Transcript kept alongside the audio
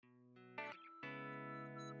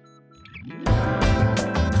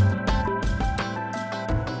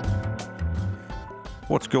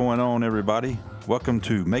What's going on, everybody? Welcome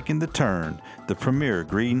to Making the Turn, the premier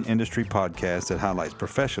green industry podcast that highlights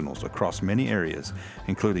professionals across many areas,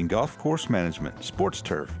 including golf course management, sports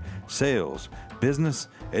turf, sales, business,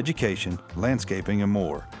 education, landscaping, and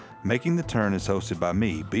more. Making the Turn is hosted by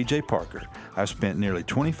me, BJ Parker. I've spent nearly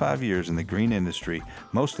 25 years in the green industry,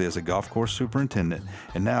 mostly as a golf course superintendent,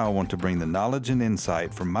 and now I want to bring the knowledge and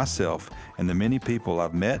insight from myself and the many people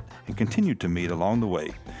I've met and continue to meet along the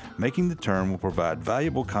way. Making the Turn will provide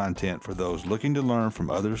valuable content for those looking to learn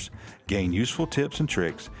from others, gain useful tips and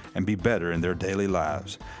tricks, and be better in their daily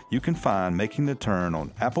lives. You can find Making the Turn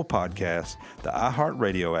on Apple Podcasts, the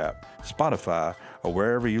iHeartRadio app, Spotify, or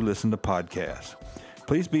wherever you listen to podcasts.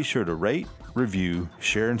 Please be sure to rate, review,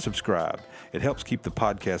 share, and subscribe. It helps keep the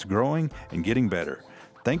podcast growing and getting better.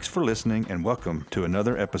 Thanks for listening, and welcome to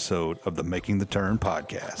another episode of the Making the Turn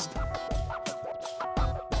podcast.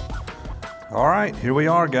 All right, here we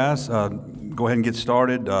are, guys. Go ahead and get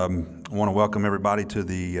started. I want to welcome everybody to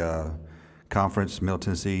the conference, Middle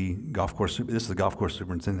Tennessee Golf Course. This is the Golf Course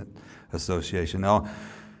Superintendent Association. Now,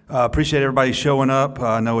 appreciate everybody showing up.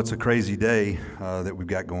 I know it's a crazy day that we've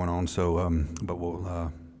got going on, but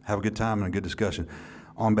we'll have a good time and a good discussion.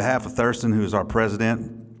 On behalf of Thurston, who is our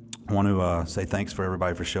president, I want to say thanks for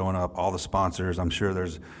everybody for showing up, all the sponsors. I'm sure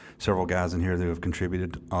there's several guys in here that have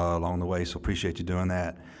contributed along the way, so appreciate you doing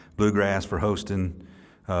that. Bluegrass for hosting.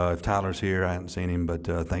 If Tyler's here, I haven't seen him, but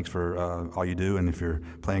thanks for all you do, and if you're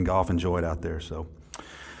playing golf, enjoy it out there.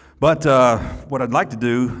 But what I'd like to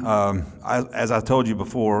do, as I told you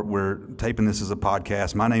before, we're taping this as a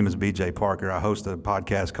podcast. My name is BJ Parker. I host a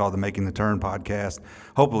podcast called the Making the Turn podcast.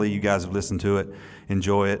 Hopefully you guys have listened to it,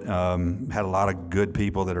 enjoy it. Had a lot of good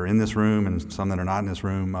people that are in this room and some that are not in this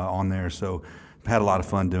room on there. So had a lot of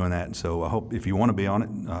fun doing that. And so I hope if you want to be on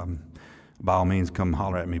it, by all means, come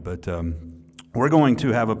holler at me. But we're going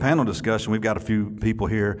to have a panel discussion. We've got a few people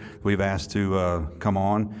here we've asked to come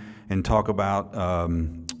on and talk about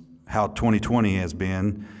how 2020 has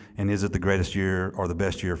been, and is it the greatest year or the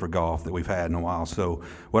best year for golf that we've had in a while. So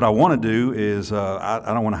what I want to do is, I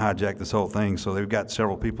don't want to hijack this whole thing, so they've got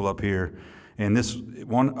several people up here, and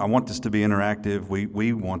I want this to be interactive.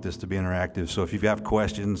 We want this to be interactive, so if you've got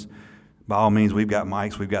questions, by all means, we've got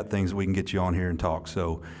mics, we've got things that we can get you on here and talk.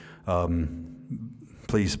 So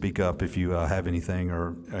please speak up if you have anything,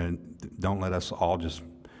 and don't let us all just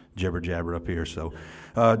jibber-jabber up here. So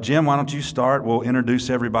Jim, why don't you start? We'll introduce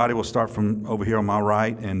everybody. We'll start from over here on my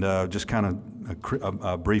right, and just kind of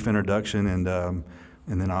a brief introduction, and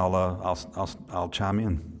then I'll chime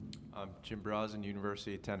in. I'm Jim Brosnan,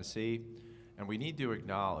 University of Tennessee, and we need to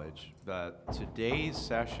acknowledge that today's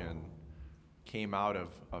session came out of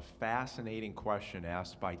a fascinating question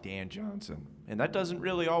asked by Dan Johnson, and that doesn't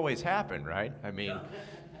really always happen, right? I mean,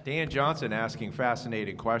 Dan Johnson asking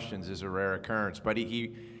fascinating questions is a rare occurrence, but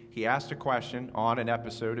he asked a question on an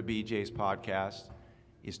episode of BJ's podcast: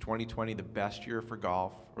 is 2020 the best year for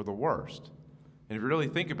golf or the worst? And if you really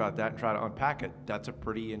think about that and try to unpack it, that's a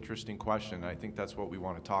pretty interesting question. I think that's what we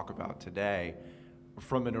want to talk about today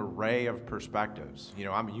from an array of perspectives. You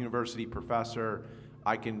know, I'm a university professor.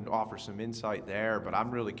 I can offer some insight there, but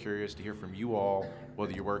I'm really curious to hear from you all,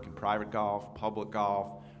 whether you work in private golf, public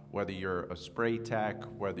golf, whether you're a spray tech,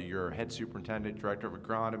 whether you're a head superintendent, director of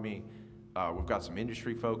agronomy. We've got some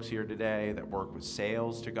industry folks here today that work with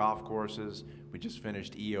sales to golf courses. We just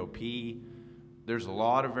finished EOP. There's a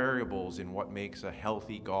lot of variables in what makes a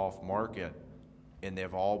healthy golf market, and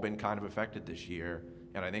they've all been kind of affected this year.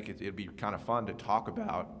 And I think it'd be kind of fun to talk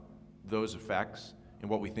about those effects and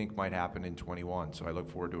what we think might happen in 21. So I look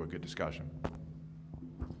forward to a good discussion.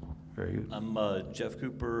 Very good. I'm Jeff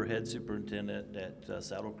Cooper, head superintendent at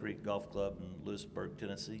Saddle Creek Golf Club in Lewisburg,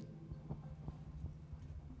 Tennessee.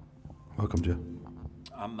 Welcome, Jeff.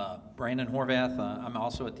 I'm Brandon Horvath. I'm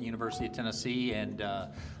also at the University of Tennessee, and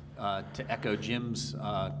to echo Jim's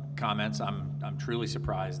comments, I'm truly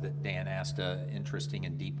surprised that Dan asked an interesting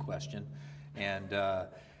and deep question, and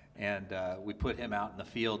we put him out in the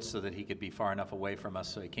field so that he could be far enough away from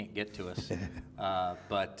us so he can't get to us.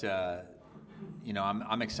 But you know,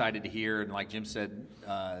 I'm excited to hear, and like Jim said,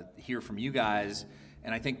 hear from you guys.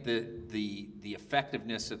 And I think the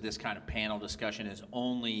effectiveness of this kind of panel discussion is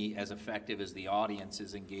only as effective as the audience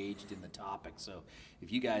is engaged in the topic. So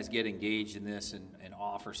if you guys get engaged in this and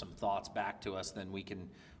offer some thoughts back to us, then we can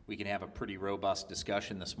have a pretty robust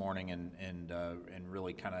discussion this morning and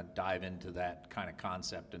really kind of dive into that kind of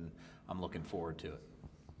concept. And I'm looking forward to it.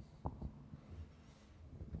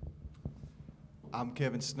 I'm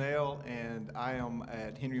Kevin Snell, and I am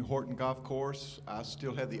at Henry Horton Golf Course. I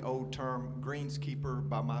still have the old term greenskeeper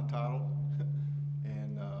by my title,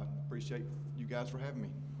 and appreciate you guys for having me.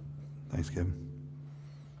 Thanks, Kevin.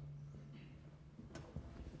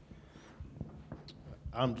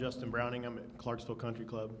 I'm Justin Browning. I'm at Clarksville Country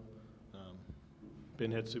Club.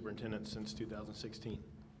 Been head superintendent since 2016.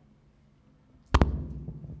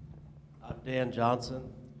 I'm Dan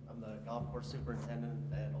Johnson. I'm the golf course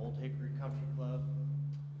superintendent at Old Hickory Country Club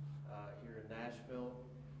here in Nashville.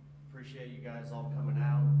 Appreciate you guys all coming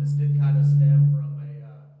out. This did kind of stem from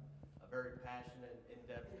a very passionate,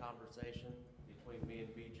 in-depth conversation between me and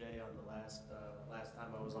BJ on the last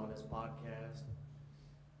time I was on his podcast.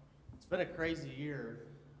 It's been a crazy year.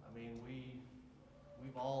 I mean,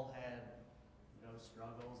 we've all had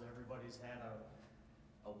struggles. Everybody's had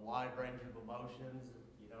a wide range of emotions.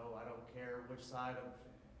 I don't care which side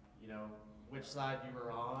you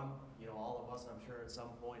were on. All of us, I'm sure, at some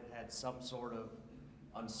point had some sort of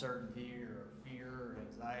uncertainty or fear or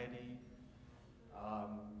anxiety.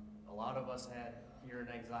 A lot of us had fear and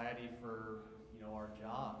anxiety for our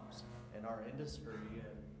jobs and our industry,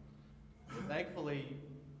 and thankfully,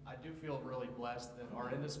 I do feel really blessed that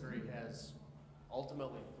our industry has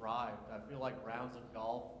ultimately thrived. I feel like rounds of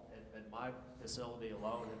golf at my facility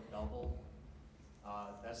alone have doubled.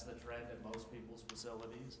 That's the trend at most people's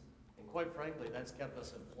facilities. And quite frankly, that's kept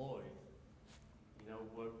us employed.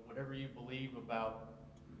 Whatever you believe about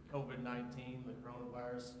COVID-19, the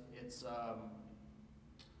coronavirus,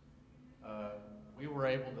 we were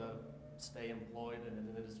able to stay employed in an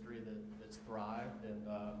industry that's thrived. And,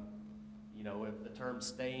 if the term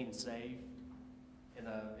staying safe in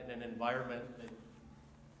an environment that,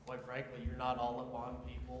 quite frankly, you're not all up on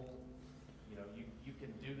people. You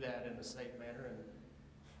can do that in a safe manner.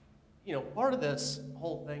 And, part of this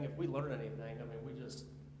whole thing, if we learn anything,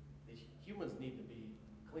 humans need to be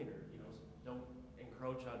cleaner. Don't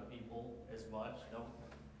encroach on people as much.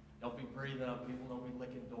 Don't be breathing on people. Don't be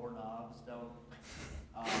licking doorknobs.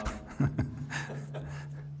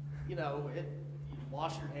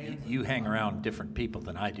 Wash your hands. You hang around different people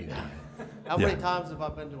than I do. How many times have I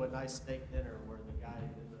been to a nice steak dinner where the guy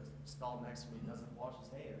in the stall next to me doesn't wash his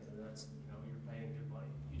hands, and that's, you're paying good money.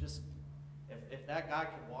 If that guy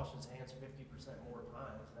can wash his hands 50% more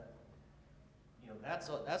times, that's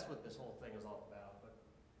what this whole thing is all about.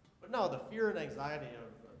 But no, the fear and anxiety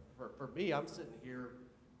for me, I'm sitting here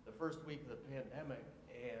the first week of the pandemic,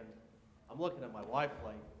 and I'm looking at my wife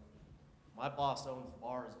like, my boss owns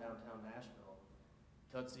bars downtown Nashville,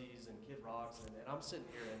 Tootsie's and Kid Rocks, and I'm sitting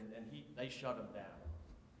here, and they shut him down.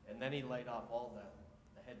 And then he laid off all the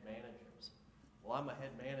head managers. Well, I'm a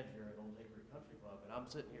head manager at Old Hickory Country Club, and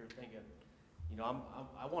I'm sitting here thinking,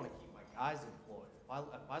 I want to keep my guys employed.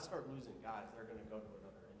 If I start losing guys, they're going to go to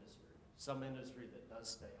another industry, some industry that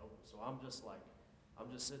does stay open. So I'm just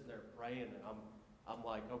sitting there praying, and I'm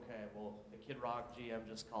like, okay, well, the Kid Rock GM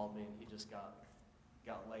just called me, and he just got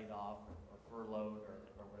laid off or furloughed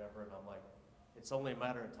or whatever, and I'm like, it's only a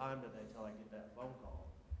matter of time today till I get that phone call.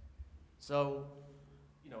 So,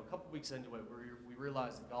 a couple weeks into it, we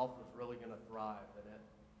realized that golf was really going to thrive, and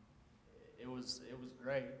it was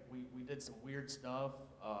great. We did some weird stuff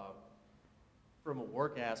from a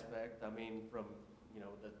work aspect. I mean, from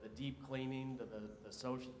the deep cleaning to the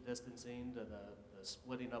social distancing to the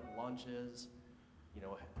splitting up lunches.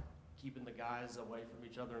 Keeping the guys away from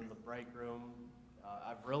each other in the break room.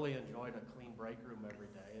 I've really enjoyed a clean break room every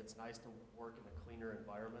day. It's nice to work in a cleaner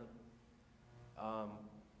environment.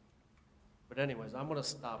 But anyways, I'm going to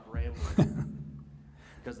stop rambling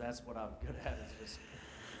because that's what I'm good at, is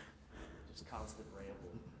just constant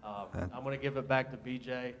rambling. I'm going to give it back to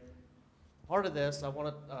BJ. Part of this, I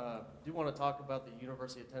want to talk about the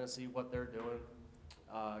University of Tennessee, what they're doing.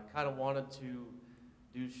 Kind of wanted to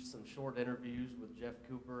do some short interviews with Jeff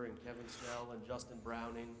Cooper and Kevin Snell and Justin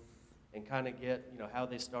Browning, and kind of get how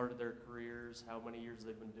they started their careers, how many years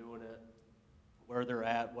they've been doing it, where they're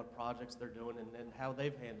at, what projects they're doing, and how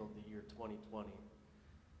they've handled the year 2020.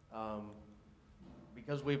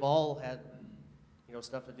 Because we've all had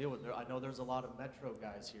stuff to deal with. I know there's a lot of Metro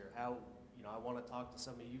guys here. I want to talk to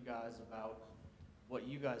some of you guys about what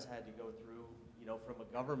you guys had to go through, from a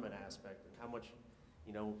government aspect, and how much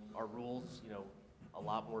our rules a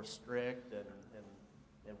lot more strict, and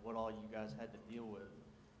what all you guys had to deal with.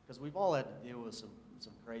 Because we've all had to deal with some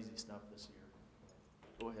crazy stuff this year.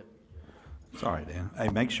 Go ahead. Sorry, Dan. Hey,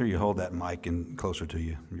 make sure you hold that mic in closer to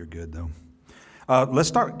you. You're good, though. Let's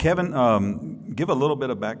start. Kevin, give a little bit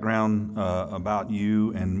of background about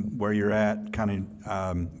you and where you're at.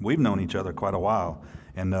 We've known each other quite a while,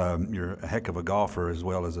 and you're a heck of a golfer as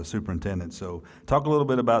well as a superintendent. So talk a little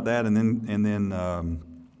bit about that, and then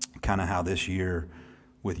kind of how this year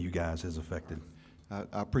with you guys has affected. I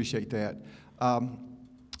appreciate that.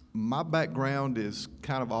 My background is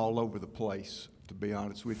kind of all over the place, to be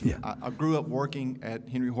honest with you. Yeah. I grew up working at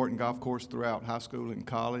Henry Horton Golf Course throughout high school and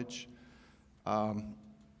college.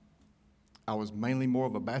 I was mainly more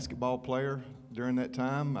of a basketball player during that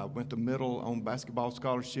time. I went to Middle on basketball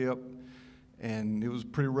scholarship, and it was a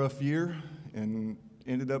pretty rough year, and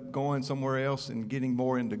ended up going somewhere else and getting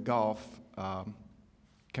more into golf.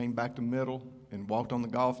 Came back to Middle and walked on the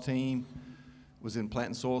golf team, was in plant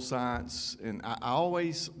and soil science, and I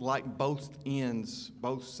always liked both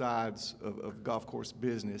sides of golf course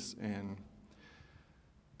business, and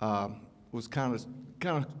was kind of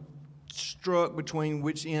struck between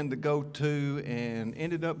which end to go to, and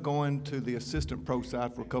ended up going to the assistant pro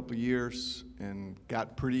side for a couple of years, and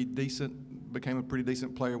became a pretty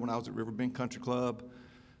decent player when I was at Riverbend Country Club.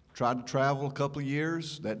 Tried to travel a couple of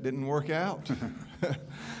years. That didn't work out.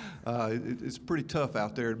 It's pretty tough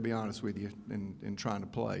out there, to be honest with you, in trying to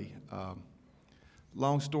play.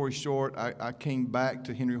 Long story short, I came back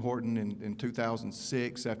to Henry Horton in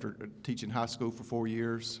 2006 after teaching high school for 4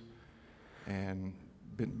 years, and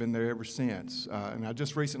been there ever since. And I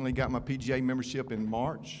just recently got my PGA membership in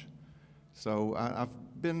March. So I've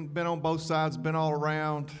been on both sides, been all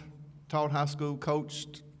around, taught high school,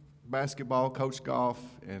 coached basketball, coached golf,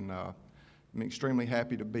 and I'm extremely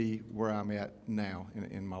happy to be where I'm at now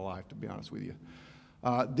in my life, to be honest with you.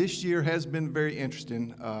 This year has been very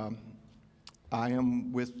interesting. I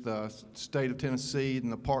am with the state of Tennessee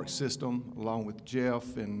in the park system, along with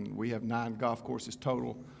Jeff, and we have 9 golf courses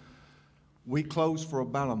total. We closed for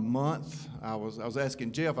about a month. I was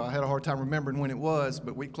asking Jeff, I had a hard time remembering when it was,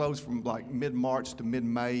 but we closed from like mid-March to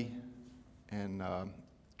mid-May, and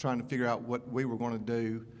trying to figure out what we were going to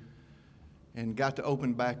do, and got to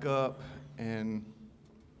open back up. And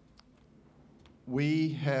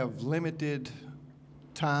we have limited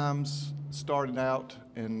times starting out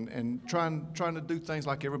and trying to do things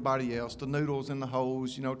like everybody else, the noodles and the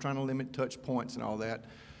holes, trying to limit touch points and all that.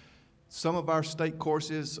 Some of our state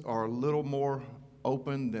courses are a little more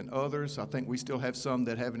open than others. I think we still have some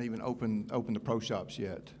that haven't even opened the pro shops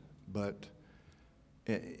yet. But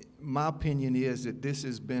my opinion is that this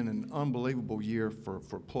has been an unbelievable year for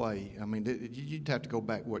play. I mean, you'd have to go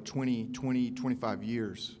back, 25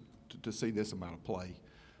 years to see this amount of play.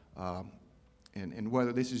 And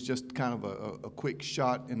whether this is just kind of a quick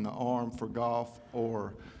shot in the arm for golf,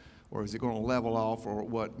 or is it going to level off, or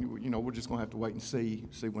what? We're just going to have to wait and see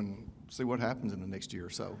what happens in the next year or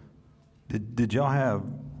so. Did y'all have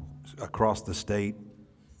across the state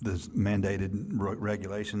the mandated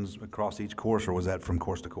regulations across each course, or was that from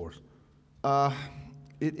course to course?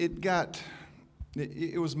 It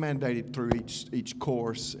was mandated through each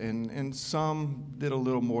course, and some did a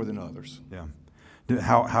little more than others. Yeah.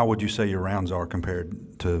 How would you say your rounds are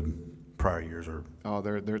compared to prior years? Or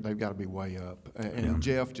they've got to be way up. And Yeah.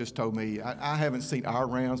 Jeff just told me, I haven't seen our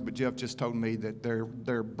rounds, but Jeff just told me that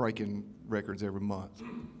they're breaking records every month.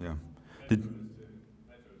 Yeah.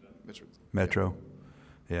 Metro.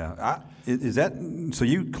 Yeah. Is that so?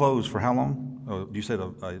 You closed for how long? Oh, you said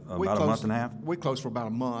about a month and a half. We closed for about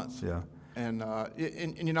a month. Yeah. And I've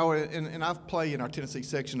played in our Tennessee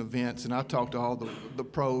section events, and I've talked to all the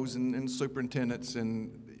pros and superintendents,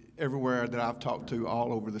 and everywhere that I've talked to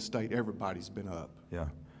all over the state, everybody's been up. Yeah.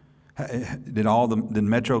 Did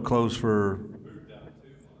Metro close for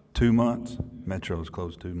 2 months? Metro's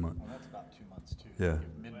closed 2 months. Well, that's about 2 months too. Yeah.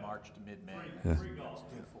 Mid-March to mid-May. Yeah. That's 2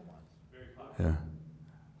 full months. Yeah.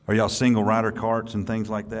 Are y'all single rider carts and things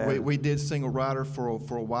like that? We did single rider for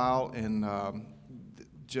a while, and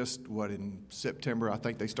in September, I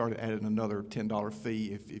think they started adding another $10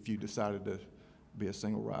 fee if you decided to be a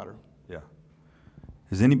single rider. Yeah.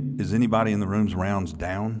 Is anybody in the room's rounds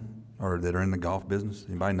down, or that are in the golf business?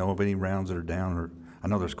 Anybody know of any rounds that are down? Or I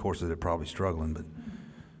know there's courses that are probably struggling, but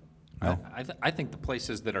no. I think the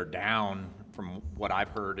places that are down, from what I've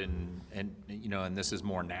heard, and this is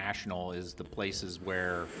more national, is the places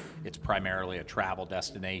where it's primarily a travel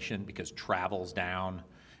destination, because travel's down,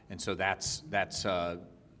 and so that's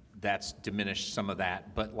diminished some of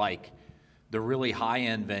that. But like the really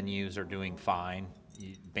high-end venues are doing fine.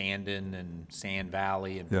 Bandon and Sand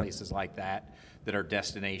Valley and places like that are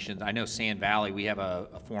destinations. I know Sand Valley, we have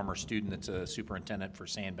a former student that's a superintendent for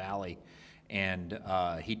Sand Valley, and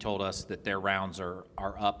he told us that their rounds are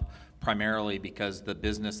up primarily because the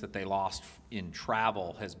business that they lost in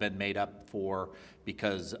travel has been made up for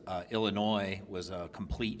because Illinois was a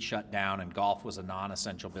complete shutdown and golf was a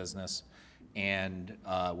non-essential business. And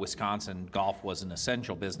Wisconsin, golf was an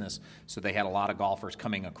essential business, so they had a lot of golfers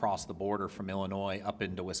coming across the border from Illinois up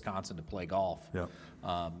into Wisconsin to play golf. Yeah.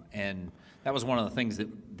 And that was one of the things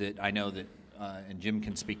that I know that, and Jim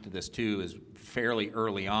can speak to this too, is fairly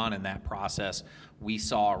early on in that process, we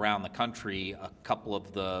saw around the country a couple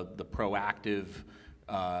of the proactive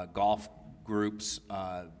golf groups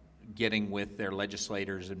getting with their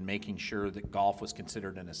legislators and making sure that golf was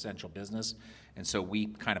considered an essential business. And so we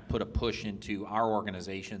kind of put a push into our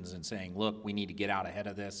organizations and saying, look, we need to get out ahead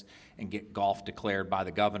of this and get golf declared by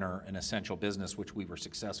the governor an essential business, which we were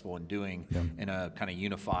successful in doing in a kind of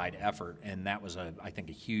unified effort. And that was, I think,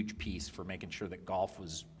 a huge piece for making sure that golf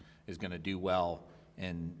is going to do well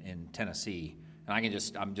in Tennessee. And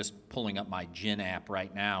I'm just pulling up my GIN app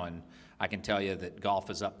right now, and I can tell you that golf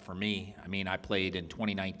is up for me. I mean, I played in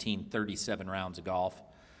 2019 37 rounds of golf,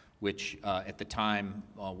 which at the time,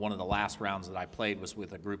 one of the last rounds that I played was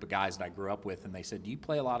with a group of guys that I grew up with, and they said, do you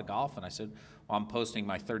play a lot of golf? And I said, well, I'm posting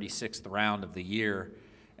my 36th round of the year.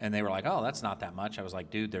 And they were like, oh, that's not that much. I was like,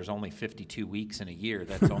 dude, there's only 52 weeks in a year.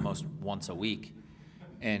 That's almost once a week.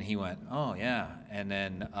 And he went, oh, yeah. And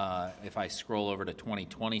then if I scroll over to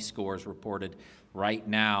 2020 scores reported, right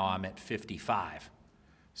now I'm at 55.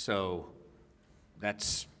 So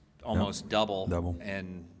that's almost double.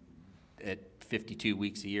 And at 52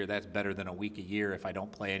 weeks a year, that's better than a week a year if I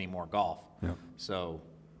don't play any more golf. Yep. So,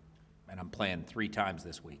 and I'm playing 3 times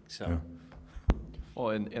this week. So,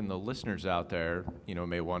 Well, and the listeners out there,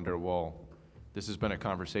 may wonder, well, this has been a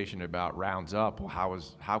conversation about rounds up. Well,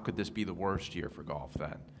 how could this be the worst year for golf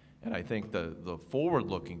then? And I think the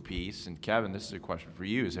forward-looking piece, and Kevin, this is a question for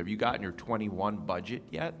you, is have you gotten your 21 budget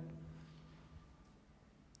yet?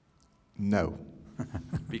 No.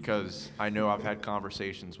 Because I know I've had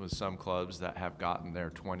conversations with some clubs that have gotten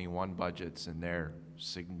their 21 budgets and they're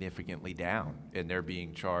significantly down, and they're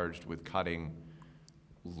being charged with cutting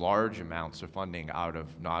large amounts of funding out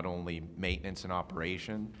of not only maintenance and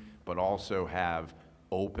operation, but also have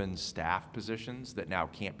open staff positions that now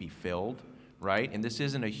can't be filled, right? And this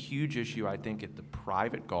isn't a huge issue, I think, at the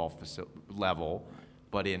private golf level,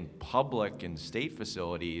 but in public and state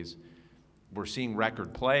facilities, we're seeing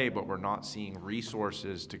record play, but we're not seeing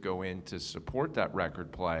resources to go in to support that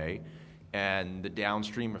record play. And the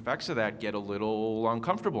downstream effects of that get a little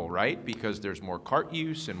uncomfortable, right? Because there's more cart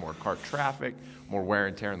use and more cart traffic, more wear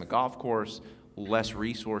and tear in the golf course, less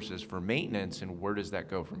resources for maintenance, and where does that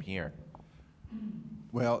go from here?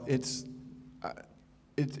 Well, it's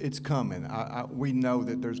coming. We know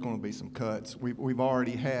that there's going to be some cuts. We've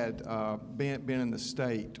already had, being in the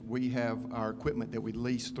state, we have our equipment that we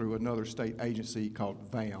lease through another state agency called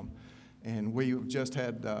VAM. And we've just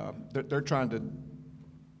had, they're trying to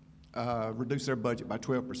reduce their budget by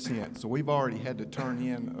 12%. So we've already had to turn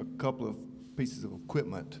in a couple of pieces of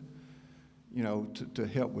equipment, to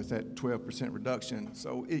help with that 12% reduction.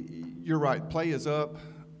 So you're right, play is up,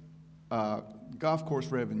 golf course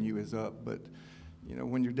revenue is up, but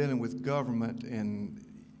when you're dealing with government and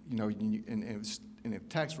if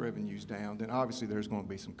tax revenue's down, then obviously there's going to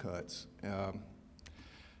be some cuts.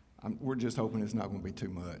 We're just hoping it's not going to be too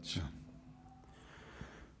much.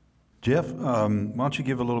 Jeff, why don't you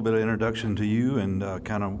give a little bit of introduction to you and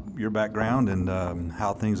kind of your background and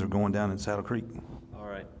how things are going down in Saddle Creek? All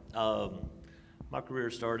right. My career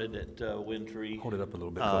started at Windtree. Hold it up a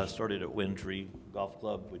little bit closer. Started at Windtree Golf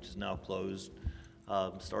Club, which is now closed.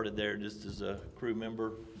 Started there just as a crew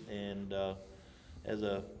member and as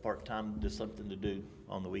a part-time, just something to do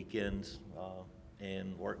on the weekends,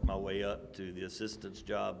 and worked my way up to the assistant's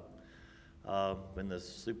job. When the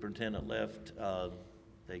superintendent left,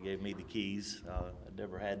 they gave me the keys. I'd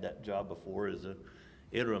never had that job before as a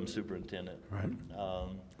interim superintendent. Right. I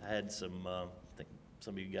had some, I think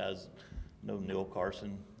some of you guys know Neil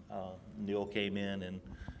Carson. Neil came in and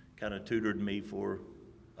kind of tutored me for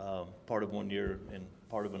part of one year and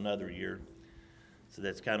part of another year. So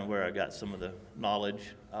that's kind of where I got some of the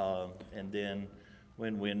knowledge. And then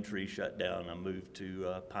when Windtree shut down, I moved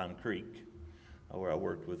to Pine Creek, where I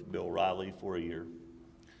worked with Bill Riley for a year.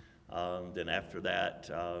 Then after that,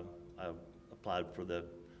 I applied for the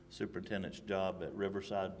superintendent's job at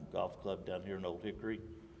Riverside Golf Club down here in Old Hickory.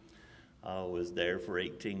 I was there for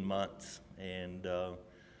 18 months and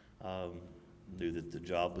knew that the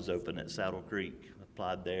job was open at Saddle Creek.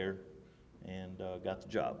 Applied there and got the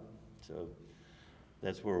job. So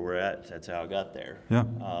that's where we're at. That's how I got there. Yeah.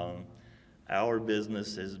 Our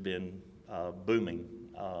business has been booming,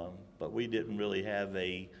 but we didn't really have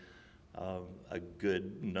a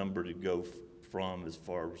good number to go from as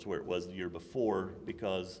far as where it was the year before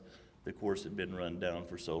because the course had been run down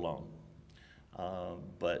for so long.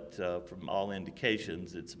 But from all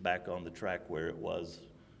indications, it's back on the track where it was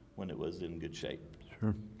when it was in good shape.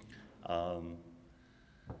 Sure.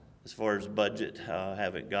 As far as budget, I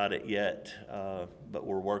haven't got it yet, but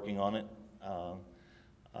we're working on it.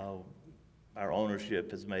 Our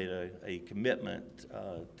ownership has made a commitment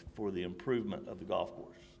for the improvement of the golf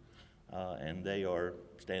course, and they are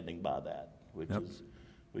standing by that,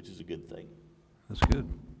 which is a good thing. That's good.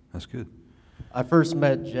 That's good. I first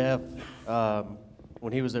met Jeff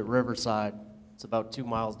when he was at Riverside. It's about 2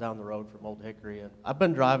 miles down the road from Old Hickory. And I've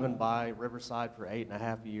been driving by Riverside for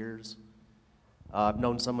 8.5 years. I've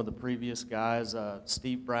known some of the previous guys.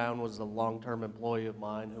 Steve Brown was a long-term employee of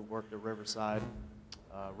mine who worked at Riverside.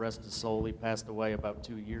 Rest his soul, he passed away about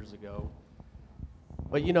 2 years ago.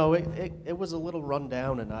 But you know, it was a little run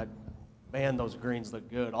down, and man, those greens look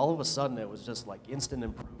good. All of a sudden, it was just like instant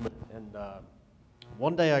improvement. And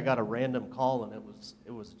one day I got a random call, and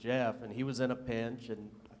it was Jeff, and he was in a pinch, and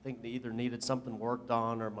I think they either needed something worked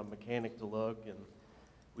on or my mechanic to look, and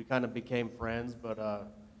we kind of became friends. But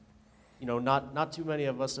you know, not too many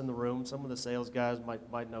of us in the room. Some of the sales guys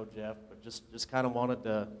might know Jeff, but just kind of wanted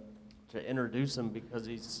to introduce him because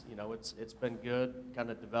he's, you know, it's been good kind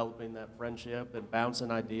of developing that friendship and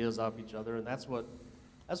bouncing ideas off each other, and that's what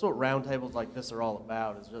roundtables like this are all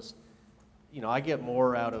about. Is just, you know, I get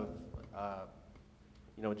more out of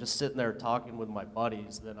you know, just sitting there talking with my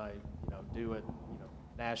buddies than I, you know, do at, you know,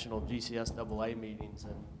 national GCSAA meetings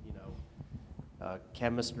and, you know,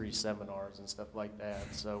 chemistry seminars and stuff like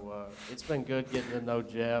that. So it's been good getting to know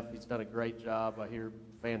Jeff. He's done a great job. I hear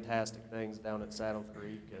fantastic things down at Saddle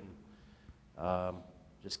Creek, and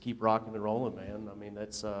just keep rocking and rolling, man. I mean,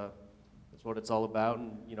 that's what it's all about.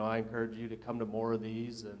 And you know, I encourage you to come to more of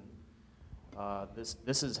these. And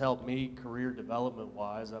this has helped me career development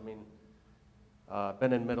wise. I mean, I've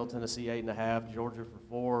been in Middle Tennessee 8.5, Georgia for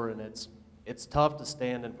 4, and it's tough to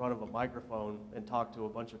stand in front of a microphone and talk to a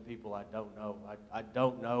bunch of people I don't know. I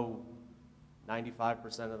don't know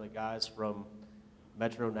 95% of the guys from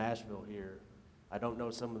Metro Nashville here. I don't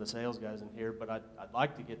know some of the sales guys in here, but I'd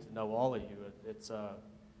like to get to know all of you. It's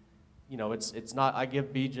you know, it's not. I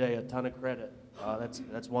give BJ a ton of credit.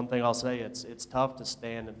 That's one thing I'll say. It's tough to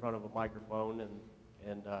stand in front of a microphone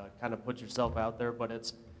and kind of put yourself out there, but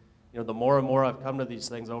it's, you know, the more and more I've come to these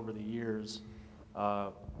things over the years,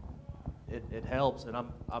 it helps. And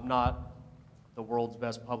I'm not the world's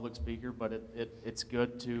best public speaker, but it's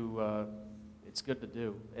good to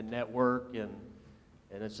do and network, and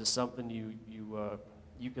it's just something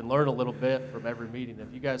you can learn a little bit from every meeting.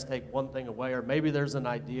 If you guys take one thing away, or maybe there's an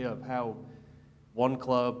idea of how one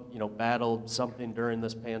club, you know, battled something during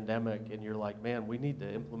this pandemic, and you're like, man, we need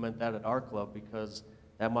to implement that at our club because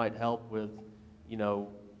that might help with, you know,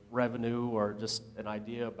 revenue or just an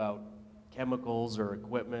idea about chemicals or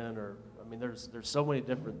equipment, or I mean, there's so many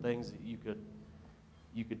different things that you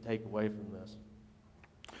could take away from this.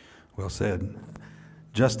 Well said.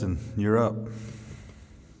 Justin, you're up.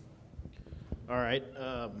 All right.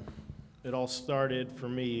 It all started for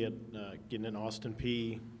me at getting an Austin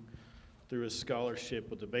Peay through a scholarship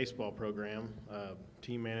with the baseball program.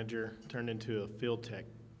 Team manager turned into a field tech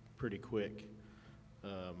pretty quick.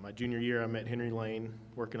 My junior year, I met Henry Lane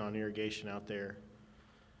working on irrigation out there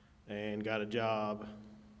and got a job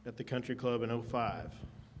at the country club in 2005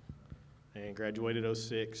 and graduated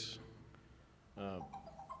 2006.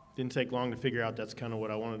 Didn't take long to figure out that's kind of what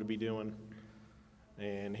I wanted to be doing.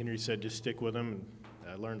 And Henry said, just stick with him.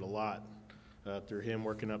 And I learned a lot through him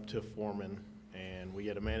working up to foreman. And we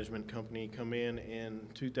had a management company come in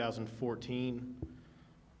 2014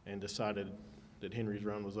 and decided that Henry's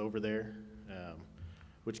run was over there,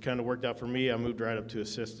 which kind of worked out for me. I moved right up to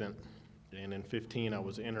assistant. And in 15, I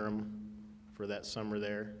was interim for that summer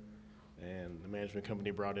there. And the management company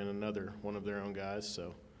brought in another one of their own guys.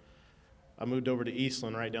 So I moved over to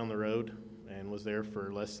Eastland right down the road and was there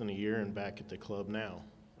for less than a year and back at the club now.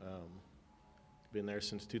 Been there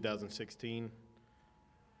since 2016.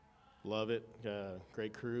 Love it.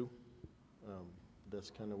 Great crew. That's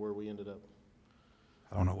kind of where we ended up.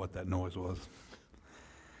 I don't know what that noise was.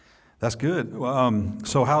 That's good. Well,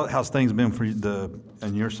 so how's things been for you,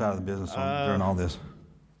 on your side of the business during all this?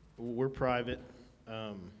 We're private.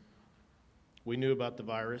 We knew about the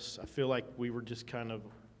virus. I feel like we were just kind of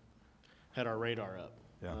had our radar up.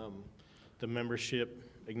 Yeah. The membership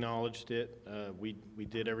acknowledged it. We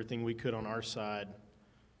did everything we could on our side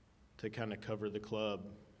to kind of cover the club,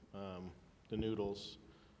 the noodles,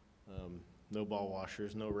 no ball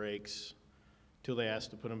washers, no rakes, till they asked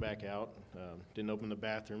to put them back out. Didn't open the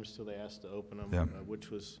bathrooms till they asked to open them, Yeah. Which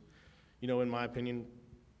was, you know, in my opinion,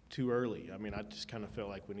 too early. I mean, I just kind of felt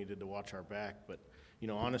like we needed to watch our back. But, you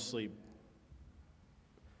know, honestly,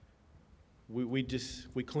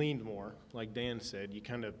 we cleaned more. Like Dan said, you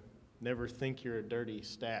kind of never think you're a dirty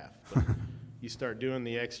staff, but you start doing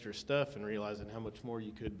the extra stuff and realizing how much more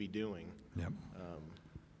you could be doing. Yep.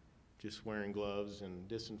 Just wearing gloves and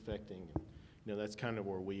disinfecting, and, you know, that's kind of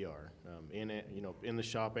where we are, in the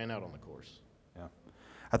shop and out on the course. Yeah.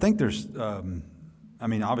 I think there's, I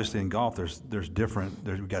mean, obviously in golf, there's different.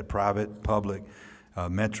 We've got private, public.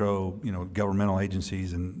 metro, governmental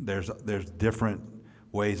agencies, and there's different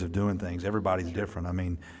ways of doing things. Everybody's different. I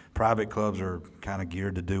mean, private clubs are kind of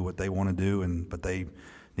geared to do what they want to do, but they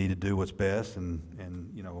need to do what's best, and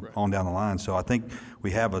on down the line. So I think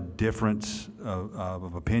we have a difference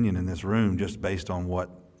of opinion in this room just based on what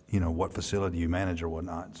facility you manage or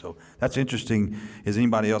whatnot. So that's interesting. Has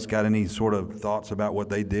anybody else got any sort of thoughts about what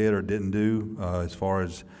they did or didn't do as far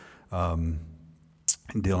as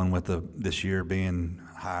dealing with this year being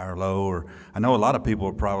high or low? Or I know a lot of people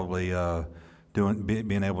are probably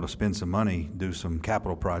being able to spend some money, do some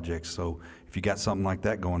capital projects. So if you got something like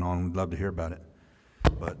that going on, we'd love to hear about it.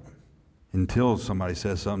 But until somebody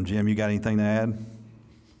says something, Jim, you got anything to add?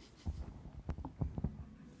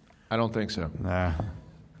 I don't think so. Nah. You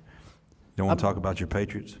don't want to talk about your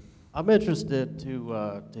Patriots? I'm interested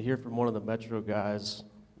to hear from one of the Metro guys.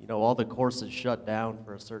 All the courses shut down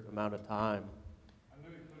for a certain amount of time.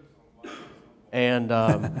 And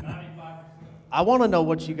I want to know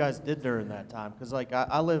what you guys did during that time, because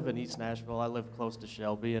I live in East Nashville. I live close to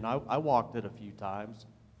Shelby, and I walked it a few times,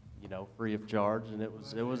 free of charge, and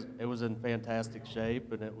it was in fantastic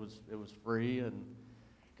shape, and it was free, and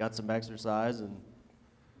got some exercise, and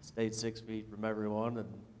stayed 6 feet from everyone, and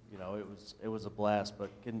it was a blast. But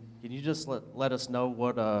can you just let us know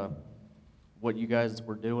what you guys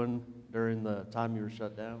were doing during the time you were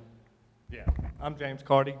shut down? Yeah, I'm James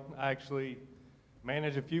Carty. I actually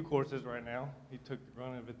manage a few courses right now. He took the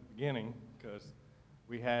run of it at the beginning because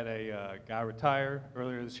we had a guy retire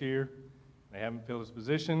earlier this year. They haven't filled his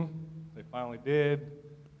position. They finally did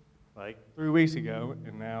like 3 weeks ago,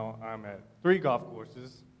 and now I'm at 3 golf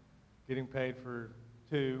courses, getting paid for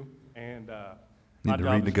 2, and Need to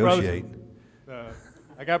my job is renegotiate. frozen.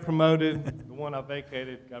 I got promoted. The one I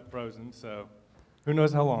vacated got frozen, so who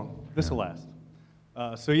knows how long this will last.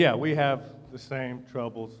 So yeah, we have the same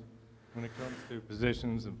troubles when it comes to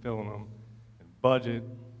positions and filling them, and budget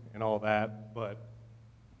and all that. But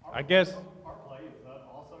I guess Our play is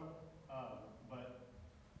up also, but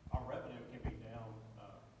our revenue can be down.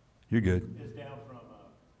 You're good. Is down from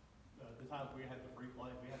the times we had the free play.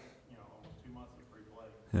 We had almost 2 months of free play.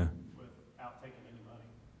 Yeah. Without taking any money.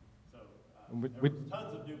 So We- there was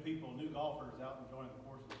tons of new people, new golfers out enjoying the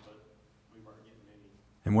courses, but we weren't getting any.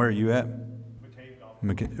 And where are you at? McCabe golf.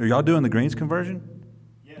 Are y'all doing the greens conversion?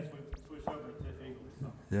 Yes, we've switched over to Tiff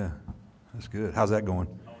Eagles. Yeah, that's good. How's that going?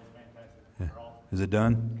 Oh, it's fantastic. Yeah. They're all, Is it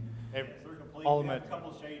done? yes, they're complete. all We the have a Metro.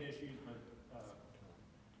 couple of shade issues, but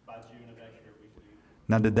by June of next year we should be.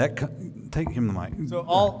 Now, did that take him the mic? so.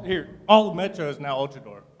 All the Metro is now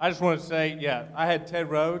Ultrador. I just want to say, yeah, I had Ted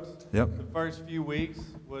Rhodes. Yep. The first few weeks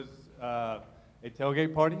was a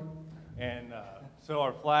tailgate party, and so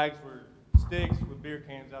our flags were sticks with beer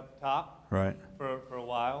cans up the top. Right. For a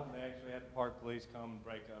while. They actually had the park police come and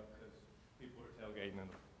break up because people were tailgating in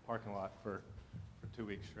the parking lot for 2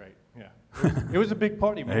 weeks straight. Yeah, it was a big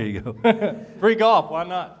party, man. There you go. Free golf, why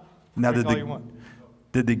not? Now, Drink did all you want.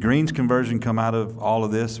 the greens conversion come out of all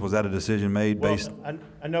of this? Was that a decision made Well, based?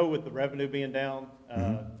 I know with the revenue being down,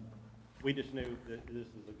 we just knew that this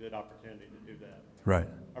is a good opportunity to do that. Right.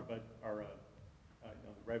 The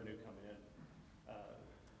revenue coming in,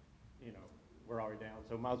 we're already down,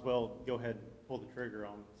 so might as well go ahead and pull the trigger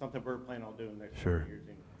on something we're planning on doing next Sure. 4 years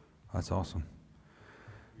anyway. That's awesome.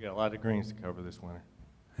 We got a lot of greens to cover this winter.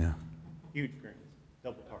 Yeah. Huge greens,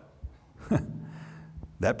 double target.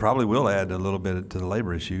 That probably will add a little bit to the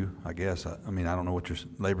labor issue, I guess. I mean, I don't know what your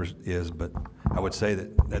labor is, but I would say We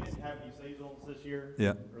that. didn't have any seasonals this year.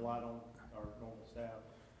 Yeah. Relied on our normal staff.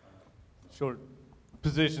 Short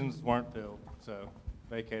positions weren't filled, so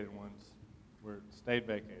vacated ones stayed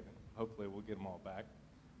vacated. Hopefully we'll get them all back.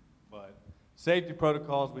 But safety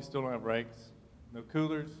protocols, we still don't have rakes. No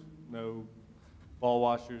coolers, no ball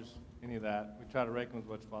washers, any of that. We try to rake them as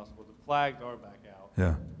much as possible. The flags are back out.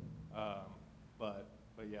 Yeah. But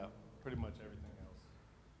yeah, pretty much everything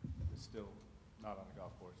else is still not on the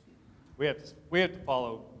golf course. We have to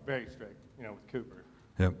follow very strict, with Cooper.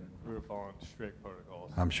 Yep. We were following strict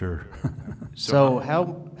protocols. I'm sure. So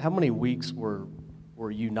how many weeks were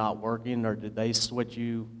you not working, or did they switch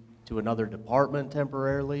you to another department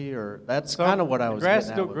temporarily, or that's kind of what I was The grass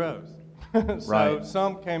getting still at with- grows. So Right.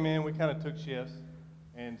 some came in, we kind of took shifts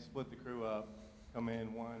and split the crew up, come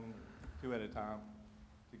in 1 or 2 at a time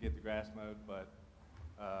to get the grass mowed. But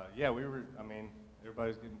yeah,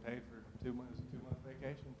 everybody's getting paid for 2 months, 2-month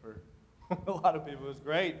vacation for a lot of people. It was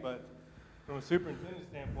great, but from a superintendent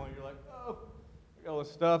standpoint, you're like, oh, I got all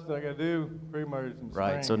this stuff that I got to do pre-merge and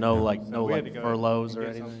Right, spring. so no, like, So no, we had like, to go furloughs and or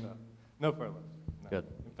get some anything? stuff. No furloughs. No. Good.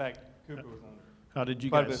 In fact, Cooper was under How did you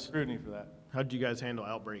quite a bit of guys, scrutiny for that. how did you guys handle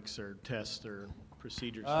outbreaks or tests or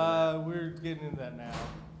procedures for that? We're getting into that now.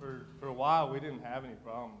 For a while, we didn't have any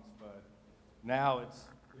problems, but now it's,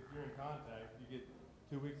 if you're in contact, you get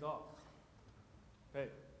 2 weeks off. Hey,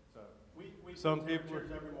 so We some take people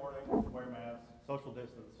temperatures every morning, wear masks, social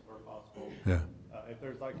distance where possible. Yeah. If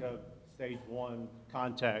there's like a stage 1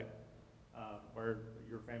 contact, where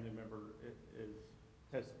your family member is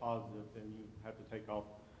tests positive, then you have to take off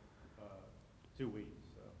 2 weeks.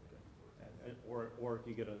 Or if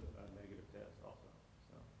you get a negative test also.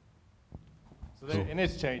 So and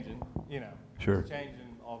it's changing, you know. Sure. It's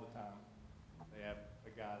changing all the time. They have a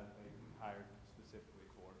guy that they hired specifically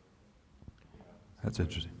for it. You know. That's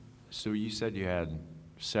interesting. So you said you had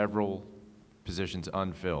several positions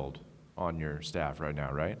unfilled on your staff right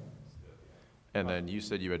now, right? And then you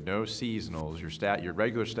said you had no seasonals. Your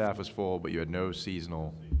regular staff was full, but you had no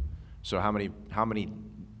seasonal. So how many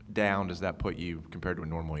down does that put you compared to a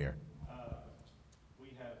normal year?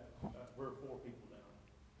 We're 4 people down.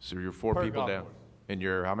 So you're 4 Per people golf down. course. And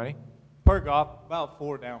you're how many? Per golf, about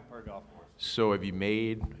 4 down per golf course. So have you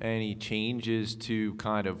made any changes to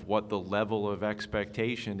kind of what the level of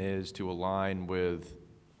expectation is to align with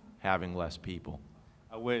having less people?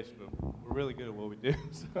 I wish, but we're really good at what we do.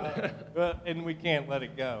 So, and we can't let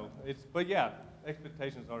it go. But yeah,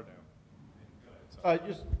 expectations are down.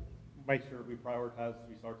 Just make sure we prioritize.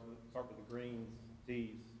 We start with the greens,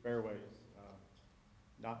 tees, fairways,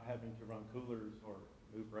 not having to run coolers or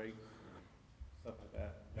move breaks, stuff like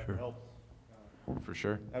that. That Sure. helps. For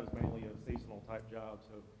sure. That was mainly a seasonal type job,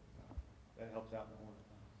 so that helps out in the morning.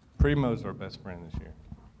 Primo's our best friend this year.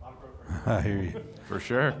 I hear you. For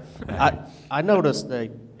sure. I noticed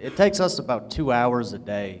that it takes us about 2 hours a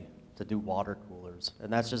day to do water coolers,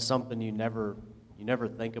 and that's just something you never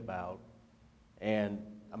think about. And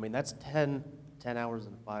I mean, that's 10 hours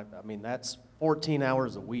and 5. I mean, that's 14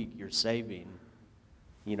 hours a week you're saving.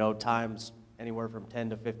 You know, times anywhere from $10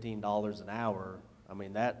 to $15 an hour. I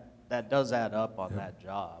mean, that does add up on that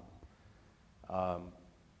job.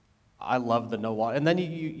 I love the no water, and then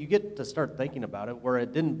you get to start thinking about it, where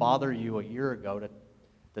it didn't bother you a year ago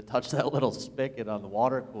to touch that little spigot on the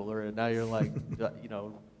water cooler, and now you're like, you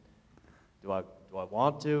know, do I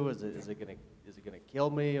want to? Is it gonna kill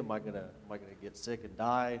me? Am I gonna get sick and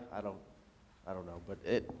die? I don't know, but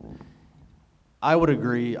I would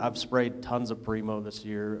agree. I've sprayed tons of Primo this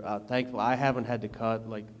year. Thankfully, I haven't had to cut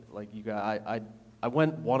like you guys. I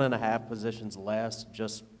went 1.5 positions less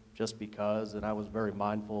just because, and I was very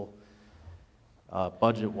mindful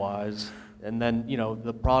budget-wise. And then, you know,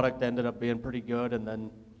 the product ended up being pretty good, and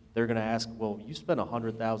then they're going to ask, well, you spent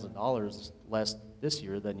 $100,000 less this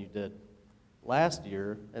year than you did last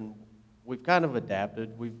year, and we've kind of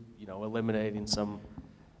adapted. We've, you know, eliminating some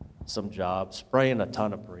jobs, spraying a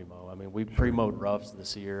ton of Primo. I mean, we Primo'd roughs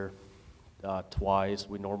this year twice.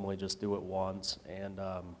 We normally just do it once, and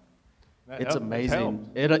it's amazing.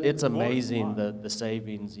 It's amazing the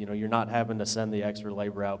savings. You know, you're not having to send the extra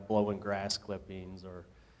labor out blowing grass clippings, or,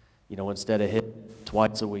 you know, instead of hitting it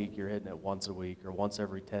twice a week, you're hitting it once a week or once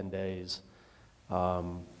every 10 days. But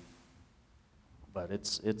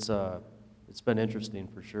it's been interesting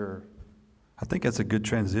for sure. I think that's a good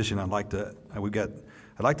transition. I'd like to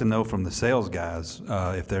know from the sales guys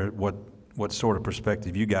if they're what sort of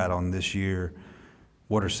perspective you got on this year.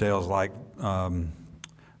 What are sales like,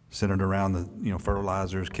 centered around the, you know,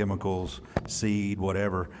 fertilizers, chemicals, seed,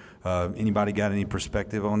 whatever. Anybody got any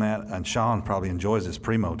perspective on that? And Sean probably enjoys this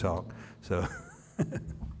Primo talk. So.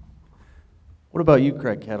 What about you,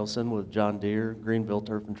 Craig Kettleson, with John Deere, Greenville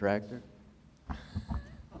Turf and Tractor?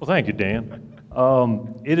 Well, thank you, Dan.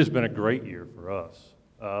 It has been a great year for us.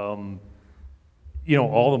 You know,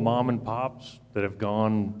 all the mom and pops that have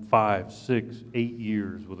gone 5, 6, 8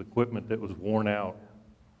 years with equipment that was worn out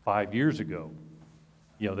 5 years ago,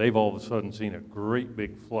 you know, they've all of a sudden seen a great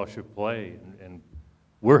big flush of play, and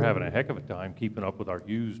we're having a heck of a time keeping up with our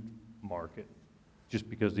used market, just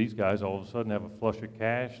because these guys all of a sudden have a flush of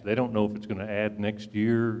cash. They don't know if it's going to add next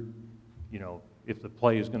year, you know, if the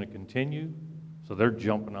play is going to continue, so they're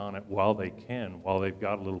jumping on it while they can, while they've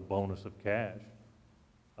got a little bonus of cash.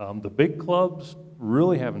 The big clubs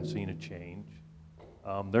really haven't seen a change.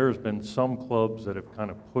 There's been some clubs that have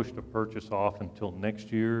kind of pushed a purchase off until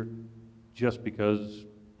next year, just because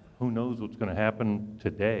who knows what's going to happen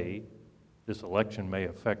today. This election may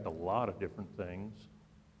affect a lot of different things,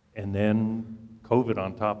 and then COVID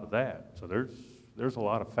on top of that. So there's a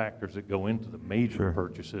lot of factors that go into the major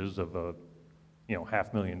purchases of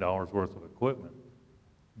 $500,000 worth of equipment.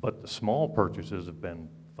 But the small purchases have been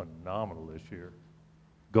phenomenal this year.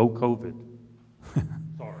 Go COVID.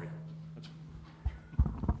 Sorry.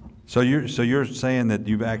 So you're saying that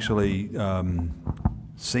you've actually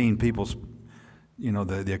seen people, you know,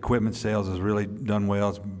 the equipment sales has really done well.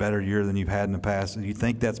 It's a better year than you've had in the past. Do you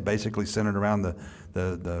think that's basically centered around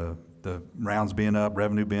the rounds being up,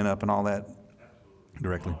 revenue being up, and all that? Absolutely.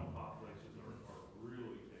 Directly. Mom and pop places are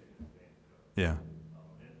really taking advantage of it. Yeah.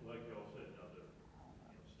 And like y'all said, now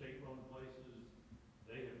state-run places,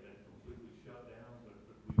 they have been completely shut down, but it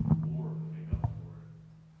took weeks more to make up for it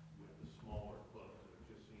with the smaller clubs that have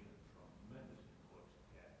just seen a tremendous influx of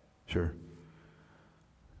cash. Sure.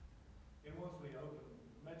 And once we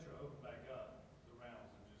Metro opened back up, the rounds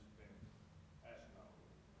have just been astronomical.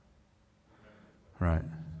 Right.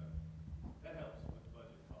 That helps with the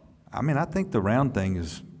budget cost. I mean, I think the round thing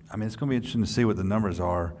is, I mean, it's going to be interesting to see what the numbers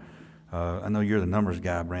are. I know you're the numbers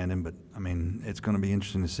guy, Brandon, but I mean, it's going to be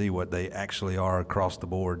interesting to see what they actually are across the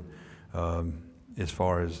board. As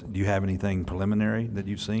far as, do you have anything preliminary that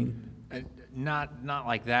you've seen? Not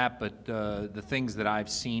like that, but the things that I've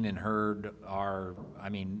seen and heard are, I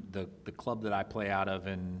mean, the club that I play out of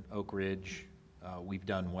in Oak Ridge, we've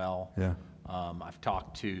done well. Yeah. I've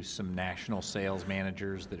talked to some national sales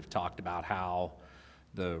managers that have talked about how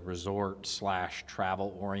the resort /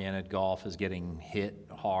 travel oriented golf is getting hit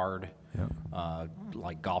hard. Yeah.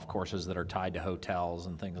 Like golf courses that are tied to hotels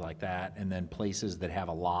and things like that, and then places that have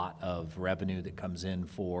a lot of revenue that comes in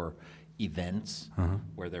for events,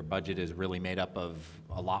 where their budget is really made up of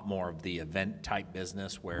a lot more of the event type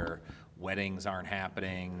business, where weddings aren't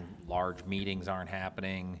happening, large meetings aren't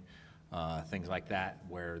happening, things like that,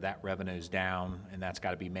 where that revenue's down, and that's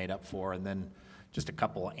got to be made up for. And then just a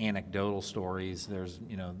couple of anecdotal stories. There's,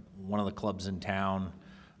 one of the clubs in town,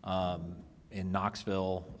 in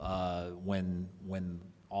Knoxville, when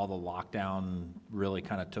all the lockdown really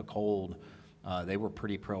kind of took hold, they were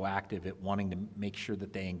pretty proactive at wanting to make sure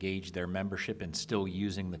that they engaged their membership in still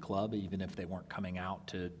using the club, even if they weren't coming out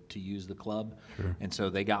to use the club. Sure. And so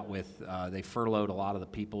they got with, they furloughed a lot of the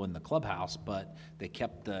people in the clubhouse, but they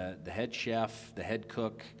kept the head chef, the head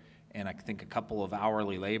cook, and I think a couple of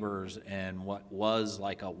hourly laborers, and what was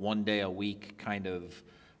like a 1 day a week kind of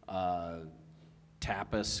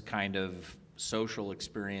tapas kind of social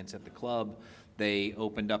experience at the club, they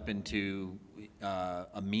opened up into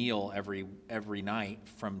a meal every night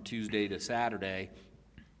from Tuesday to Saturday,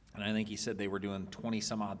 and I think he said they were doing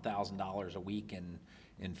 $20-some-odd thousand a week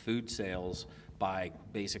in food sales by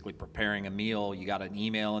basically preparing a meal. You got an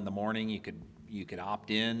email in the morning, you could opt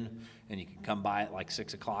in, and you could come by at like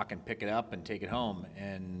 6 o'clock and pick it up and take it home,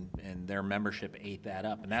 and their membership ate that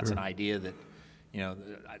up. And that's Sure. an idea that,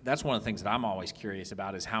 that's one of the things that I'm always curious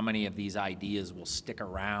about, is how many of these ideas will stick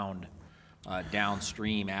around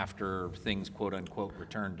downstream after things, quote unquote,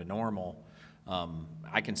 return to normal.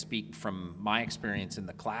 I can speak from my experience in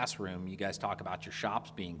the classroom. You guys talk about your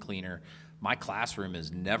shops being cleaner. My classroom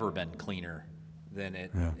has never been cleaner than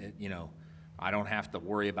it. I don't have to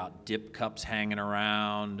worry about dip cups hanging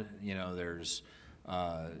around. There's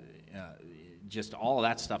just all of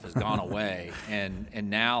that stuff has gone away. And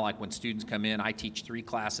now, like when students come in, I teach 3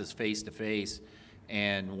 classes face to face.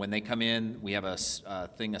 And when they come in, we have a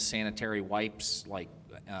thing of sanitary wipes, like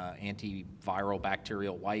antiviral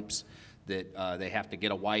bacterial wipes, that they have to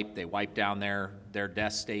get a wipe. They wipe down their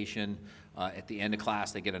desk station. At the end of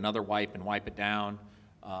class, they get another wipe and wipe it down.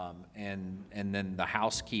 And then the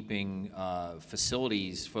housekeeping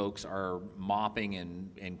facilities folks are mopping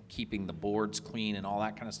and keeping the boards clean and all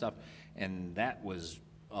that kind of stuff. And that was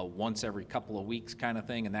a once every couple of weeks kind of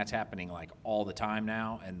thing, and that's happening like all the time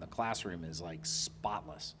now, and the classroom is like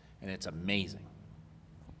spotless, and it's amazing.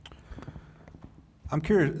 I'm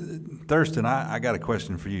curious, Thurston, I got a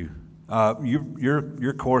question for you.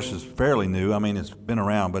 Your course is fairly new. I mean, it's been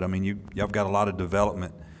around, but I mean, y'all got a lot of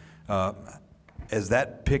development. Has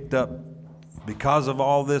that picked up because of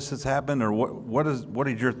all this that's happened, or what are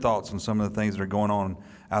your thoughts on some of the things that are going on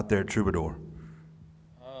out there at Troubadour?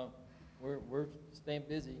 We're staying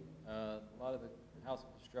busy. A lot of the house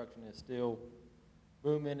construction is still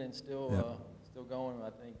booming and still going. I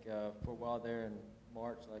think for a while there in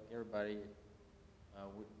March, like everybody,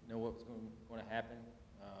 we know what was going to happen,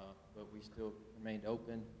 but we still remained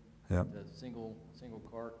open. Yep. The single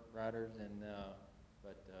cart riders, and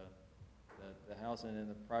but the housing and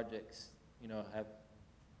the projects, are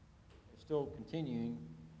still continuing.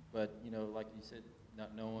 But like you said,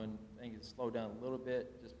 not knowing, I think it's slowed down a little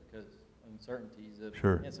bit just because uncertainties of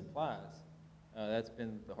Sure. and supplies. That's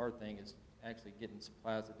been the hard thing, is actually getting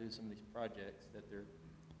supplies to do some of these projects that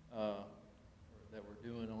we're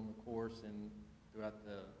doing on the course and throughout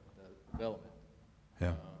the development.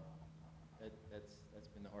 Yeah. That's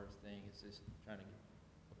been the hardest thing, is just trying to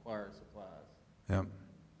acquire supplies. Yeah.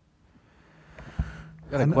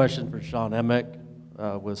 Got a question for Sean Emick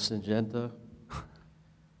with Syngenta.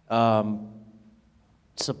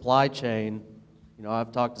 supply chain, you know,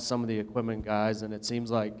 I've talked to some of the equipment guys, and it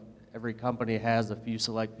seems like every company has a few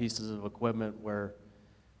select pieces of equipment where,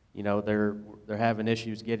 you know, they're having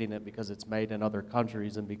issues getting it because it's made in other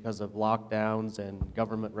countries, and because of lockdowns and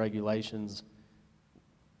government regulations,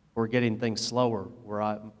 we're getting things slower. Where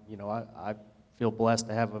I feel blessed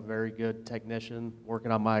to have a very good technician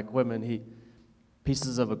working on my equipment.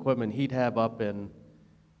 Pieces of equipment he'd have up in,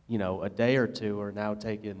 you know, a day or two are now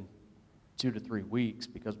taking 2 to 3 weeks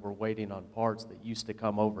because we're waiting on parts that used to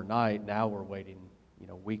come overnight. Now we're waiting, you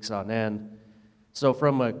know, weeks on end. So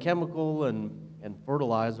from a chemical and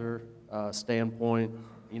fertilizer standpoint,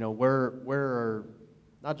 you know, where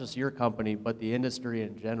not just your company, but the industry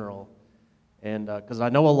in general, and because I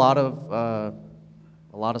know a lot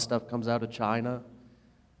of stuff comes out of China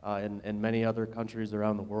and many other countries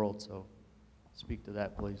around the world. So speak to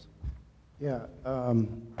that, please. Yeah,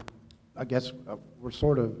 I guess we're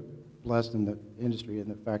sort of blessed in the industry in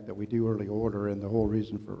the fact that we do early order, and the whole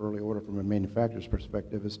reason for early order from a manufacturer's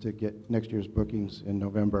perspective is to get next year's bookings in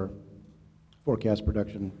November, forecast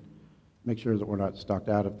production, make sure that we're not stocked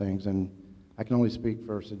out of things. And I can only speak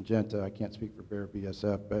for Syngenta, I can't speak for Bayer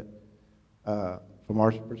BSF, but from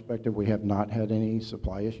our perspective, we have not had any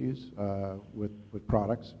supply issues with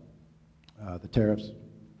products. The tariffs,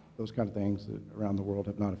 those kind of things that around the world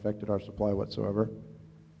have not affected our supply whatsoever.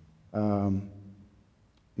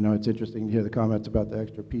 You know, it's interesting to hear the comments about the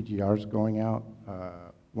extra PGRs going out.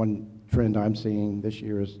 One trend I'm seeing this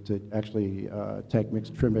year is to actually tech mix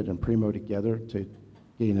Trim-It and Primo together to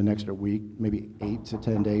gain an extra week, maybe 8 to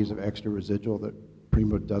 10 days of extra residual that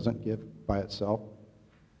Primo doesn't give by itself.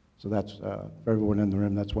 So that's, for everyone in the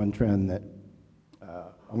room, that's one trend that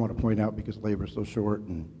I want to point out because labor is so short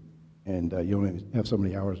and you only have so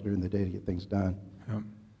many hours during the day to get things done. Yep.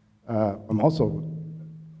 I'm also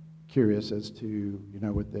curious as to, you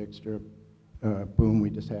know, with the extra boom we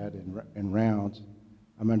just had in rounds,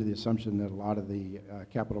 I'm under the assumption that a lot of the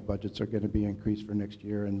capital budgets are going to be increased for next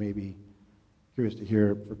year, and maybe curious to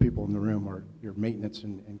hear for people in the room, are your maintenance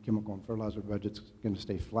and chemical and fertilizer budgets going to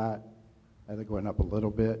stay flat? Are they going up a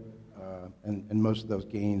little bit? And most of those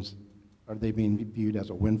gains, are they being viewed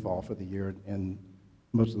as a windfall for the year, and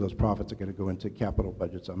most of those profits are going to go into capital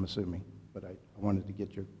budgets, I'm assuming? But I wanted to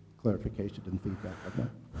get your clarification and feedback on that.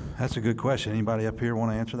 That's a good question. Anybody up here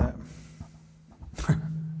want to answer that? They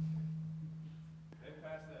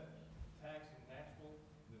passed that tax in Nashville,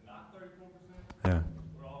 not 34%. Yeah.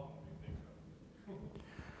 We're all going to be big trouble.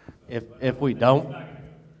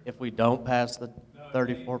 If we don't pass the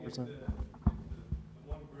 34%. The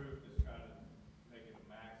one group is trying to make it a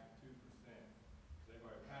max of 2%. They've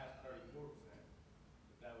already passed 34%, but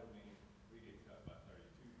that would mean we get cut by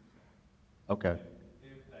 32%. Okay.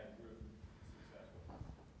 If that group is successful,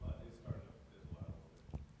 but it's starting to fizzle out a little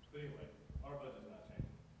bit. But anyway, our budget's not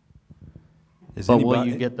changing. But will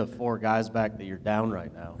you get the 4 guys back that you're down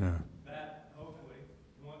right now? Yeah. That, hopefully,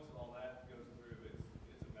 once all that goes through,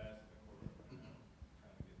 it's a mess in the corporate right now,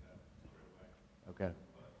 trying to get that squared away. Okay.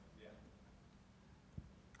 But, yeah.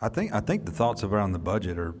 I think the thoughts around the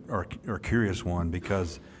budget are curious one,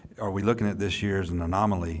 because are we looking at this year as an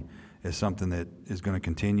anomaly, as something that is going to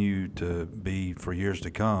continue to be for years to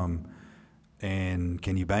come, and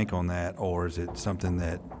can you bank on that, or is it something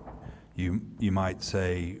that you might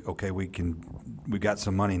say, okay, we've got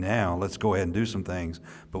some money now, let's go ahead and do some things,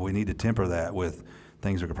 but we need to temper that with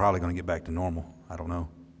things that are probably going to get back to normal? I don't know.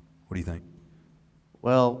 What do you think?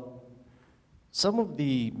 Well, some of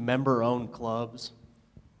the member-owned clubs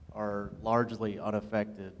are largely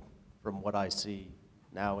unaffected from what I see.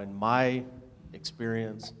 Now, in my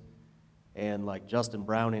experience, and like Justin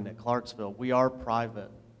Browning at Clarksville, we are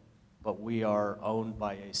private, but we are owned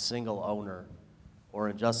by a single owner, or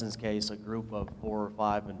in Justin's case, a group of 4 or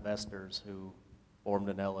 5 investors who formed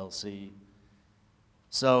an LLC.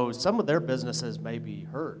 So some of their businesses may be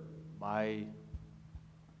hurt. My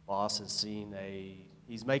boss has seen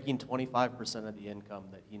he's making 25% of the income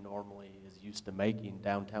that he normally is used to making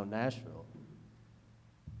downtown Nashville.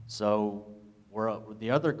 So the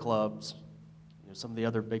other clubs, you know, some of the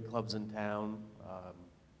other big clubs in town,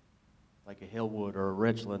 like a Hillwood or a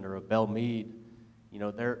Richland or a Belle Meade, you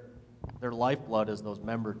know, their lifeblood is those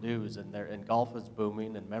member dues, and golf is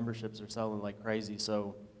booming and memberships are selling like crazy.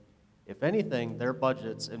 So if anything, their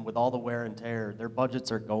budgets, and with all the wear and tear, their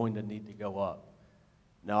budgets are going to need to go up.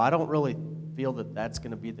 Now, I don't really feel that that's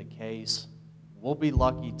going to be the case. We'll be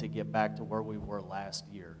lucky to get back to where we were last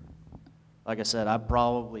year. Like I said, I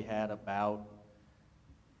probably had about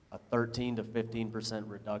a 13 to 15%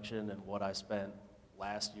 reduction in what I spent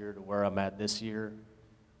last year to where I'm at this year,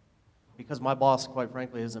 because my boss, quite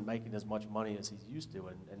frankly, isn't making as much money as he's used to,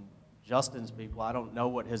 and Justin's people, I don't know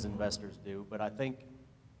what his investors do, but I think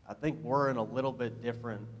we're in a little bit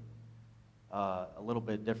different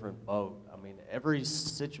boat. I mean, every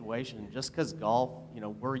situation, just because golf,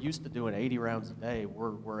 we're used to doing 80 rounds a day.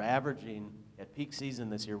 We're averaging, at peak season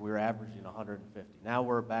this year, we were averaging 150. Now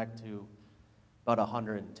we're back to about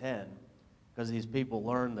 110 because these people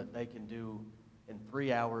learn that they can do in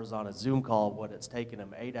 3 hours on a Zoom call what it's taken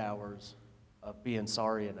them 8 hours of being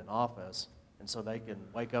sorry in an office. And so they can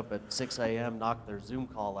wake up at 6 a.m., knock their Zoom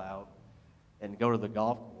call out, and go to the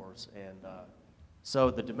golf course. And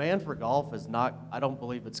so the demand for golf is not, I don't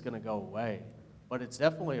believe it's going to go away, but it's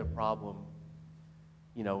definitely a problem,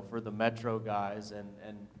 for the metro guys. And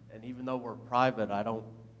even though we're private, I don't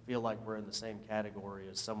feel like we're in the same category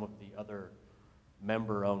as some of the other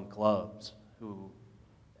member-owned clubs who,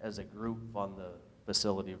 as a group, fund the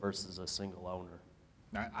facility versus a single owner.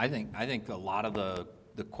 I think a lot of the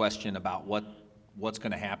question about what's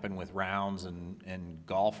going to happen with rounds and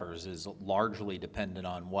golfers is largely dependent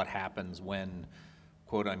on what happens when,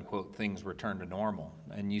 quote unquote, things return to normal.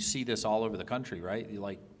 And you see this all over the country, right?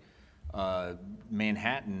 Like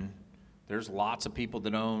Manhattan, there's lots of people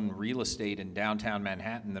that own real estate in downtown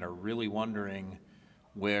Manhattan that are really wondering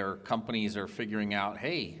where companies are figuring out,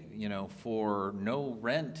 hey, for no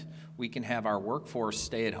rent, we can have our workforce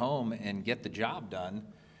stay at home and get the job done.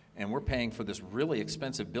 And we're paying for this really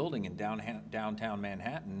expensive building in downtown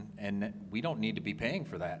Manhattan, and we don't need to be paying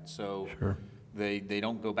for that. So sure. They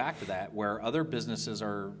don't go back to that. Where other businesses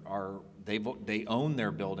they own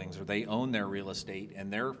their buildings or they own their real estate,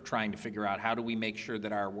 and they're trying to figure out how do we make sure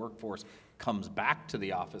that our workforce comes back to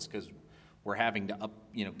the office because we're having to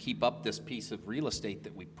keep up this piece of real estate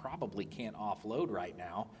that we probably can't offload right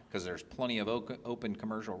now because there's plenty of open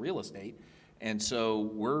commercial real estate. And so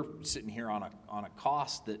we're sitting here on a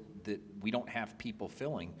cost that we don't have people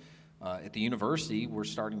filling. At the university, we're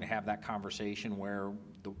starting to have that conversation where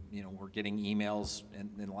we're getting emails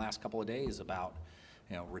in the last couple of days about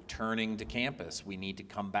returning to campus. We need to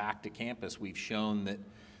come back to campus. We've shown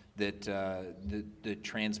that the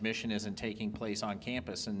transmission isn't taking place on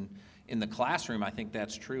campus. And in the classroom, I think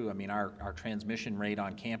that's true. I mean, our transmission rate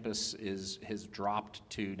on campus has dropped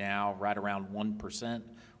to now right around 1%.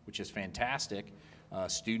 Which is fantastic.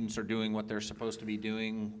 Students are doing what they're supposed to be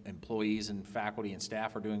doing. Employees and faculty and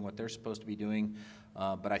staff are doing what they're supposed to be doing.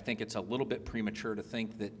 But I think it's a little bit premature to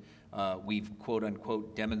think that we've, quote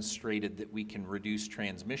unquote, demonstrated that we can reduce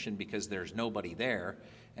transmission because there's nobody there.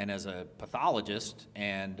 And as a pathologist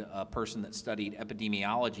and a person that studied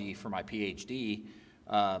epidemiology for my PhD,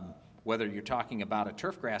 whether you're talking about a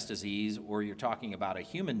turfgrass disease or you're talking about a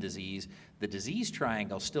human disease, the disease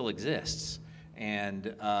triangle still exists.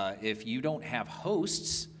 And if you don't have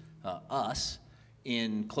hosts, us,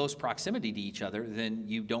 in close proximity to each other, then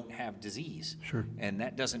you don't have disease. Sure. And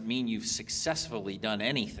that doesn't mean you've successfully done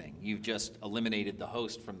anything. You've just eliminated the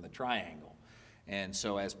host from the triangle. And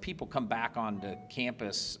so as people come back onto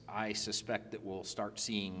campus, I suspect that we'll start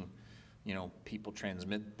seeing, people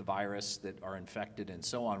transmit the virus that are infected and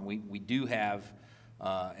so on. We do have...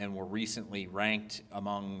 and were recently ranked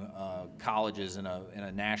among colleges in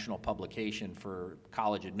a national publication for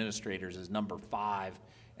college administrators as number 5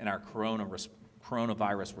 in our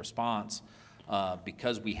coronavirus response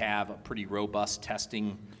because we have a pretty robust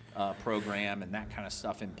testing program and that kind of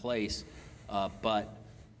stuff in place. But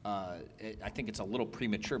I think it's a little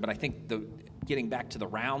premature. But I think getting back to the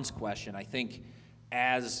rounds question, I think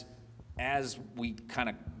as we kind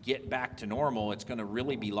of get back to normal, it's going to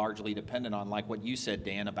really be largely dependent on, like what you said,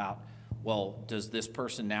 Dan, about, well, does this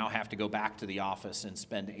person now have to go back to the office and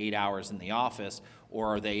spend 8 hours in the office,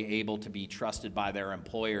 or are they able to be trusted by their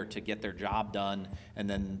employer to get their job done, and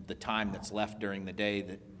then the time that's left during the day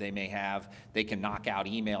that they may have, they can knock out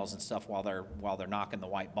emails and stuff while they're knocking the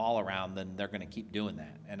white ball around, then they're going to keep doing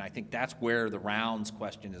that. And I think that's where the rounds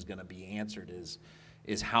question is going to be answered,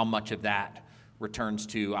 is how much of that returns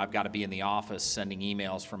to I've got to be in the office sending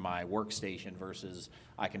emails from my workstation versus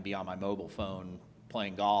I can be on my mobile phone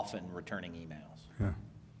playing golf and returning emails. Yeah.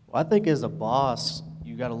 Well, I think as a boss,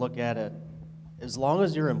 you got to look at it, as long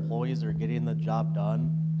as your employees are getting the job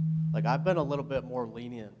done. Like, I've been a little bit more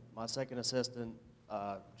lenient. My second assistant,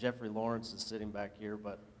 Jeffrey Lawrence, is sitting back here,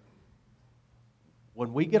 but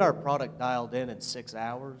when we get our product dialed in 6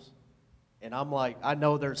 hours, and I'm like, I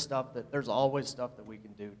know there's always stuff that we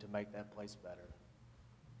can do to make that place better.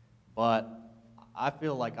 But I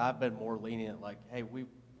feel like I've been more lenient, like, hey,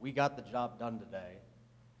 we got the job done today.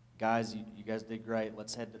 Guys, you guys did great.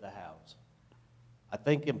 Let's head to the house. I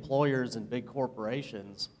think employers and big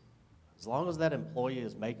corporations, as long as that employee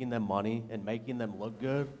is making them money and making them look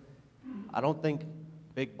good, I don't think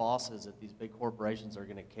big bosses at these big corporations are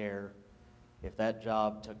gonna care if that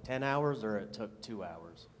job took 10 hours or it took 2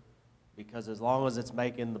 hours. Because as long as it's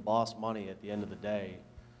making the boss money at the end of the day,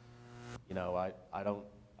 you know,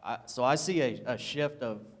 so I see a shift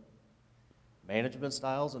of management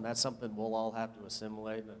styles, and that's something we'll all have to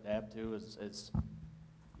assimilate and adapt to, is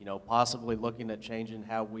you know, possibly looking at changing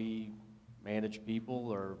how we manage people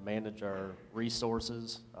or manage our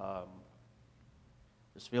resources.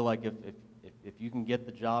 Just feel like if you can get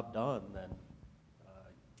the job done, then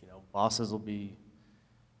you know, bosses will be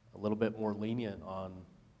a little bit more lenient on,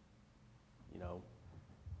 you know,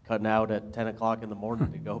 cutting out at 10 o'clock in the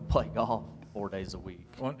morning to go play golf 4 days a week.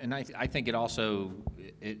 Well, and I think it also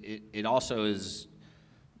is,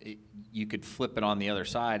 you could flip it on the other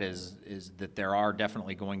side, is that there are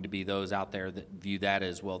definitely going to be those out there that view that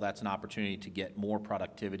as, well, that's an opportunity to get more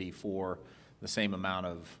productivity for the same amount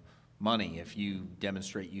of money. If you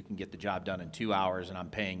demonstrate you can get the job done in 2 hours and I'm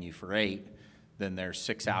paying you for 8, then there's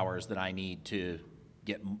 6 hours that I need to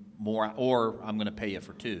get more, or I'm going to pay you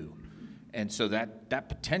for 2. And so that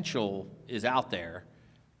potential is out there.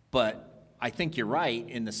 But I think you're right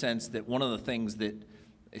in the sense that one of the things that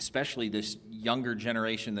especially this younger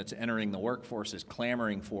generation that's entering the workforce is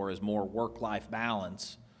clamoring for is more work-life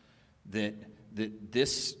balance. That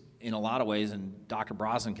this, in a lot of ways, and Dr.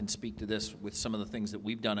 Brosnan can speak to this with some of the things that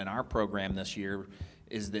we've done in our program this year,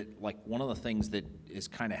 is that, like, one of the things that has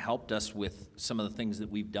kind of helped us with some of the things that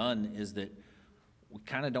we've done is that we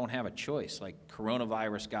kind of don't have a choice. Like,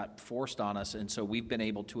 coronavirus got forced on us, and so we've been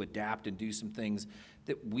able to adapt and do some things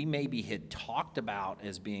that we maybe had talked about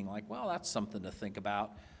as being like, well, that's something to think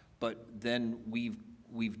about, but then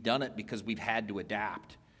we've done it because we've had to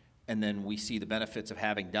adapt, and then we see the benefits of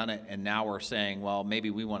having done it, and now we're saying, well, maybe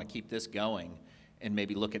we want to keep this going and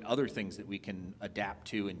maybe look at other things that we can adapt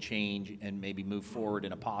to and change and maybe move forward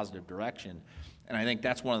in a positive direction. And I think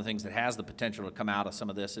that's one of the things that has the potential to come out of some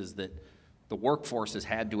of this, is that the workforce has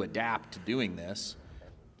had to adapt to doing this,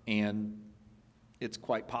 and it's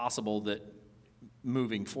quite possible that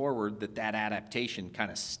moving forward that adaptation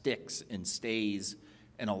kind of sticks and stays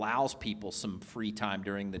and allows people some free time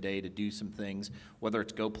during the day to do some things, whether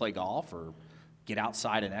it's go play golf or get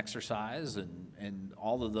outside and exercise and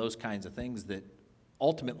all of those kinds of things that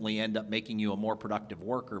ultimately end up making you a more productive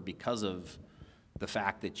worker because of the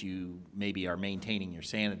fact that you maybe are maintaining your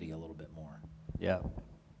sanity a little bit more. Yeah.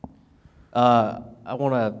 I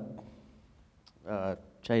want to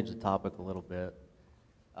change the topic a little bit.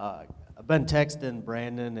 I've been texting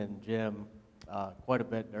Brandon and Jim quite a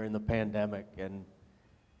bit during the pandemic, and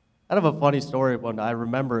kind of a funny story, but I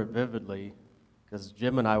remember it vividly because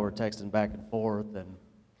Jim and I were texting back and forth, and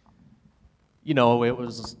you know, it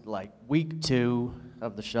was like week 2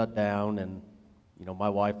 of the shutdown, and you know, my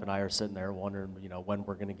wife and I are sitting there wondering, you know, when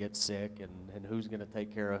we're going to get sick and who's going to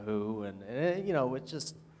take care of who, and you know, it's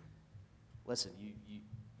just, listen,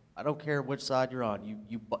 I don't care which side you're on,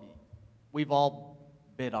 we've all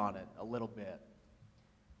bid on it a little bit.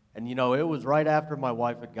 And you know, it was right after my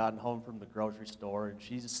wife had gotten home from the grocery store, and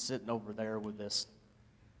she's sitting over there with this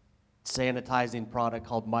sanitizing product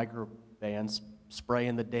called Microban,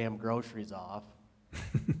 spraying the damn groceries off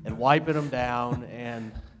and wiping them down,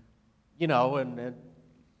 and you know, and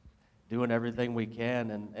doing everything we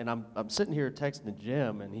can. And I'm sitting here texting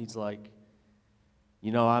Jim, and he's like,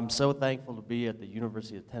 you know, I'm so thankful to be at the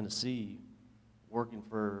University of Tennessee working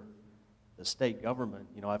for the state government.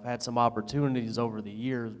 You know, I've had some opportunities over the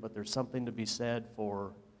years, but there's something to be said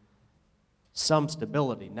for some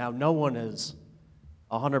stability. Now, no one is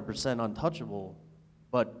 100% untouchable,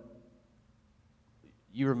 but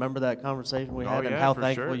you remember that conversation we had and how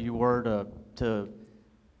thankful you were to,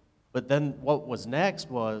 but then what was next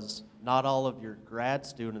was not all of your grad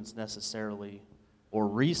students necessarily or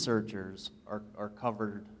researchers are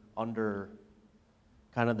covered under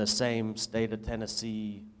kind of the same state of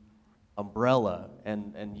Tennessee umbrella,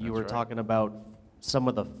 and you were talking about some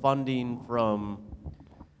of the funding from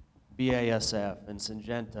BASF and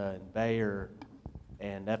Syngenta and Bayer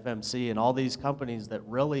and FMC and all these companies that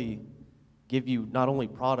really give you not only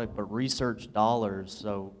product but research dollars.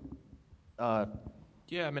 So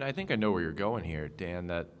yeah, I mean, I think I know where you're going here, Dan,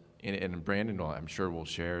 that and Brandon I'm sure will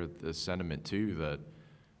share the sentiment too, that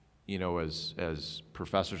you know, as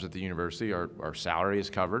professors at the university, our salary is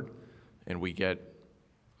covered, and we get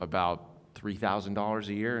about $3,000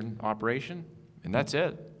 a year in operation, and that's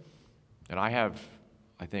it. And I have,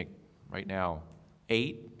 I think, right now,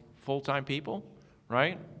 8 full-time people,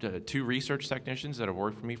 right? 2 research technicians that have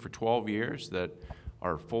worked for me for 12 years that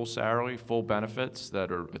are full salary, full benefits,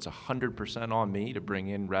 it's 100% on me to bring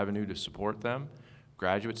in revenue to support them.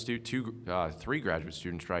 3 graduate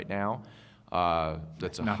students right now.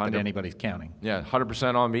 That's Not that anybody's counting. Yeah,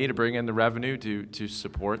 100% on me to bring in the revenue to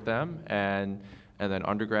support them, and then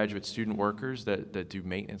undergraduate student workers that do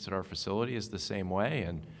maintenance at our facility is the same way.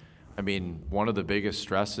 And I mean, one of the biggest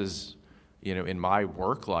stresses, in my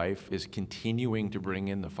work life is continuing to bring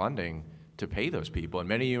in the funding to pay those people. And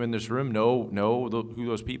many of you in this room know who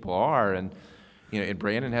those people are. And and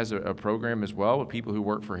Brandon has a program as well with people who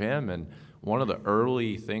work for him. And one of the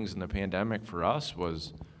early things in the pandemic for us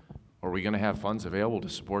was, are we going to have funds available to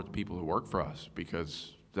support the people who work for us?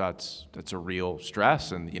 Because that's a real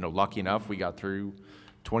stress. And lucky enough, we got through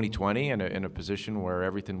 2020 in a position where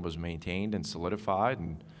everything was maintained and solidified.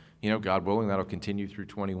 And God willing, that'll continue through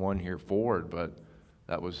 21 here forward. But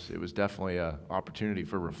it was definitely an opportunity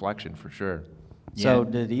for reflection for sure. So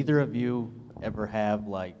did either of you ever have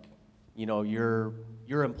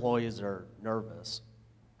your employees are nervous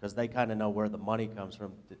because they kind of know where the money comes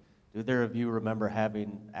from? Do either of you remember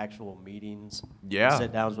having actual meetings? Yeah.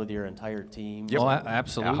 Sit downs with your entire team? Yep. Oh,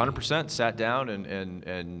 absolutely. 100% sat down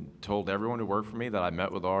and told everyone who worked for me that I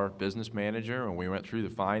met with our business manager and we went through the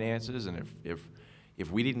finances, and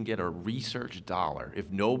if we didn't get a research dollar,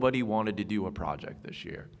 if nobody wanted to do a project this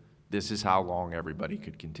year, this is how long everybody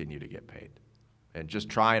could continue to get paid. And just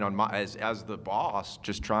trying as the boss,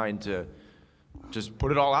 just trying to just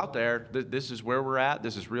put it all out there. This is where we're at.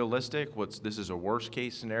 This is realistic. This is a worst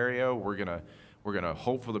case scenario. We're gonna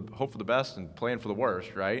hope for the best and plan for the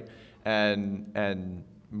worst, right? And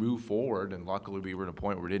move forward. And luckily, we were at a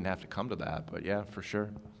point where we didn't have to come to that. But yeah, for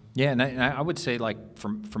sure. Yeah, and I would say,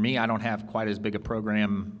 for me, I don't have quite as big a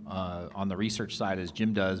program on the research side as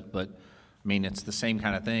Jim does, but I mean, it's the same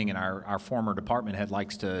kind of thing. And our former department head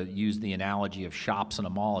likes to use the analogy of shops in a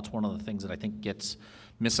mall. It's one of the things that I think gets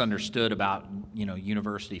misunderstood about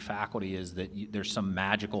university faculty is that there's some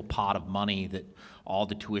magical pot of money that all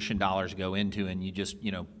the tuition dollars go into, and you just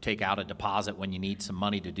take out a deposit when you need some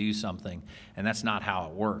money to do something, and that's not how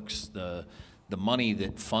it works. The money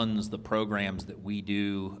that funds the programs that we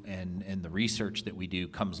do and the research that we do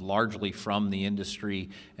comes largely from the industry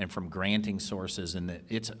and from granting sources, and that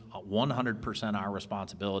it's 100% our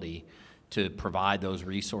responsibility to provide those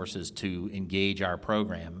resources to engage our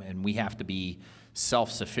program, and we have to be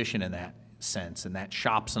self-sufficient in that sense. And that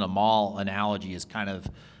shops in a mall analogy is kind of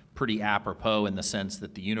pretty apropos in the sense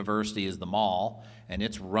that the university is the mall, and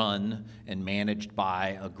it's run and managed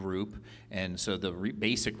by a group, and so the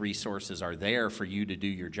basic resources are there for you to do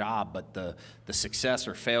your job, but the success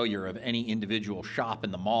or failure of any individual shop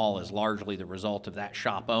in the mall is largely the result of that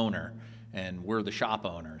shop owner, and we're the shop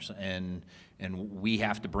owners, and we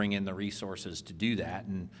have to bring in the resources to do that.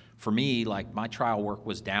 And for me, my trial work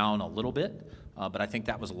was down a little bit, but I think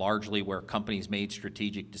that was largely where companies made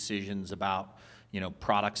strategic decisions about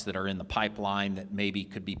products that are in the pipeline that maybe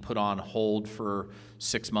could be put on hold for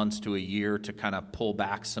 6 months to a year to kind of pull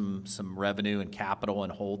back some revenue and capital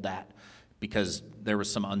and hold that, because there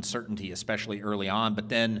was some uncertainty, especially early on. But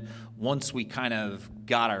then once we kind of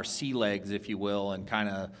got our sea legs, if you will, and kind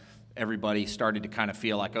of everybody started to kind of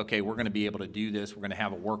feel like, okay, we're going to be able to do this. We're going to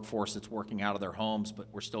have a workforce that's working out of their homes, but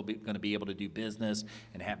we're still going to be able to do business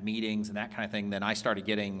and have meetings and that kind of thing. Then I started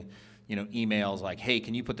getting emails like, hey,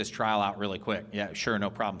 can you put this trial out really quick? Yeah, sure, no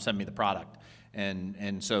problem. Send me the product.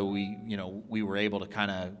 And so we were able to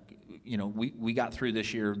kind of, we got through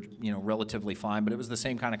this year, relatively fine, but it was the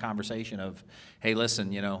same kind of conversation of, hey,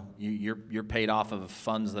 listen, you're paid off of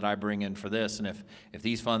funds that I bring in for this, and if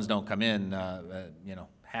these funds don't come in,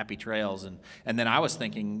 happy trails. And then I was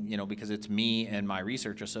thinking, because it's me and my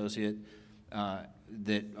research associate,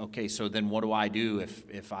 that, okay, so then what do I do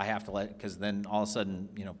if I have to because then all of a sudden,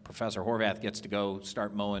 Professor Horvath gets to go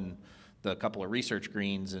start mowing the couple of research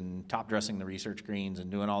greens and top dressing the research greens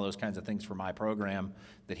and doing all those kinds of things for my program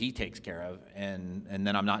that he takes care of, and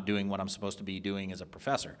then I'm not doing what I'm supposed to be doing as a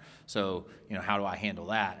professor. So, how do I handle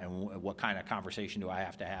that, and what kind of conversation do I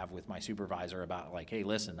have to have with my supervisor about, like, hey,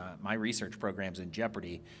 listen, my research program's in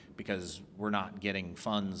jeopardy because we're not getting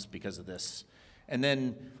funds because of this. And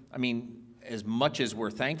then, I mean, as much as we're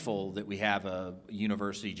thankful that we have a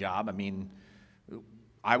university job, I mean,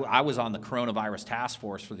 I was on the coronavirus task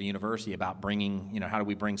force for the university about bringing, how do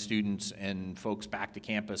we bring students and folks back to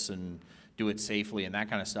campus and do it safely and that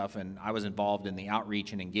kind of stuff. And I was involved in the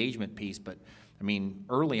outreach and engagement piece. But, I mean,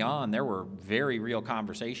 early on, there were very real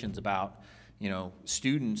conversations about,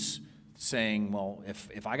 students saying, well,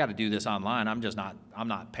 if I got to do this online, I'm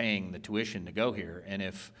not paying the tuition to go here. And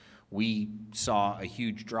if we saw a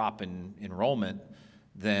huge drop in enrollment,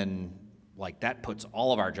 then, that puts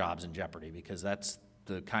all of our jobs in jeopardy, because that's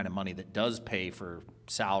the kind of money that does pay for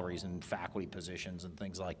salaries and faculty positions and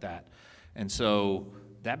things like that. And so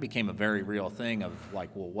that became a very real thing of like,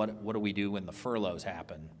 well, what do we do when the furloughs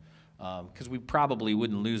happen? Because we probably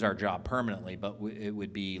wouldn't lose our job permanently, but it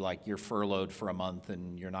would be like you're furloughed for a month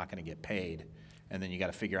and you're not going to get paid. And then you got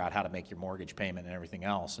to figure out how to make your mortgage payment and everything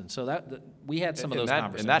else. And so we had some of those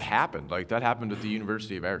conversations. And that happened. Like, that happened at the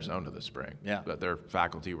University of Arizona this spring. Yeah. That their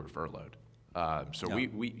faculty were furloughed.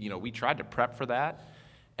 We tried to prep for that.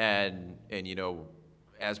 And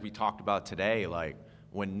as we talked about today, like,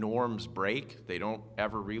 when norms break, they don't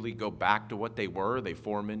ever really go back to what they were. They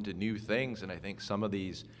form into new things. And I think some of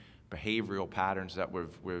these behavioral patterns that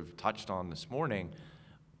we've touched on this morning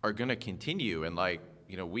are going to continue. And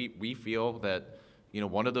we feel that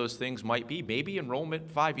one of those things might be maybe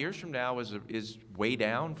enrollment 5 years from now is way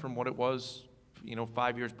down from what it was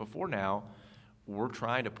 5 years before now. We're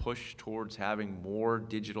trying to push towards having more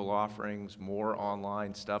digital offerings, more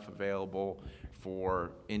online stuff available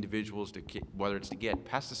for individuals whether it's to get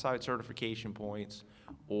pesticide certification points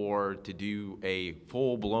or to do a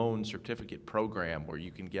full-blown certificate program where you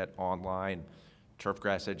can get online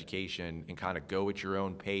turfgrass education and kind of go at your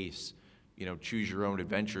own pace, choose your own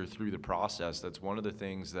adventure through the process. That's one of the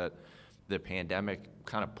things that the pandemic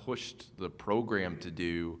kind of pushed the program to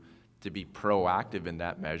do, to be proactive in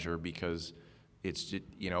that measure, because it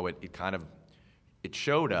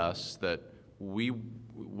showed us that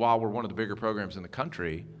while we're one of the bigger programs in the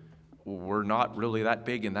country, we're not really that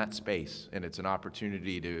big in that space, and it's an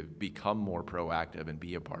opportunity to become more proactive and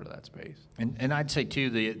be a part of that space. And I'd say too,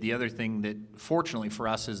 the other thing that fortunately for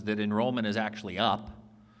us is that enrollment is actually up.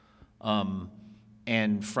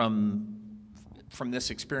 And from this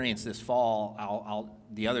experience this fall,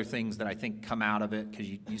 the other things that I think come out of it, because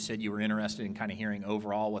you said you were interested in kind of hearing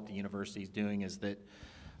overall what the university is doing, is that,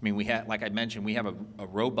 I mean, we had, like I mentioned, we have a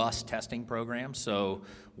robust testing program. So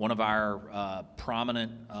one of our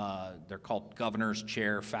prominent, they're called governor's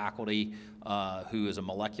chair faculty, who is a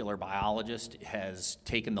molecular biologist, has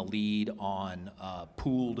taken the lead on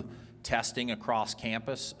pooled testing across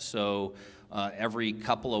campus. So every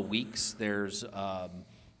couple of weeks, there's a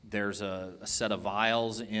set of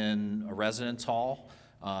vials in a residence hall.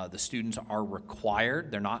 The students are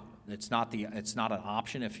required. It's not an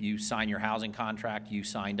option. If you sign your housing contract, you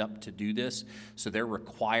signed up to do this. So they're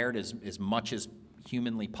required as much as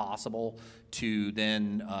humanly possible to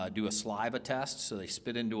then do a saliva test. So they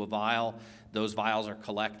spit into a vial. Those vials are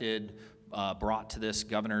collected, brought to this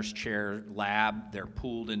governor's chair lab. They're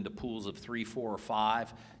pooled into pools of 3, 4, or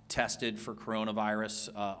 5, tested for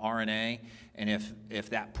coronavirus RNA. And if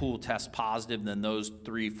that pool tests positive, then those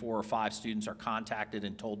 3, 4, or 5 students are contacted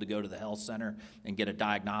and told to go to the health center and get a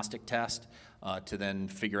diagnostic test to then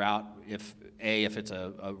figure out if it's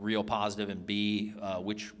a real positive, and B,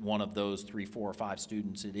 which one of those 3, 4, or 5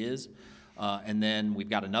 students it is. And then we've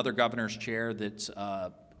got another governor's chair that's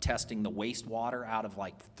testing the wastewater out of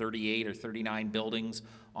like 38 or 39 buildings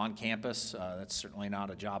on campus. That's certainly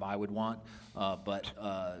not a job I would want, but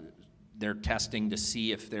they're testing to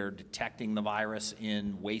see if they're detecting the virus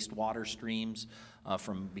in wastewater streams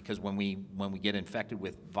because when we get infected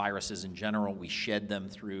with viruses in general, we shed them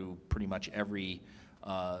through pretty much every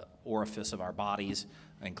orifice of our bodies,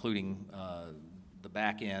 including the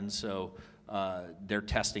back end. So they're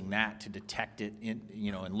testing that to detect it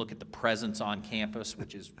and look at the presence on campus,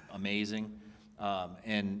 which is amazing.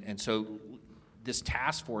 And so this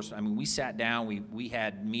task force, I mean, we sat down, we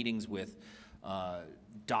had meetings with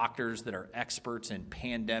doctors that are experts in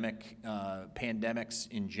pandemics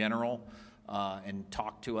in general, and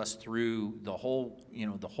talked to us through the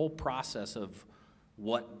whole process of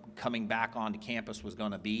what coming back onto campus was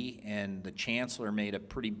going to be. And the chancellor made a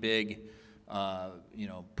pretty big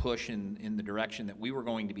push in the direction that we were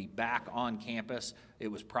going to be back on campus. It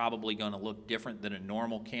was probably going to look different than a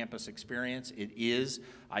normal campus experience. It is.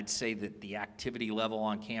 I'd say that the activity level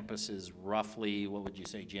on campus is roughly, what would you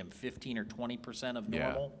say, Jim, 15 or 20% of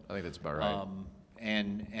normal? Yeah, I think that's about right.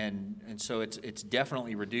 And so it's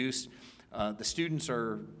definitely reduced. The students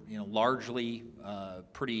are largely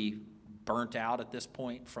pretty burnt out at this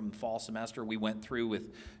point from fall semester. We went through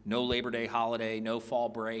with no Labor Day holiday, no fall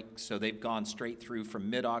break, so they've gone straight through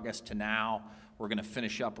from mid-August to now. We're going to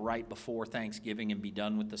finish up right before Thanksgiving and be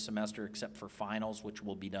done with the semester, except for finals, which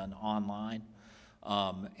will be done online.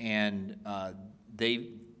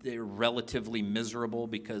 They're relatively miserable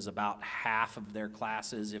because about half of their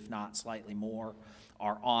classes, if not slightly more,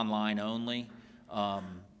 are online only.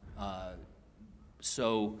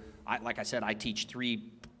 So, like I said, I teach 3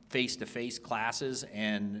 face-to-face classes,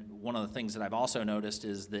 and one of the things that I've also noticed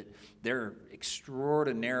is that they're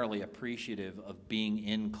extraordinarily appreciative of being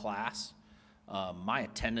in class. My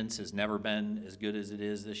attendance has never been as good as it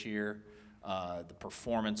is this year. The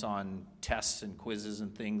performance on tests and quizzes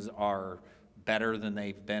and things are better than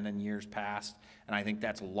they've been in years past. And I think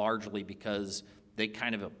that's largely because they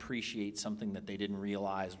kind of appreciate something that they didn't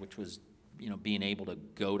realize, which was, being able to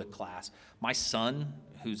go to class. My son,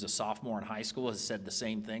 who's a sophomore in high school, has said the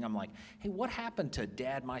same thing. I'm like, hey, what happened to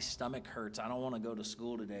Dad? My stomach hurts. I don't want to go to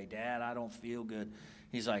school today. Dad, I don't feel good.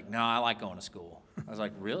 He's like, no, I like going to school. I was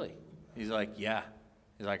like, really? He's like, yeah.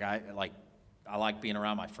 He's like, I like being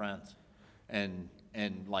around my friends. And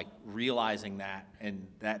like realizing that, and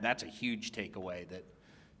that's a huge takeaway that,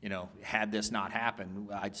 had this not happened,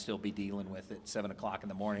 I'd still be dealing with it 7 o'clock in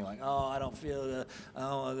the morning, like, oh, I don't feel good, I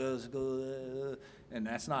don't want to go to school, and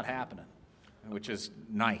that's not happening, which is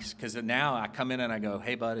nice, because now I come in and I go,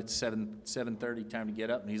 hey, bud, it's 7:30, time to get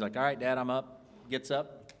up, and he's like, all right, Dad, I'm up, gets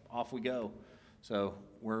up, off we go. So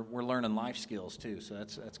we're learning life skills too, so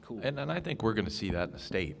that's cool. And I think we're going to see that in the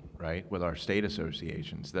state, right, with our state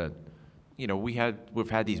associations, that, we've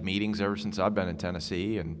had these meetings ever since I've been in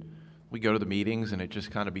Tennessee, and we go to the meetings and it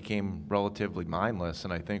just kind of became relatively mindless.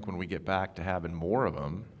 And I think when we get back to having more of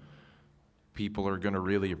them, people are going to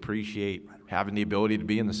really appreciate having the ability to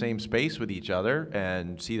be in the same space with each other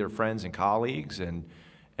and see their friends and colleagues, and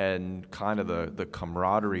kind of the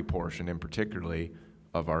camaraderie portion in particularly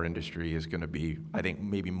of our industry is going to be, I think,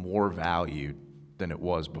 maybe more valued than it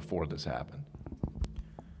was before this happened.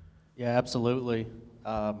 Yeah, absolutely.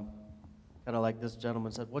 Kind of like this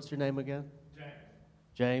gentleman said, what's your name again?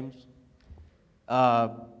 James. The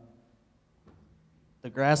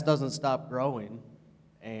grass doesn't stop growing,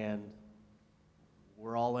 and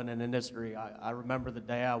we're all in an industry. I remember the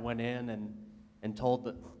day I went in and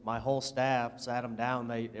told my whole staff, sat them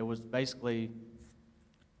down. It was basically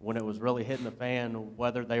when it was really hitting the fan,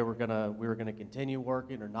 whether we were gonna continue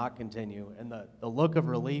working or not continue. And the look of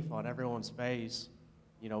relief on everyone's face,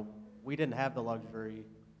 we didn't have the luxury.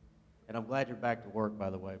 And I'm glad you're back to work, by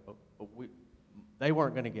the way. But they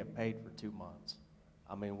weren't going to get paid for 2 months.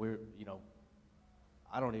 I mean,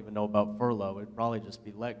 I don't even know about furlough. It'd probably just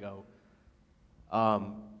be let go.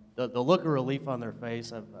 The look of relief on their face,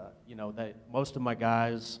 that most of my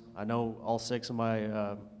guys, I know all 6 of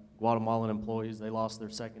my Guatemalan employees, they lost their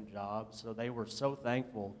second job, so they were so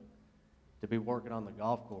thankful to be working on the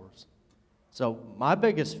golf course. So my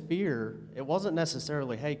biggest fear, it wasn't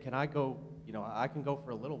necessarily, hey, can I go, I can go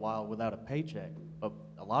for a little while without a paycheck, but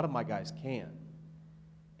a lot of my guys can't.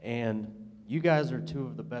 And you guys are 2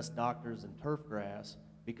 of the best doctors in turf grass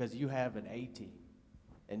because you have an A team.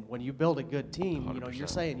 And when you build a good team, you're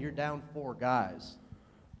saying you're down 4 guys.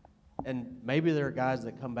 And maybe there are guys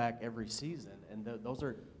that come back every season, and those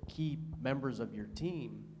are key members of your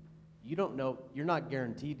team. You don't know, you're not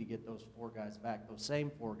guaranteed to get those 4 guys back, those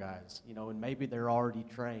same 4 guys, and maybe they're already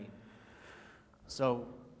trained. So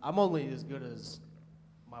I'm only as good as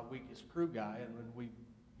my weakest crew guy, and when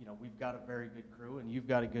we've got a very good crew, and you've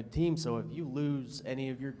got a good team. So if you lose any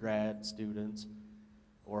of your grad students,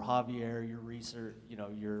 or Javier, your research,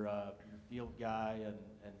 your field guy,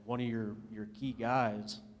 and one of your key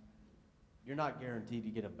guys, you're not guaranteed to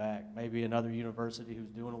get them back. Maybe another university who's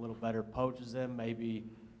doing a little better poaches them. Maybe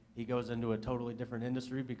he goes into a totally different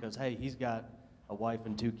industry because, hey, he's got a wife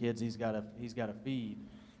and 2 kids he's got to feed.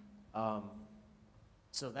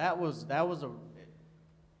 So that was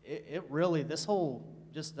it really, this whole,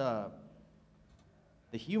 just the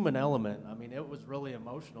human element, I mean, it was really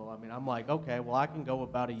emotional. I mean, I'm like, okay, well, I can go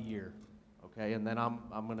about a year, okay, and then I'm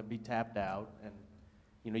going to be tapped out, and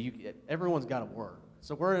everyone's got to work.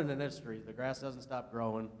 So we're in an industry, the grass doesn't stop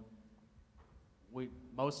growing.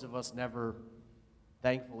 Most of us never,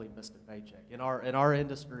 thankfully, missed a paycheck. In our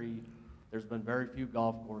industry, there's been very few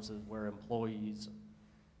golf courses where employees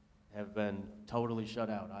have been totally shut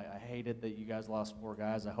out. I hate it that you guys lost 4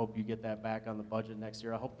 guys. I hope you get that back on the budget next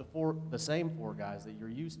year. I hope the same 4 guys that you're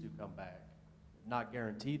used to come back. Not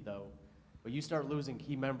guaranteed, though. But you start losing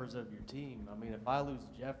key members of your team. I mean, if I lose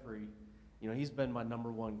Jeffrey, he's been my number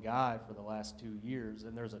 1 guy for the last 2 years,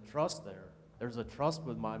 and there's a trust there. There's a trust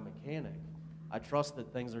with my mechanic. I trust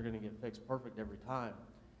that things are going to get fixed perfect every time.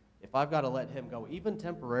 If I've got to let him go, even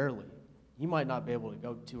temporarily, he might not be able to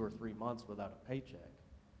go 2 or 3 months without a paycheck.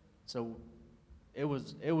 So it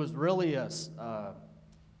was really it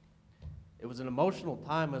was an emotional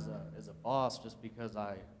time as a boss, just because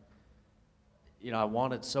I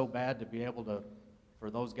wanted so bad to be able to, for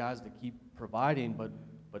those guys to keep providing, but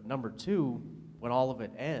number 2, when all of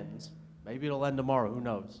it ends, maybe it'll end tomorrow, who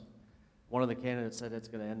knows? One of the candidates said it's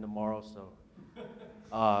going to end tomorrow, so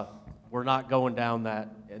we're not going down that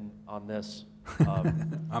on this.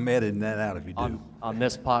 I'm editing that out if you do. On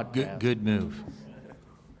this podcast. Good move.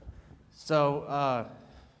 So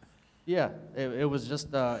Yeah, it was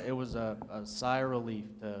just, it was a sigh of relief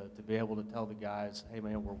to be able to tell the guys, hey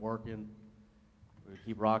man, we're working, we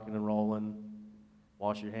keep rocking and rolling,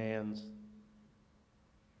 wash your hands,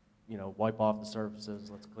 you know, wipe off the surfaces,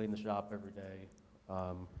 let's clean the shop every day.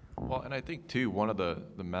 Well, and I think too, one of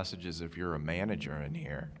the messages if you're a manager in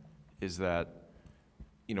here is that,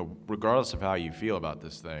 you know, regardless of how you feel about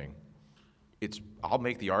this thing, I'll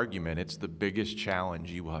make the argument, it's the biggest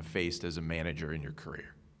challenge you will have faced as a manager in your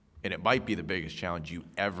career. And it might be the biggest challenge you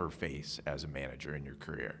ever face as a manager in your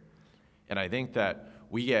career. And I think that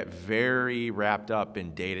we get very wrapped up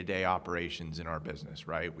in day-to-day operations in our business,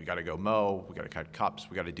 right? We got to go mow, we got to cut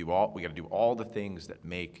cups, we got to do all the things that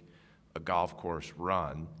make a golf course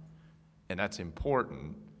run, and that's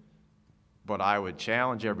important. But I would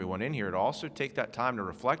challenge everyone in here to also take that time to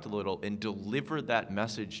reflect a little and deliver that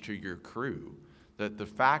message to your crew. That the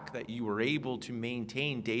fact that you were able to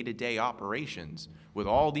maintain day-to-day operations with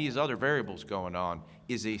all these other variables going on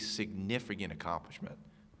is a significant accomplishment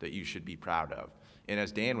that you should be proud of. And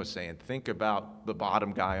as Dan was saying, think about the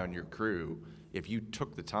bottom guy on your crew. If you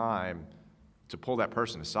took the time to pull that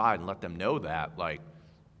person aside and let them know that, like,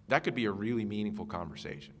 that could be a really meaningful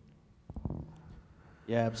conversation.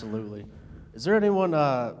 Yeah, absolutely. Is there anyone,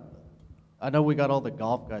 I know we got all the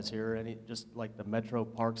golf guys here, just like the Metro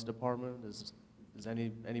Parks Department, is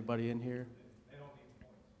anybody in here? They don't need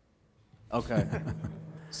points. Okay.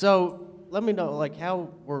 So let me know, like,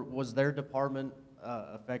 how was their department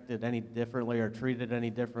affected any differently or treated any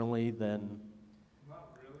differently than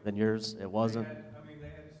yours? It wasn't? They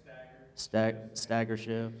had a stagger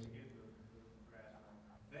shift.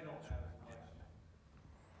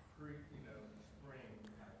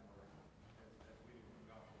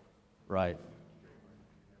 Right.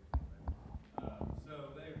 So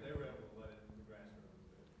they were able to let the grass grow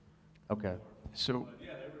a bit. Okay.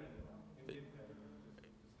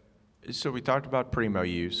 So we talked about Primo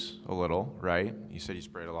use a little, right? You said you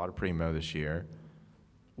sprayed a lot of Primo this year.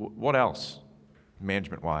 What else,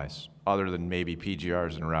 management-wise, other than maybe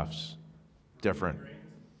PGRs and roughs? Different.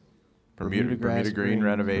 Bermuda green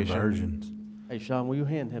renovation. Conversions. Hey, Sean, will you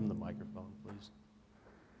hand him the microphone, please?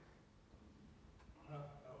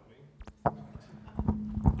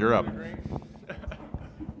 You're up.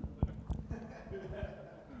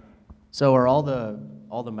 So are all the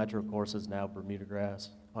Metro courses now Bermuda grass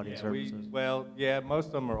putting surfaces? Most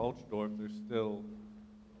of them are Ultradorf. They're still.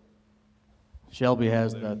 Shelby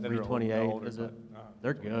has the they're 328, older, is it? but,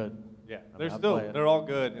 They're good. Yeah, I mean, they're all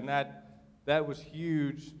good, and that was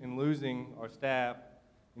huge in losing our staff.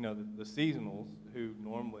 You know, the seasonals who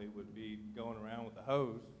normally would be going around with the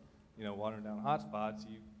hose, you know, watering down hot spots.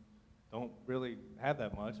 You don't really have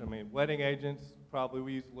that much. I mean, letting agents probably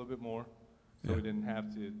we used a little bit more, so we didn't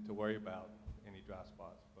have to worry about any dry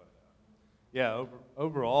spots. But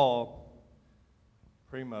overall,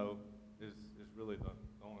 Primo is really the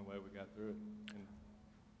only way we got through it. And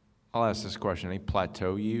I'll ask this question. Any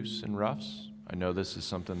plateau use in roughs? I know this is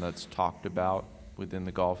something that's talked about within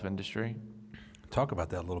the golf industry. Talk about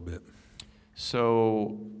that a little bit.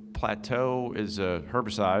 So plateau is a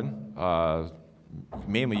herbicide,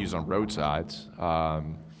 mainly used on roadsides.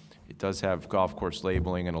 It does have golf course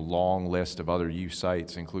labeling and a long list of other use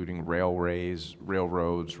sites, including railways,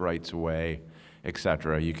 railroads, rights of way,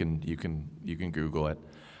 etc. You can Google it.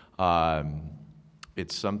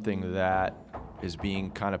 It's something that is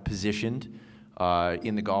being kind of positioned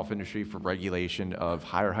in the golf industry for regulation of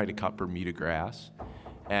higher height of cut Bermuda grass,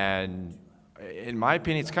 and in my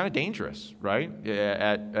opinion, it's kind of dangerous, right?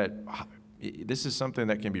 This is something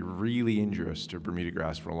that can be really injurious to Bermuda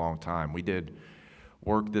grass for a long time. We did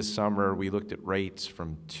work this summer. We looked at rates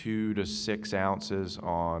from 2 to 6 ounces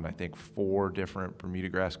on, I think, 4 different Bermuda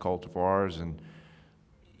grass cultivars. And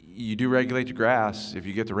you do regulate the grass. If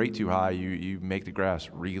you get the rate too high, you make the grass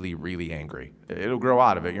really, really angry. It'll grow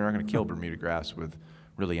out of it. You're not going to kill Bermuda grass with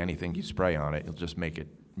really anything you spray on it. You'll just make it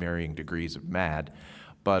varying degrees of mad.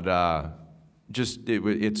 But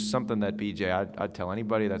it's something that, BJ, I'd tell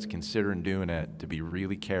anybody that's considering doing it to be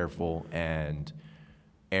really careful and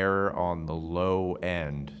err on the low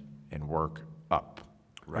end and work up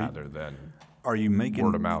rather than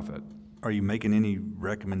word of mouth it. Are you making any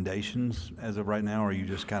recommendations as of right now, or are you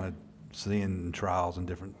just kind of seeing trials and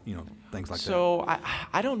different, things like that? So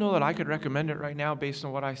I don't know that I could recommend it right now based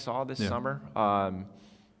on what I saw this summer.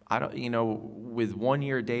 I don't, with 1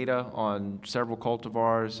 year data on several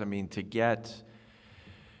cultivars, I mean, to get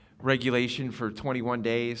regulation for 21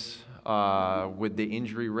 days with the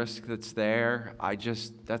injury risk that's there,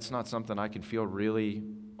 that's not something I can feel really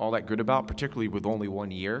all that good about, particularly with only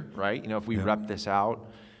 1 year, right? If we rep this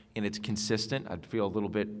out and it's consistent, I'd feel a little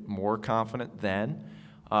bit more confident then.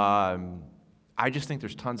 I just think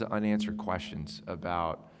there's tons of unanswered questions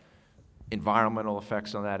about environmental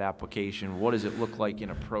effects on that application. What does it look like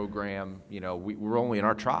in a program? You know, we're only in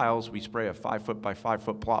our trials, we spray a 5 foot by 5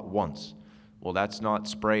 foot plot once. Well, that's not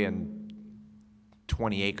spraying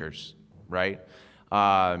 20 acres, right?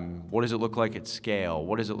 What does it look like at scale?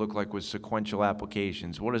 What does it look like with sequential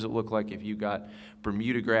applications? What does it look like if you got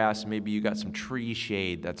Bermuda grass, maybe you got some tree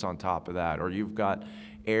shade that's on top of that, or you've got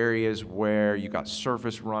areas where you got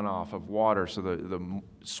surface runoff of water so the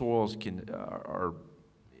soils are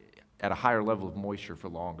at a higher level of moisture for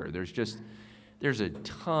longer. There's a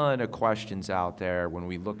ton of questions out there when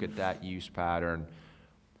we look at that use pattern,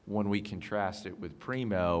 when we contrast it with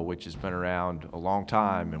Primo, which has been around a long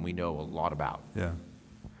time and we know a lot about. Yeah.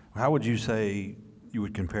 How would you say you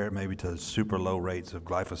would compare it maybe to super low rates of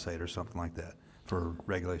glyphosate or something like that for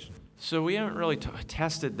regulation? So we haven't really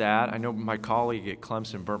tested that. I know my colleague at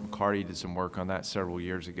Clemson, Burt McCarty, did some work on that several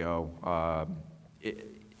years ago.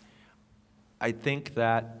 I think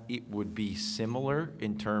that it would be similar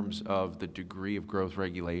in terms of the degree of growth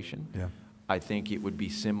regulation. Yeah. I think it would be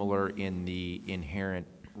similar in the inherent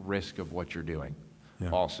risk of what you're doing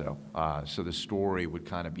also. So the story would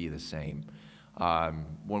kind of be the same.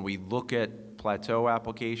 When we look at plateau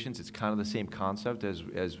applications, it's kind of the same concept as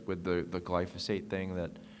with the glyphosate thing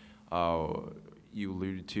that you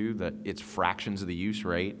alluded to, that it's fractions of the use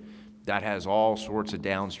rate. That has all sorts of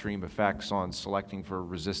downstream effects on selecting for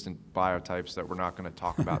resistant biotypes that we're not going to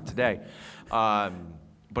talk about today.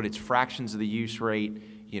 But it's fractions of the use rate.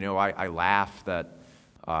 You know, I laugh that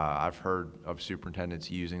I've heard of superintendents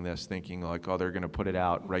using this thinking like, oh, they're going to put it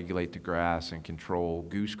out, regulate the grass and control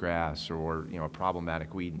goosegrass or, you know, a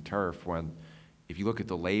problematic weed and turf, when if you look at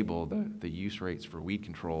the label, the use rates for weed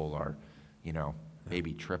control are, you know,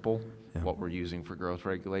 maybe triple what we're using for growth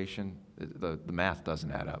regulation. The math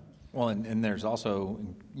doesn't add up. Well, and there's also,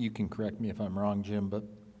 you can correct me if I'm wrong, Jim, but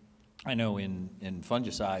I know in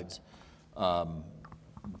fungicides,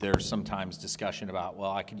 there's sometimes discussion about,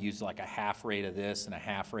 well, I could use like a half rate of this and a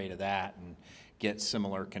half rate of that and get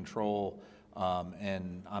similar control.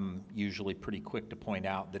 And I'm usually pretty quick to point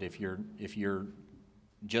out that if you're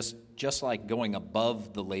just like going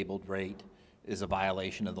above the labeled rate is a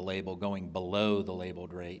violation of the label, going below the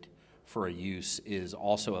labeled rate for a use is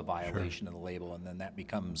also a violation of the label, and then that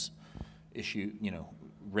becomes issue, you know,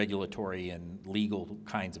 regulatory and legal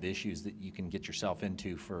kinds of issues that you can get yourself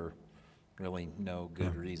into for really no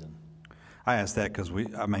good reason. I asked that because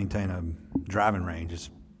I maintain a driving range.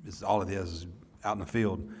 It's all it is out in the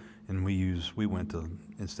field, and we went to,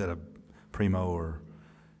 instead of Primo or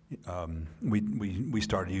we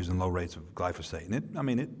started using low rates of glyphosate,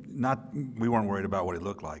 and we weren't worried about what it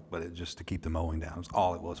looked like, but it just to keep the mowing down. It's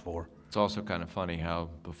all it was for. It's also kind of funny how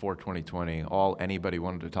before 2020, all anybody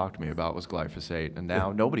wanted to talk to me about was glyphosate, and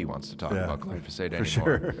now nobody wants to talk about glyphosate anymore.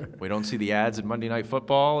 Sure. We don't see the ads at Monday Night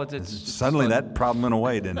Football. It's suddenly that problem went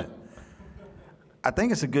away, didn't it? I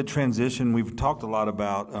think it's a good transition. We've talked a lot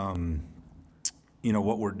about,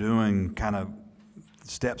 what we're doing, kind of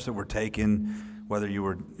steps that we're taking, whether you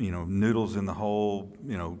were, noodles in the hole,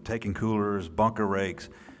 taking coolers, bunker rakes.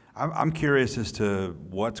 I'm curious as to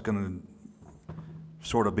what's going to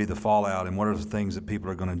sort of be the fallout, and what are the things that people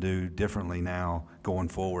are going to do differently now going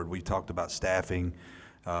forward. We talked about staffing,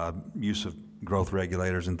 use of growth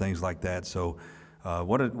regulators and things like that. So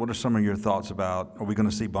what are some of your thoughts about, are we going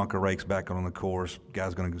to see bunker rakes back on the course?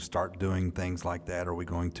 Guys going to start doing things like that? Or are we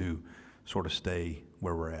going to sort of stay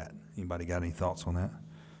where we're at? Anybody got any thoughts on that?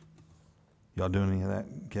 Y'all doing any of that,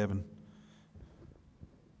 Kevin?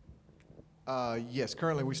 Yes,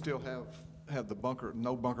 currently we still have the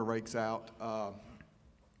no bunker rakes out.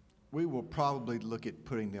 We will probably look at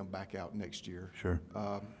putting them back out next year. Sure.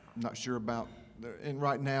 Not sure about, and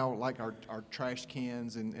right now, like our trash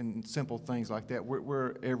cans and simple things like that,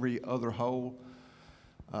 we're every other hole.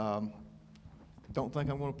 Don't think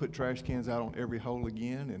I'm going to put trash cans out on every hole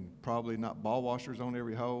again, and probably not ball washers on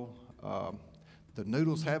every hole. The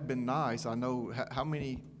noodles have been nice. I know how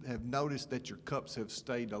many have noticed that your cups have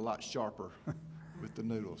stayed a lot sharper with the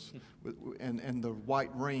noodles, and the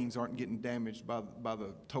white rings aren't getting damaged by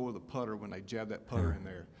the toe of the putter when they jab that putter in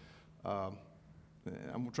there. I'm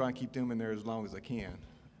gonna try and keep them in there as long as I can.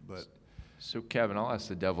 But so Kevin, I'll ask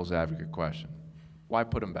the devil's advocate question: why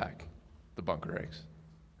put them back, the bunker rakes?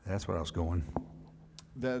 That's what I was going.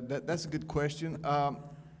 That's a good question.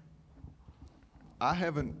 I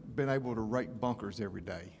haven't been able to rake bunkers every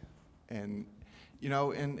day, and in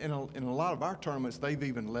a lot of our tournaments, they've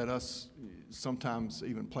even let us sometimes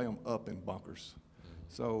even play them up in bunkers,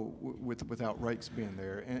 so without rakes being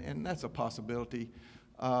there, and that's a possibility.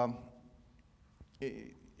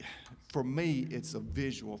 for me, it's a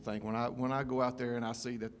visual thing. When I go out there and I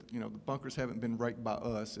see that, the bunkers haven't been raked by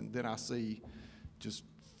us, and then I see just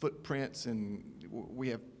footprints, and we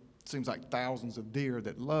have, seems like thousands of deer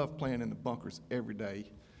that love playing in the bunkers every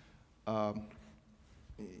day.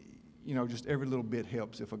 Just every little bit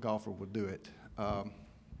helps if a golfer will do it.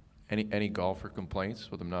 Any golfer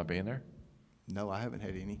complaints with them not being there? No, I haven't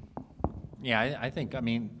had any. Yeah, I think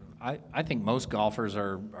most golfers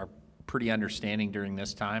are pretty understanding during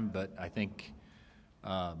this time, but I think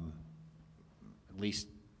at least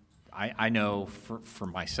I know for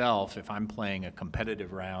myself, if I'm playing a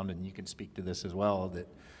competitive round, and you can speak to this as well, that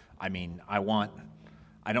I don't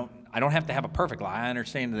have to have a perfect lie. I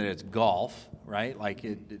understand that it's golf, right? Like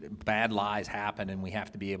bad lies happen, and we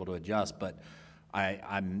have to be able to adjust. But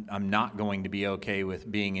I'm not going to be okay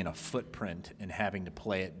with being in a footprint and having to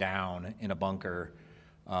play it down in a bunker.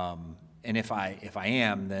 And if I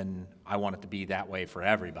am, then I want it to be that way for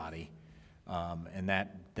everybody, and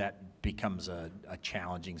that becomes a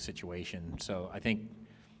challenging situation. So I think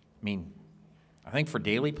for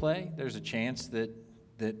daily play, there's a chance that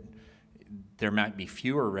there might be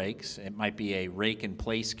fewer rakes. It might be a rake in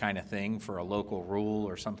place kind of thing for a local rule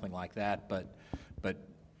or something like that. But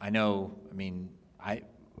I know, I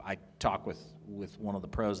talk with one of the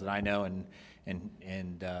pros that I know, and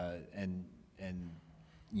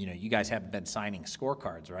you guys haven't been signing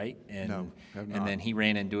scorecards, right? No, have not. And then he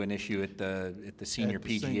ran into an issue at the senior At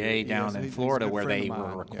the PGA senior, down yes, in he's a Florida, good where friend they of were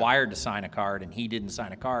mine, required to sign a card, and he didn't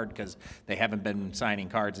sign a card because they haven't been signing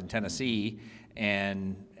cards in Tennessee,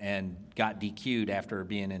 and got DQ'd after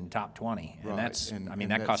being in top 20. And Right, that's, and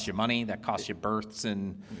that costs you money, that costs you berths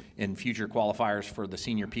in future qualifiers for the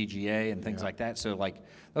senior PGA and things like that. So like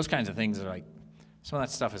those kinds of things are like, some of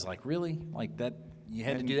that stuff is like, really? Like that, you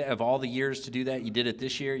had to do that of all the years to do that? You did it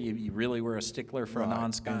this year? You really were a stickler for a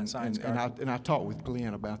non-signed card? And I talked with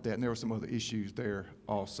Glenn about that, and there were some other issues there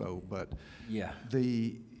also. But Yeah.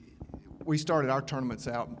 we started our tournaments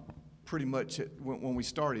out pretty much when we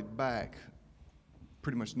started back,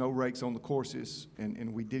 pretty much no rakes on the courses,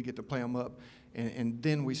 and we did get to play them up. And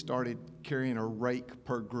then we started carrying a rake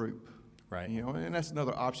per group. Right. And that's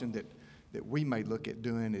another option that we may look at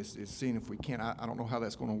doing is seeing if we can. I don't know how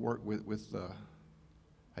that's going to work with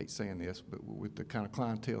I hate saying this, but with the kind of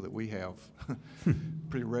clientele that we have,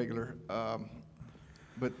 pretty regular.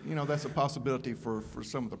 But that's a possibility for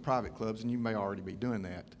some of the private clubs, and you may already be doing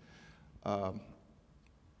that.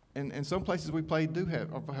 And some places we played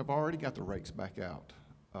have already got the rakes back out.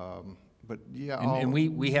 But yeah, and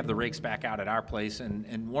we have the rakes back out at our place,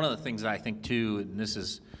 and one of the things that I think too, and this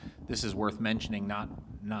is worth mentioning, not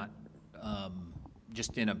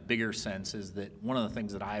just in a bigger sense, is that one of the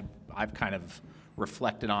things that I've kind of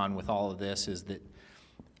reflected on with all of this is that,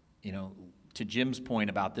 to Jim's point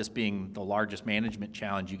about this being the largest management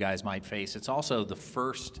challenge you guys might face, it's also the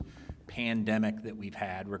first pandemic that we've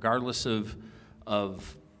had, regardless of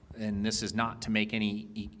and this is not to make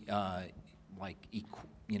any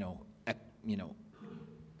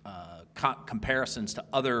comparisons to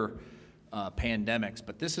other pandemics,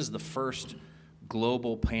 but this is the first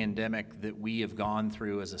global pandemic that we have gone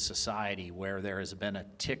through as a society where there has been a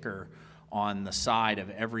ticker on the side of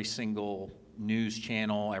every single news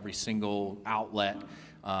channel, every single outlet,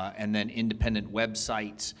 and then independent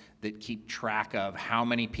websites that keep track of how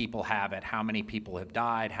many people have it, how many people have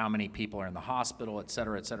died, how many people are in the hospital, et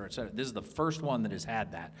cetera, et cetera, et cetera. This is the first one that has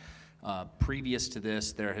had that. Previous to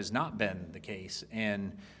this, there has not been the case,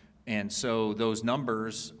 and so those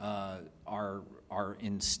numbers are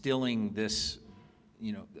instilling this,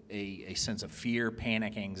 a sense of fear,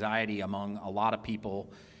 panic, anxiety among a lot of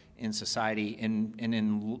people in society, and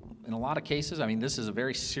in a lot of cases, this is a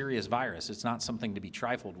very serious virus. It's not something to be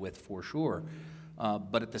trifled with, for sure.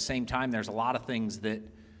 But at the same time, there's a lot of things that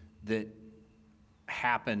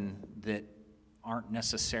happen that aren't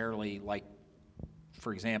necessarily like,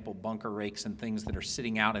 for example, bunker rakes and things that are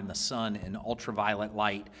sitting out in the sun in ultraviolet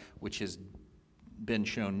light, which has been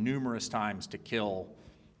shown numerous times to kill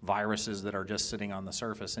viruses that are just sitting on the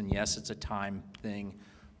surface. And yes, it's a time thing,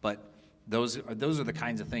 but those are the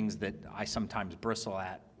kinds of things that I sometimes bristle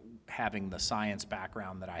at, having the science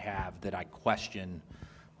background that I have, that I question,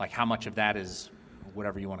 like how much of that is,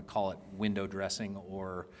 whatever you want to call it, window dressing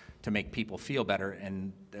or to make people feel better,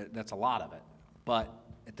 and that's a lot of it. But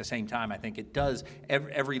at the same time, I think it does,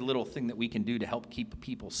 every little thing that we can do to help keep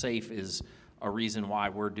people safe is a reason why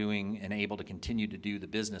we're doing and able to continue to do the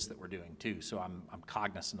business that we're doing too. So I'm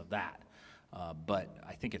cognizant of that. But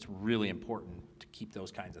I think it's really important to keep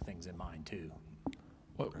those kinds of things in mind too.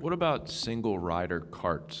 What about single rider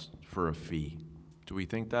carts for a fee? Do we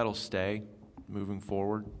think that'll stay? moving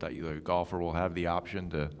forward, that the golfer will have the option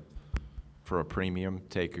to, for a premium,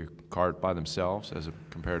 take a cart by themselves as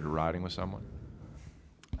compared to riding with someone?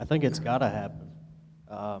 I think it's got to happen.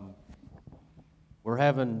 We're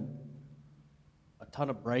having a ton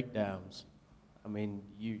of breakdowns. I mean,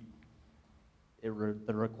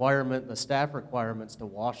 the staff requirements to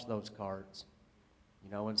wash those carts. You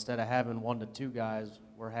know, instead of having 1 to 2 guys,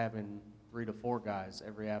 we're having 3 to 4 guys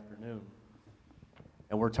every afternoon.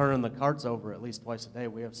 And we're turning the carts over at least twice a day.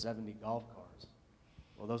 We have 70 golf cars.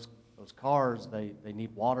 Well, those cars, they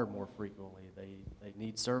need water more frequently. They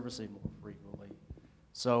need servicing more frequently.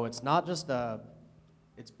 So it's not just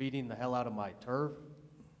it's beating the hell out of my turf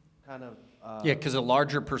kind of. Yeah, because a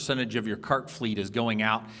larger percentage of your cart fleet is going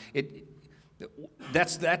out.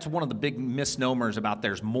 That's one of the big misnomers about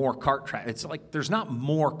there's more cart traffic. It's like there's not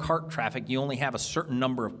more cart traffic. You only have a certain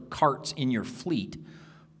number of carts in your fleet,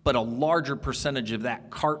 but a larger percentage of that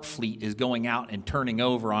cart fleet is going out and turning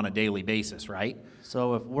over on a daily basis, right?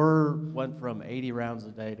 So if went from 80 rounds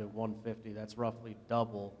a day to 150, that's roughly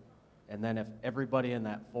double. And then if everybody in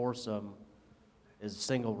that foursome is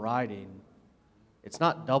single riding, it's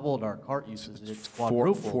not doubled our cart usage, it's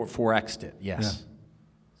quadrupled. 4x'd it, yes.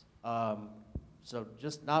 Yeah. So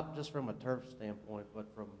not just from a turf standpoint,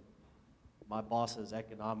 but from my boss's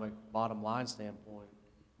economic bottom line standpoint,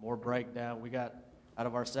 more breakdown. We got, out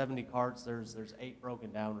of our 70 carts, there's 8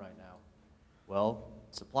 broken down right now. Well,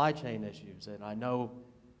 supply chain issues, and I know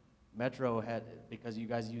Metro had, because you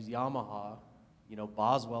guys use Yamaha, you know,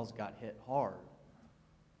 Boswell's got hit hard,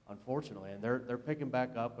 unfortunately, and they're picking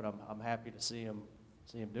back up, and I'm happy to see them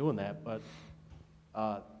doing that. But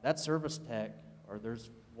that service tech, or there's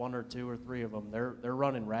 1 or 2 or 3 of them, they're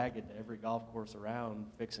running ragged to every golf course around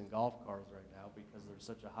fixing golf cars right now because there's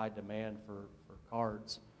such a high demand for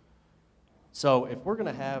carts. So if we're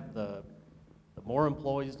going to have the more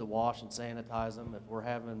employees to wash and sanitize them, if we're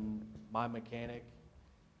having my mechanic,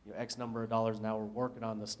 you know, X number of dollars an hour working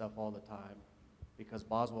on this stuff all the time because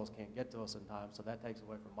Boswell's can't get to us in time, so that takes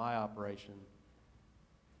away from my operation.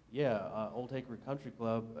 Yeah, Old Hickory Country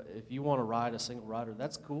Club, if you want to ride a single rider,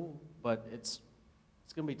 that's cool, but it's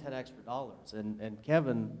going to be $10 extra. And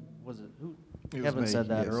Kevin, Kevin said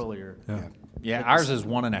that earlier. Yeah, ours is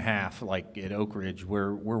 1.5, like at Oak Ridge.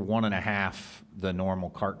 We're 1.5 the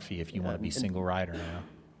normal cart fee if you want to be single rider now.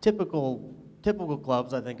 Typical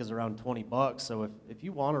clubs, I think, is around $20. So if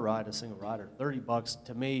you want to ride a single rider, $30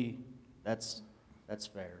 to me, that's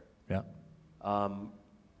fair. Yeah. I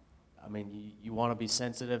mean, you want to be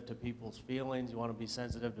sensitive to people's feelings. You want to be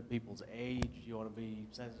sensitive to people's age. You want to be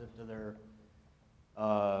sensitive to their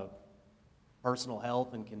personal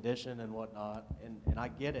health and condition and whatnot. And I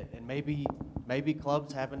get it. And maybe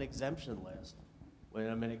clubs have an exemption list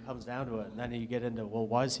when it comes down to it. And then you get into, well,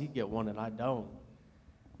 why does he get one and I don't?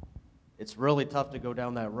 It's really tough to go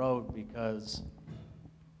down that road because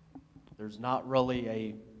there's not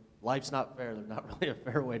really life's not fair. There's not really a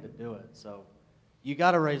fair way to do it. So you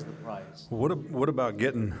got to raise the price. What about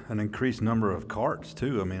getting an increased number of carts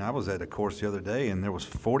too? I mean, I was at a course the other day and there was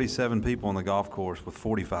 47 people on the golf course with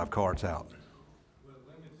 45 carts out.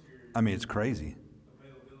 I mean, it's crazy.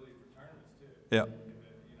 Availability for tournaments too. Yeah.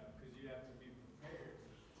 You know, because you have to be prepared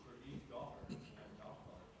for each golfer to have a golf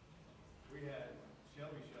cart. We had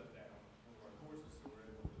Shelby shut down one of our courses, so we're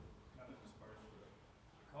able to kind of disperse the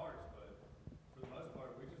carts. But for the most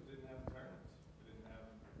part, we just didn't have tournaments.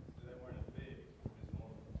 They weren't as big as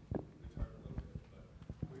normal. It's hurt a little bit, but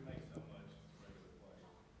we make so much regular play.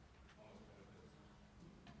 Almost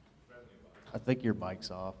benefits revenue. I think your mic's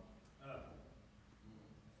off.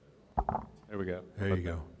 There we go. There you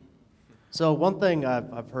go. So one thing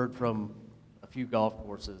I've heard from a few golf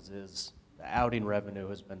courses is the outing revenue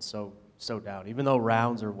has been so down. Even though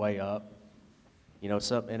rounds are way up, you know,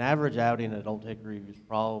 an average outing at Old Hickory is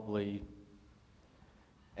probably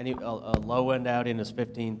a low end outing is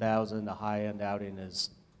 $15,000, a high end outing is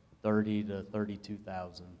 $30,000 to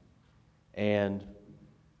 $32,000, and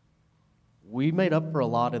we made up for a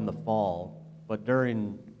lot in the fall, but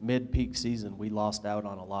during mid-peak season, we lost out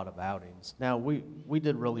on a lot of outings. Now, we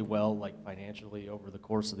did really well, like financially, over the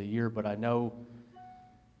course of the year, but I know,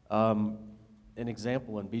 an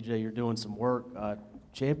example, and BJ, you're doing some work,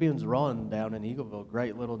 Champions Run down in Eagleville,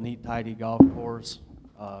 great little neat, tidy golf course,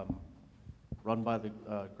 run by the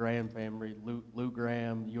Graham family, Lou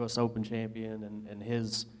Graham, U.S. Open champion, and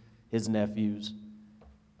his nephews.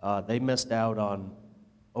 They missed out on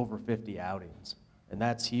over 50 outings. And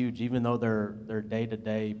that's huge, even though their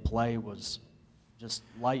day-to-day play was just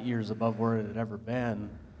light years above where it had ever been.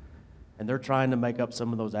 And they're trying to make up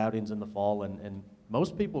some of those outings in the fall. And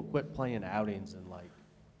most people quit playing outings in like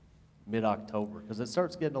mid-October, because it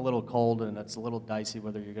starts getting a little cold and it's a little dicey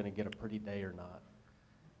whether you're going to get a pretty day or not.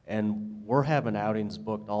 And we're having outings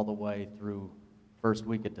booked all the way through first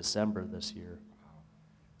week of December this year.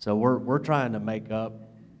 So we're trying to make up,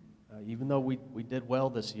 even though we did well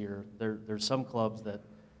this year, there's some clubs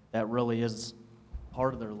that really is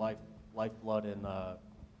part of their lifeblood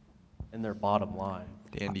in their bottom line.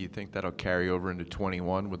 Dan, do you think that'll carry over into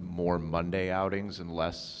 21 with more Monday outings and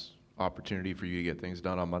less opportunity for you to get things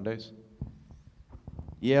done on Mondays?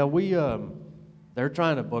 Yeah, they're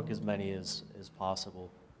trying to book as many as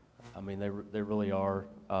possible. I mean, they really are.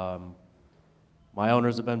 My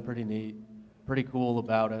owners have been pretty cool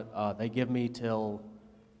about it. They give me till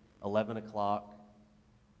 11 o'clock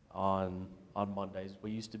on Mondays.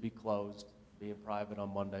 We used to be closed, being private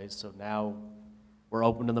on Mondays, so now we're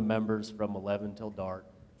open to the members from 11 till dark.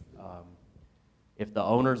 If the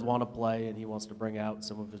owners want to play and he wants to bring out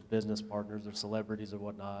some of his business partners or celebrities or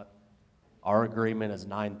whatnot, our agreement is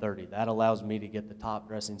 9:30. That allows me to get the top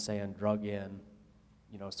dressing sand drug in,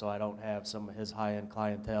 so I don't have some of his high-end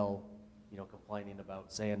clientele, complaining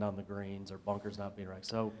about sand on the greens or bunkers not being right.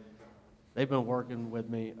 So they've been working with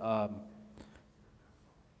me.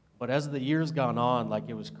 But as the years gone on,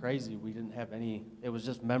 it was crazy. We didn't have any, it was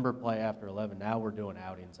just member play after 11. Now we're doing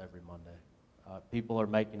outings every Monday. People are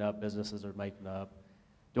making up, businesses are making up.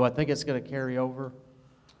 Do I think it's going to carry over?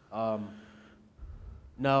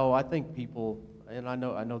 No, I think people, and I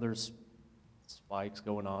know there's spikes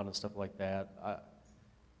going on and stuff like that.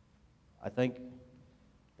 I think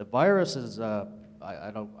the virus is, I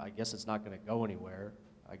guess it's not going to go anywhere.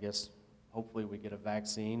 I guess hopefully we get a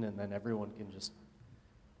vaccine and then everyone can just,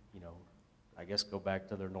 I guess go back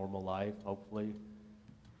to their normal life, hopefully.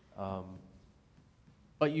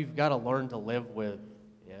 But you've got to learn to live with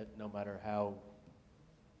it, no matter how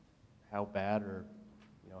bad or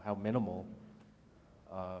how minimal.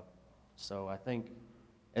 So I think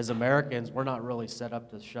as Americans, we're not really set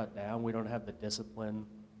up to shut down. We don't have the discipline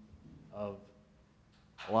of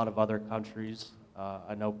a lot of other countries.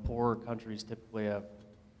 I know poorer countries typically have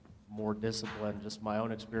more discipline. Just my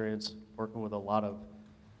own experience working with a lot of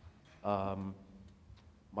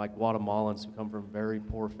my Guatemalans who come from very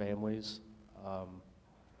poor families.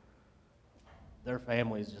 Their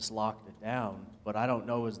families just locked it down. But I don't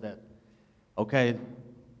know is that, okay,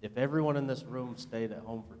 if everyone in this room stayed at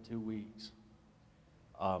home for 2 weeks,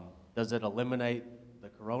 does it eliminate the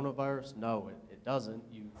coronavirus? No, it doesn't.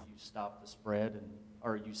 You stop the spread,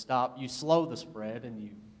 or you slow the spread, and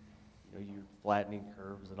you're flattening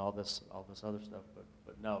curves and all this other stuff.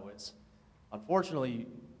 But no, it's unfortunately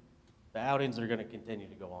the outings are going to continue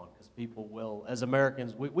to go on because people will, as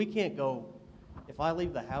Americans, we can't go. If I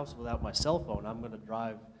leave the house without my cell phone, I'm going to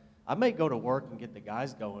drive. I may go to work and get the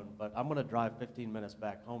guys going, but I'm going to drive 15 minutes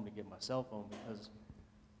back home to get my cell phone because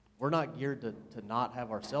we're not geared to not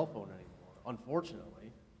have our cell phone anymore.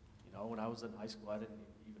 Unfortunately, when I was in high school, I didn't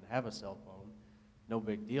even have a cell phone. No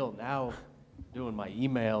big deal. Now, doing my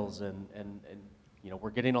emails and we're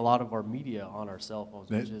getting a lot of our media on our cell phones,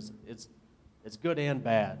 which is it's good and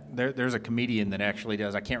bad. There's a comedian that actually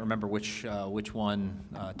does. I can't remember which one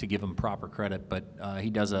to give him proper credit, but he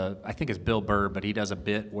does I think it's Bill Burr, but he does a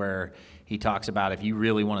bit where he talks about if you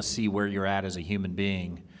really want to see where you're at as a human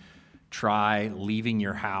being, try leaving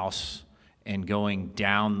your house and going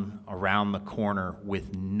down around the corner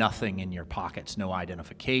with nothing in your pockets, no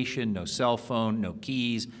identification, no cell phone, no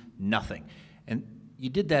keys, nothing. And you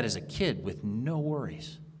did that as a kid with no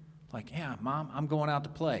worries. Like, yeah, Mom, I'm going out to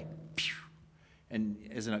play. Phew. And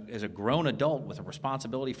as a grown adult with a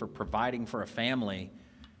responsibility for providing for a family,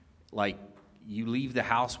 like, you leave the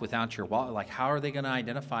house without your wallet. Like, how are they going to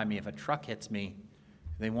identify me if a truck hits me?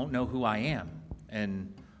 They won't know who I am.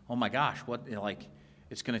 And, oh my gosh,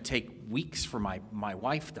 it's going to take weeks for my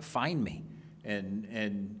wife to find me.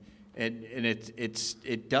 And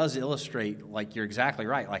it does illustrate, like, you're exactly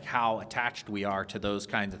right, like how attached we are to those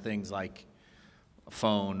kinds of things like a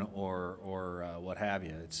phone or what have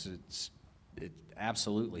you. It's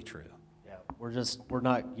absolutely true. Yeah, we're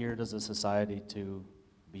not geared as a society to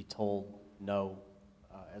be told no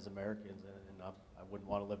as Americans, and I wouldn't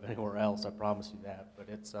want to live anywhere else. I promise you that. But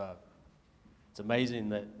it's amazing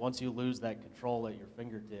that once you lose that control at your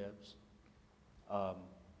fingertips,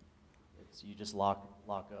 you just lock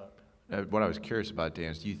up. What I was curious about,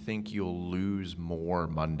 Dan, is do you think you'll lose more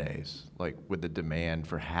Mondays, like with the demand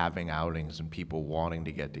for having outings and people wanting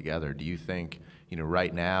to get together? Do you think,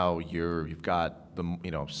 right now you've got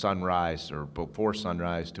the, sunrise or before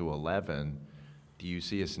sunrise to 11, do you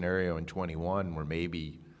see a scenario in 21 where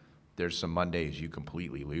maybe there's some Mondays you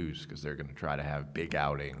completely lose because they're going to try to have big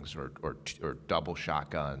outings or double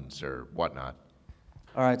shotguns or whatnot?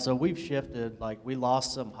 All right, so we've shifted, like, we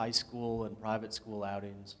lost some high school and private school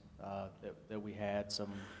outings that we had,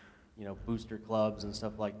 some, booster clubs and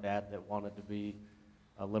stuff like that that wanted to be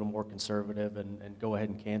a little more conservative and go ahead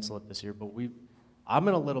and cancel it this year. But I'm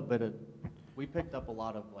in a little bit of, we picked up a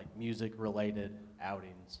lot of, like, music-related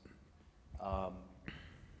outings.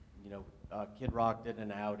 Kid Rock did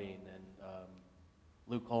an outing, and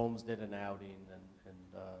Luke Holmes did an outing, and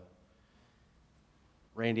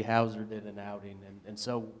Randy Hauser did an outing, and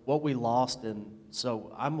so what we lost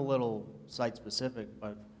so I'm a little site-specific,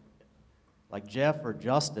 but like Jeff or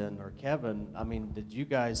Justin or Kevin, I mean, did you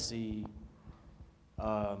guys see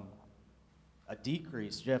a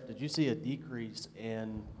decrease? Jeff, did you see a decrease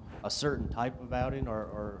in a certain type of outing,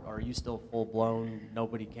 or are you still full-blown,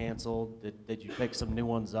 nobody canceled? Did you pick some new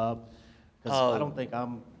ones up? Because I don't think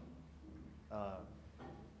I'm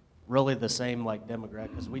really the same, like, demographic,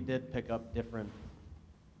 because we did pick up different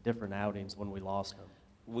outings when we lost them.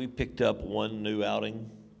 We picked up one new outing,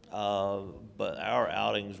 but our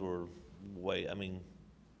outings were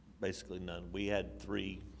basically none. We had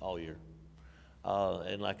 3 all year.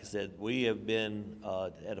 And like I said, we have been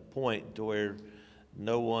at a point to where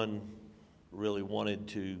no one really wanted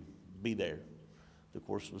to be there. The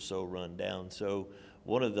course was so run down. So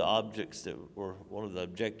one of the objectives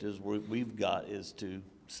we've got is to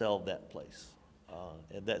sell that place.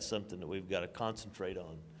 And that's something that we've got to concentrate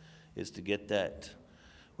on, is to get that,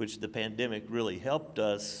 which the pandemic really helped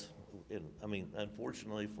us.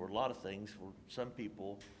 Unfortunately for a lot of things, for some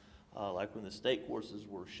people, like when the state courses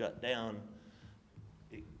were shut down,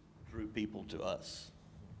 it drew people to us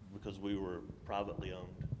because we were privately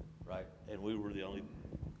owned, right? And we were the only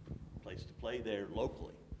place to play there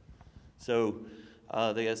locally. So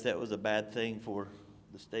I guess that was a bad thing for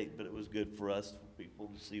the state, but it was good for us, for people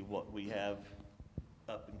to see what we have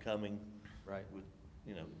up and coming, right? With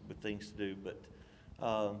things to do, but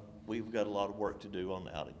we've got a lot of work to do on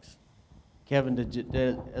the outings. Kevin,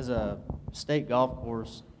 as a state golf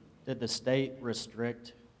course, did the state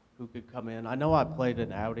restrict who could come in? I know I played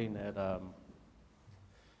an outing at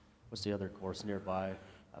what's the other course nearby?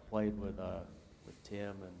 I played with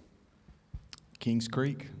Tim and Kings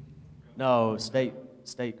Creek? No, state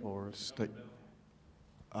course.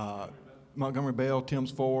 Montgomery Bell,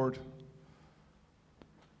 Tim's Ford.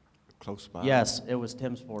 Close by. Yes, it was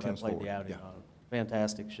Tim's Ford. Tim's I played Ford, the outing yeah. on.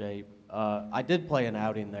 Fantastic shape. I did play an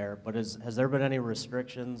outing there, but has there been any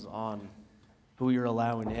restrictions on who you're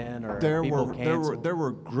allowing in, or people canceled? There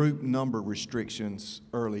were group number restrictions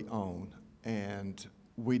early on, and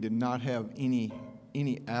we did not have any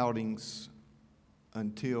outings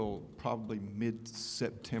until probably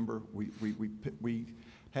mid-September. We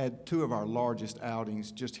had 2 of our largest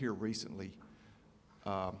outings just here recently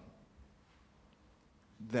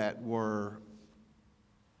that were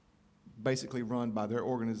basically run by their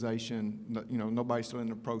organization. Nobody's still in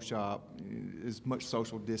the pro shop, as much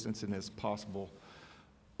social distancing as possible.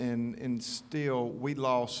 And still, we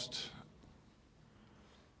lost,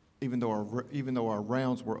 even though our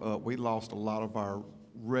rounds were up, we lost a lot of our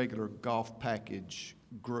regular golf package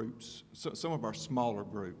groups. So some of our smaller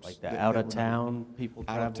groups, like the out-of-town people,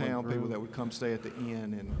 out-of-town people that would come stay at the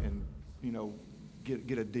inn and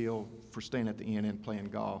get a deal for staying at the inn and playing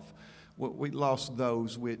golf. We lost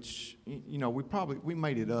those, which we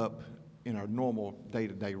made it up in our normal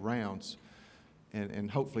day-to-day rounds,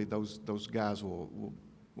 and hopefully those guys will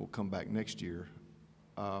come back next year.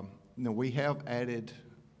 We have added.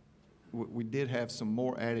 We did have some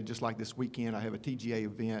more added, just like this weekend. I have a TGA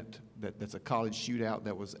event that's a college shootout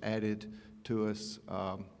that was added to us,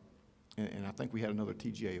 and I think we had another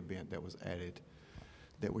TGA event that was added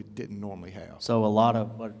that we didn't normally have. So a lot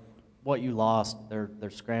of what you lost, they're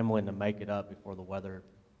scrambling to make it up before the weather.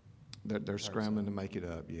 They're scrambling to make it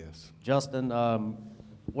up, yes. Justin,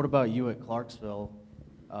 what about you at Clarksville?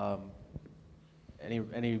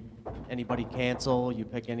 Anybody cancel? You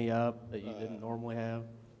pick any up that you didn't normally have?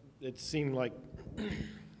 It seemed like,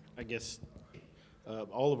 I guess,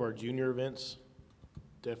 all of our junior events,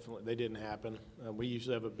 definitely, they didn't happen. We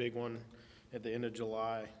usually have a big one at the end of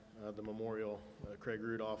July, the Memorial, Craig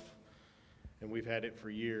Rudolph, and we've had it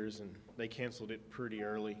for years, and they canceled it pretty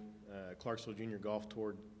early. Clarksville Junior Golf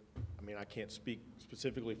Tour, I can't speak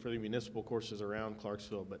specifically for the municipal courses around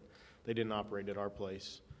Clarksville, but they didn't operate at our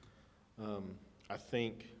place. I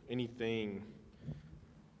think anything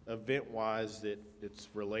event-wise that it's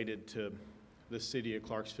related to the city of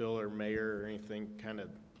Clarksville or mayor or anything kind of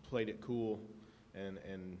played it cool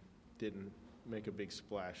and didn't make a big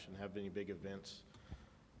splash and have any big events.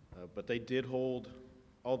 But they did hold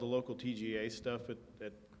all the local TGA stuff at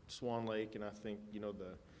Swan Lake, and I think,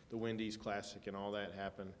 the Wendy's Classic and all that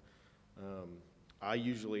happened. I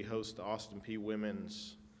usually host the Austin P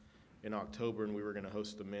Women's in October, and we were going to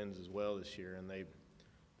host the men's as well this year, and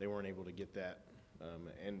they weren't able to get that.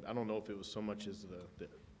 And I don't know if it was so much as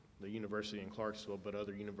the university in Clarksville, but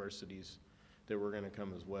other universities that were going to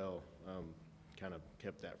come as well kind of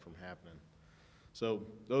kept that from happening. So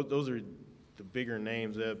those are the bigger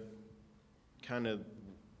names that kind of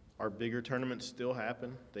our bigger tournaments still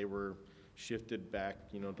happen. They were shifted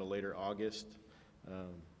back, to later August.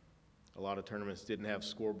 A lot of tournaments didn't have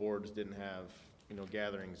scoreboards, didn't have,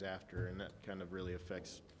 gatherings after, and that kind of really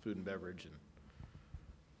affects food and beverage.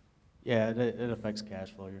 Yeah, it affects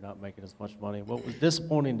cash flow. You're not making as much money. What was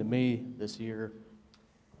disappointing to me this year,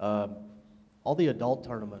 all the adult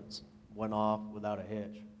tournaments went off without a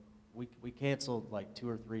hitch. We canceled like 2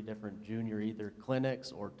 or 3 different junior either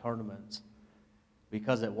clinics or tournaments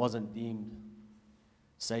because it wasn't deemed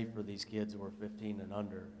safe for these kids who were 15 and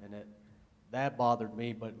under, and that bothered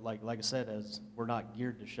me. But like I said, as we're not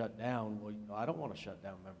geared to shut down, well, I don't want to shut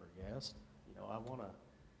down member guest. I want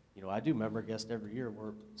to, I do member guest every year.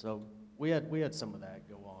 So we had some of that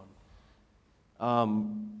go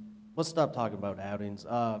on. Let's stop talking about outings.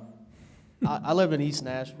 I live in East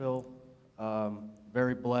Nashville.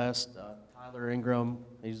 Very blessed. Tyler Ingram,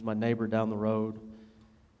 he's my neighbor down the road.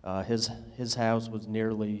 His house was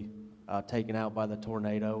nearly taken out by the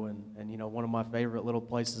tornado, and one of my favorite little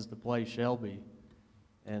places to play, Shelby,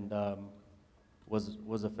 and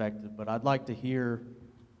was affected. But I'd like to hear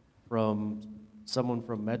from someone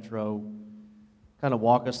from Metro, kind of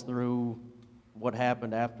walk us through what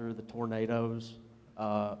happened after the tornadoes.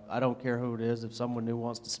 I don't care who it is, if someone new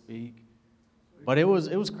wants to speak. But it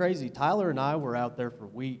was crazy. Tyler and I were out there for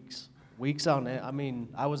weeks on it. I mean,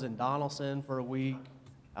 I was in Donaldson for a week.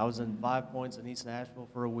 I was in 5 Points in East Nashville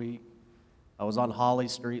for a week. I was on Holly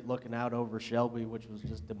Street looking out over Shelby, which was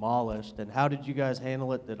just demolished. And how did you guys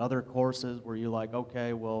handle it? Did other courses, were you like,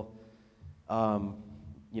 okay, well,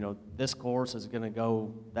 this course is going to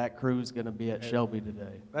go, that crew's going to be at Shelby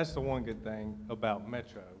today? That's the one good thing about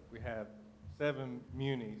Metro. We have 7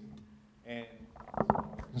 munis, and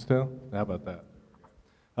still, how about that?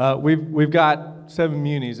 We've got 7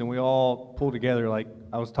 munis, and we all pull together, like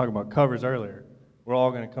I was talking about covers earlier. We're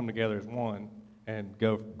all going to come together as one and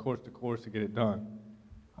go from course to course to get it done.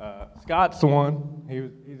 Scott's the one.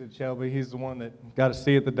 He's at Shelby. He's the one that got to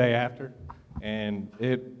see it the day after, and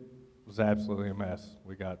it was absolutely a mess.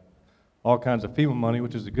 We got all kinds of FEMA money,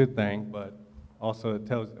 which is a good thing, but also it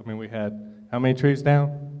tells, we had how many trees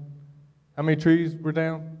down? How many trees were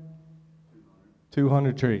down?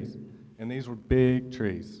 200 trees. And these were big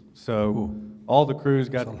trees. So all the crews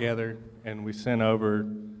got together, and we sent over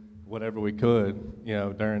whatever we could,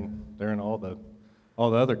 during all the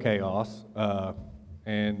other chaos,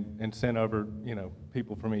 and sent over,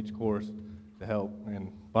 people from each course to help,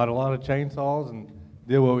 and bought a lot of chainsaws and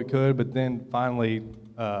did what we could, but then finally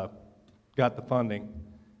got the funding,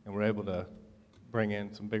 and were able to bring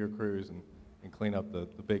in some bigger crews and clean up the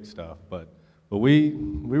big stuff. But we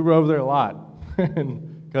were over there a lot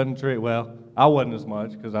and cutting tree. Well, I wasn't as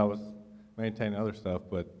much because I was maintaining other stuff,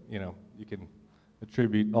 but you can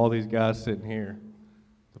attribute all these guys sitting here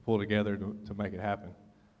to pull together to make it happen.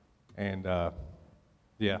 And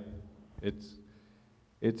yeah,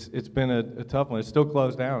 it's been a tough one. It's still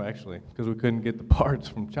closed down actually because we couldn't get the parts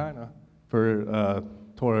from China for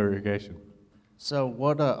Toro irrigation. So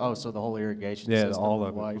what? So the whole irrigation Yeah, system all of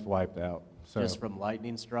it wiped, was wiped out. So just from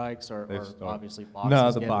lightning strikes, or obviously boxes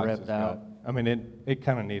no, the getting boxes ripped out. it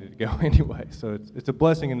kind of needed to go anyway. So it's a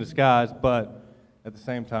blessing in disguise, but at the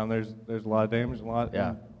same time, there's a lot of damage,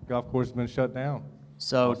 Yeah. Golf course has been shut down.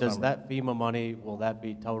 So all does summer. that FEMA money, will that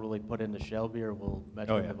be totally put into Shelby, or will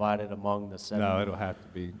Metro Oh, yeah. divide it among the 7? No, it'll have to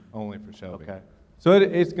be only for Shelby. Okay. So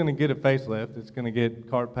it's going to get a facelift. It's going to get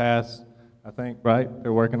Cart Pass, I think, right?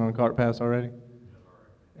 They're working on Cart Pass already?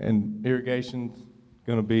 And irrigation's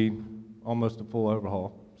going to be almost a full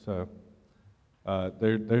overhaul. So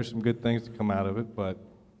there's some good things to come out of it, but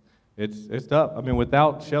it's tough.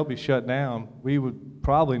 Without Shelby shut down, we would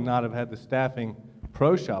probably not have had the staffing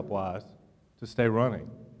pro shop-wise to stay running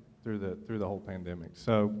through the whole pandemic.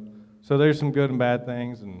 So there's some good and bad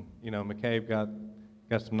things, and McCabe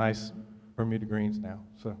got some nice Bermuda greens now.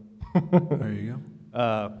 So There you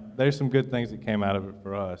go. There's some good things that came out of it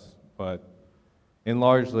for us, but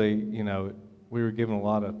largely, we were given a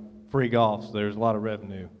lot of free golf, so there's a lot of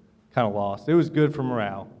revenue kind of lost. It was good for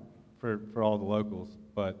morale for all the locals,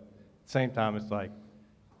 but at the same time, it's like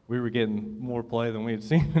we were getting more play than we had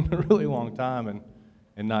seen in a really long time, and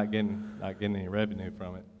not getting any revenue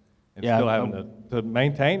from it, and Yeah, still having to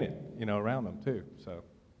maintain it, around them too. So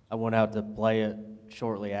I went out to play at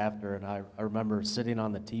shortly after, and I remember sitting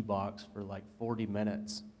on the tee box for like 40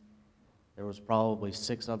 minutes. There was probably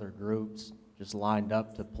 6 other groups just lined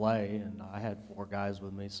up to play, and I had 4 guys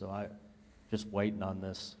with me, so I just waiting on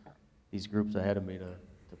these groups ahead of me to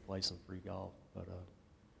play some free golf. But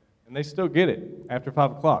And they still get it after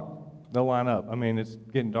 5 o'clock. They'll line up. I mean, it's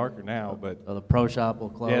getting darker now, but so the pro shop will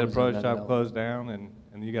close. yeah, the pro and then shop they'll- closed down, and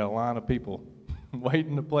you got a line of people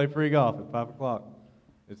waiting to play free golf at 5 o'clock.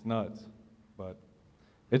 It's nuts. But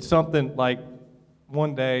it's something like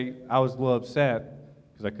one day I was a little upset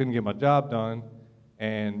because I couldn't get my job done,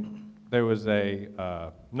 and there was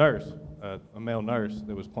a nurse, a male nurse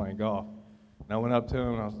that was playing golf. And I went up to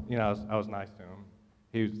him, and I was nice to him.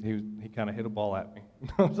 He kind of hit a ball at me.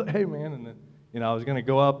 I was like, hey, man, and then, I was going to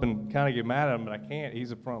go up and kind of get mad at him, but I can't.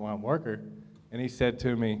 He's a frontline worker. And he said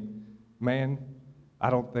to me, man, I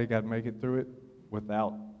don't think I'd make it through it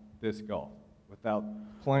without this golf, without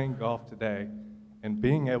playing golf today and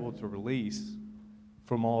being able to release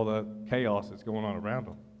from all the chaos that's going on around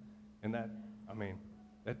him. And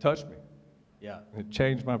that touched me. Yeah. It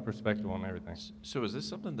changed my perspective on everything. So is this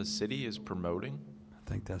something the city is promoting? I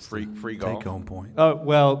think that's Free the golf? take-home point.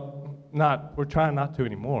 Well, we're trying not to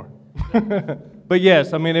anymore. But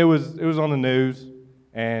yes, it was on the news,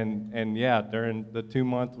 and yeah, during the 2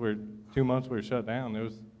 months we were shut down, there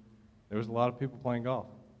was a lot of people playing golf,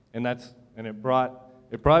 and it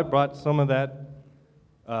probably brought some of that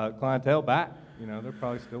clientele back. They're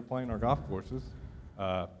probably still playing our golf courses,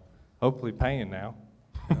 hopefully paying now.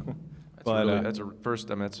 That's the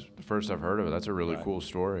first I've heard of it. That's a really Right. cool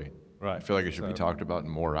story. Right. I feel like it should be So- talked about in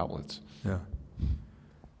more outlets, Yeah,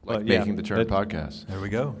 like But, yeah, Making the Turn that- podcast. there we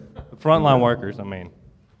go. The frontline workers,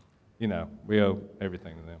 we owe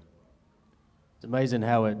everything to them. It's amazing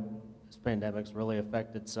how this pandemic's really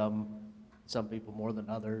affected some people more than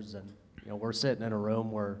others, and we're sitting in a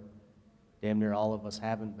room where damn near all of us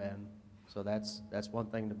haven't been. So that's one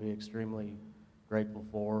thing to be extremely grateful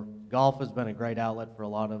for. Golf has been a great outlet for a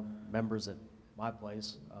lot of members at my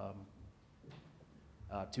place.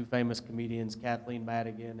 2 famous comedians, Kathleen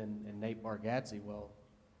Madigan and Nate Bargatze. Well,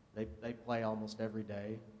 they play almost every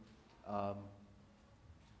day.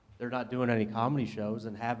 They're not doing any comedy shows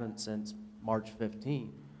and haven't since March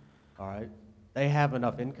 15th. All right, they have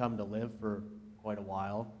enough income to live for quite a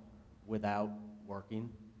while without working.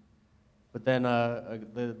 But then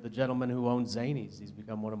the gentleman who owns Zanies, he's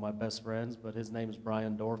become one of my best friends, but his name is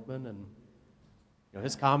Brian Dorfman, and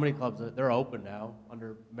his comedy clubs, they're open now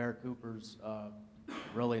under Mayor Cooper's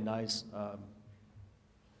really nice,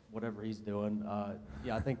 whatever he's doing.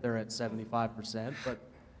 I think they're at 75%, but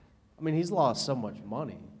he's lost so much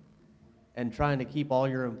money, and trying to keep all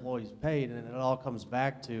your employees paid, and it all comes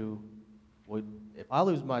back to, well, if I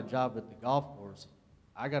lose my job at the golf course,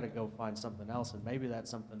 I got to go find something else, and maybe that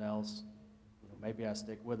something else, maybe I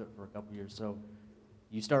stick with it for a couple years. So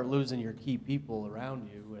you start losing your key people around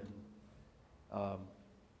you, and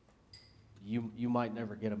you might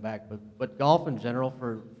never get them back. But golf in general,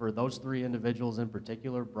 for those 3 individuals in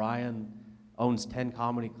particular, Brian owns 10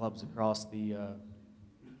 comedy clubs across the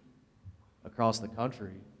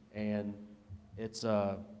country, and it's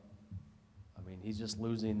he's just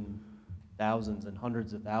losing thousands and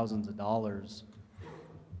hundreds of thousands of dollars,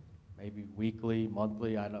 maybe weekly,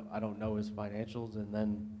 monthly. I don't know his financials. And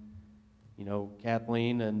then,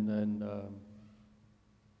 Kathleen and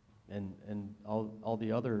all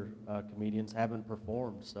the other comedians haven't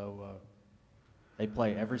performed. So they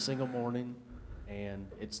play every single morning, and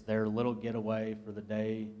it's their little getaway for the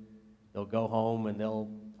day. They'll go home, and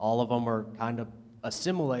all of them are kind of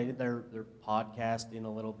assimilated. They're podcasting a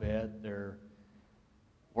little bit. They're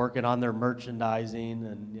working on their merchandising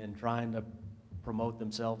and trying to promote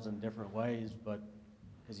themselves in different ways, but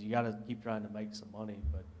because you got to keep trying to make some money.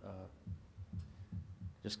 But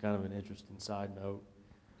just kind of an interesting side note.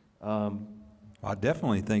 I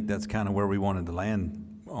definitely think that's kind of where we wanted to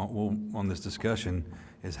land on this discussion,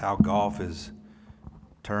 is how golf has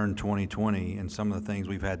turned 2020 and some of the things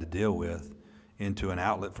we've had to deal with into an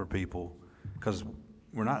outlet for people, because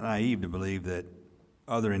we're not naive to believe that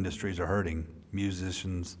other industries are hurting.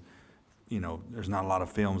 Musicians, there's not a lot of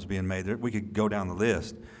films being made. We could go down the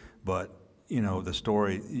list, but the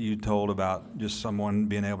story you told about just someone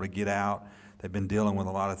being able to get out, they've been dealing with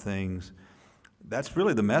a lot of things. That's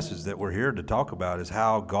really the message that we're here to talk about, is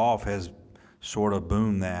how golf has sort of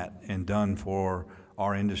boomed that and done for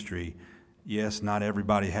our industry. Yes, not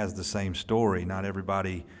everybody has the same story. Not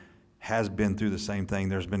everybody has been through the same thing.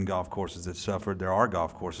 There's been golf courses that suffered. There are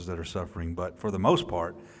golf courses that are suffering. But for the most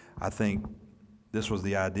part, I think this was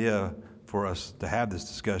the idea for us to have this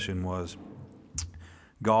discussion, was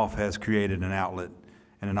golf has created an outlet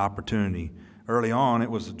and an opportunity. early on, it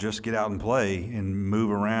was just get out and play and move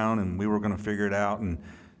around, and we were going to figure it out. And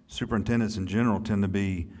superintendents in general tend to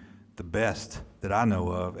be the best that I know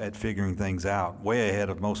of at figuring things out, way ahead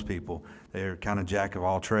of most people. They're kind of jack of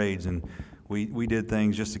all trades, and we did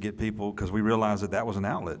things just to get people, because we realized that was an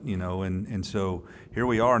outlet, and so here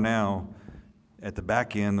we are now at the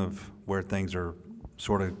back end of where things are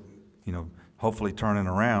sort of, hopefully turning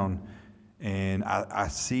around. And I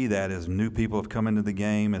see that as new people have come into the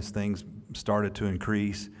game, as things started to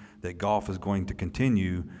increase, that golf is going to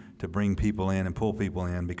continue to bring people in and pull people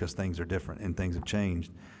in because things are different and things have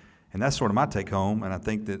changed. And that's sort of my take home, and I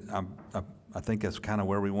think that I think that's kind of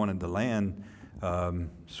where we wanted to land,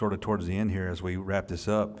 sort of towards the end here as we wrap this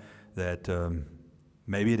up, that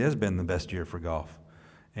maybe it has been the best year for golf.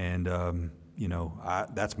 And,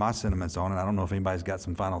 that's my sentiments on it. I don't know if anybody's got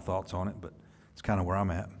some final thoughts on it, but it's kind of where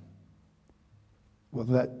I'm at. Well,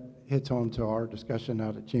 that hits home to our discussion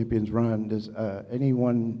out at Champions Run. Does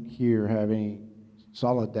anyone here have any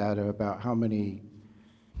solid data about how many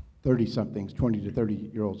 30-somethings, 20 to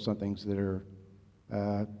 30-year-old somethings that are,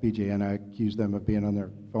 BJ and I accuse them of being on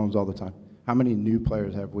their phones all the time. How many new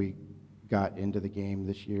players have we got into the game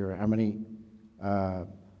this year? How many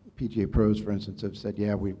PGA pros, for instance, have said,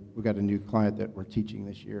 yeah, we got a new client that we're teaching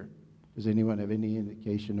this year? Does anyone have any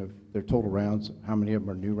indication of their total rounds? How many of them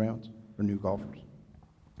are new rounds or new golfers?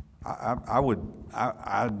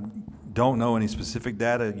 I don't know any specific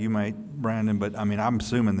data. You might, Brandon, but I mean, I'm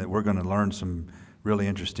assuming that we're going to learn some really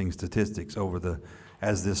interesting statistics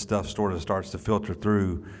as this stuff sort of starts to filter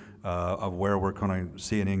through, of where we're going to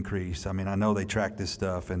see an increase. I mean, I know they track this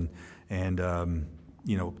stuff and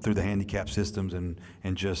through the handicap systems and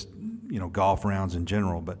just golf rounds in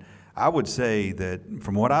general. But I would say that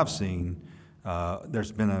from what I've seen,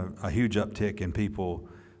 there's been a huge uptick in people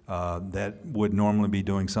that would normally be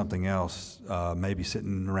doing something else, maybe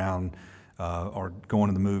sitting around or going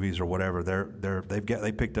to the movies or whatever.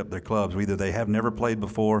 They picked up their clubs. Either they have never played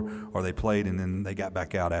before or they played and then they got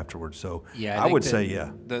back out afterwards. So yeah, I would say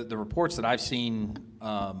yeah. The reports that I've seen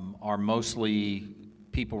are mostly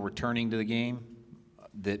people returning to the game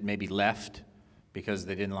that maybe left because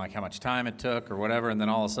they didn't like how much time it took or whatever, and then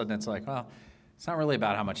all of a sudden it's like, well, it's not really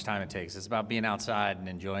about how much time it takes. It's about being outside and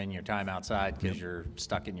enjoying your time outside because you're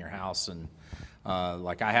stuck in your house. And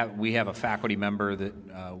we have a faculty member that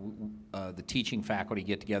the teaching faculty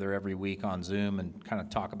get together every week on Zoom and kind of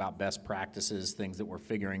talk about best practices, things that we're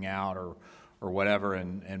figuring out or whatever.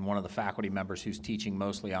 And one of the faculty members who's teaching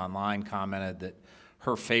mostly online commented that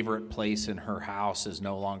her favorite place in her house is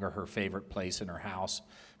no longer her favorite place in her house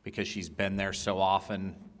because she's been there so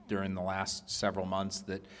often during the last several months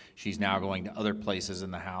that she's now going to other places in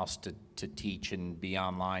the house to teach and be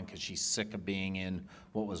online because she's sick of being in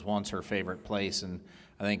what was once her favorite place. And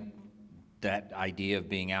I think that idea of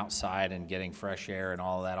being outside and getting fresh air and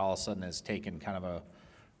all of that all of a sudden has taken kind of a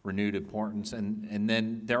renewed importance. And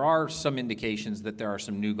then there are some indications that there are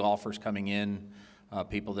some new golfers coming in,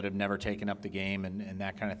 people that have never taken up the game and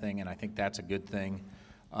that kind of thing, and I think that's a good thing.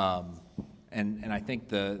 And I think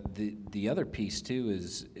the other piece too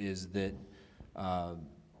is that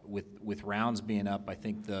with rounds being up, I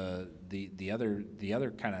think the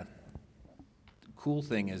other kind of cool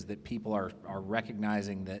thing is that people are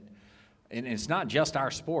recognizing that, and it's not just our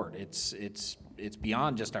sport. It's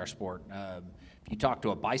beyond just our sport. If you talk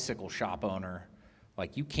to a bicycle shop owner,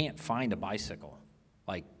 like you can't find a bicycle,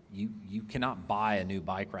 like you cannot buy a new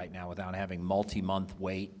bike right now without having multi-month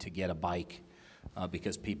wait to get a bike.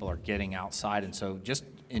 Because people are getting outside. And so just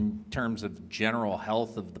in terms of general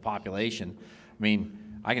health of the population, I mean,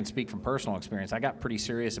 I can speak from personal experience. I got pretty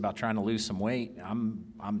serious about trying to lose some weight. I'm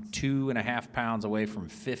 2.5 pounds away from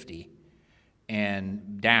 50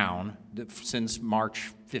 and down since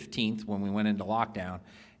March 15th when we went into lockdown.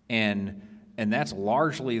 And that's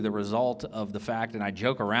largely the result of the fact, and I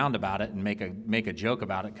joke around about it and make a joke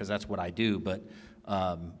about it because that's what I do, but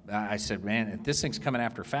I said, man, if this thing's coming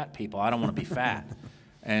after fat people, I don't want to be fat.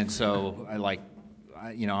 And so I'm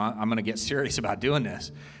going to get serious about doing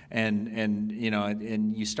this. And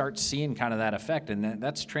you start seeing kind of that effect. And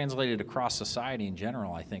that's translated across society in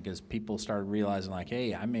general, I think, as people started realizing like,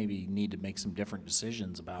 hey, I maybe need to make some different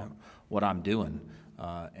decisions about what I'm doing.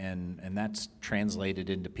 And that's translated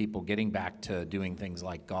into people getting back to doing things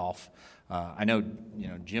like golf. I know,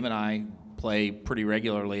 Jim and I play pretty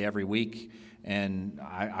regularly every week. And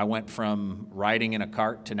I went from riding in a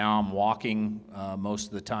cart to now I'm walking most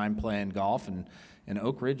of the time playing golf. And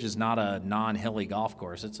Oak Ridge is not a non-hilly golf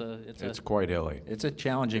course. It's quite hilly. It's a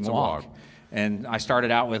challenging walk. And I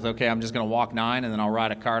started out with, okay, I'm just going to walk 9, and then I'll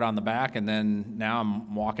ride a cart on the back, and then now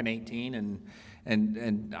I'm walking 18,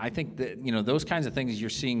 And I think that, you know, those kinds of things you're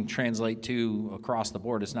seeing translate to across the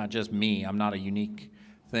board. It's not just me. I'm not a unique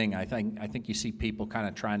thing. I think you see people kind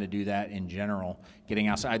of trying to do that in general, getting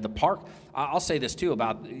outside the park. I'll say this too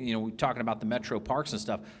about, you know, we're talking about the metro parks and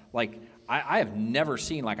stuff. Like, I have never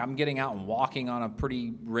seen, like, I'm getting out and walking on a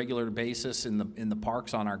pretty regular basis in the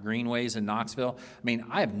parks on our greenways in Knoxville. I mean,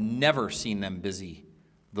 I have never seen them busy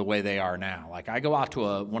the way they are now. Like, I go out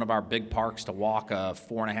to one of our big parks to walk a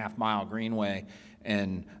 4.5 mile greenway,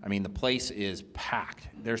 and I mean, the place is packed.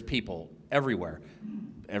 There's people everywhere.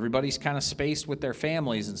 Everybody's kind of spaced with their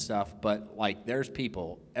families and stuff, but like, there's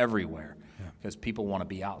people everywhere because people want to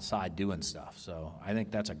be outside doing stuff. So I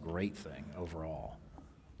think that's a great thing overall.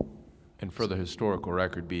 And for the historical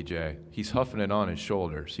record, BJ, he's huffing it on his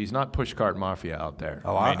shoulders. He's not pushcart mafia out there.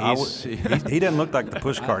 Oh, he didn't look like the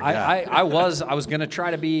pushcart guy. I was going to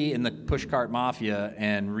try to be in the pushcart mafia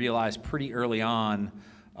and realized pretty early on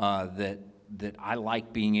that I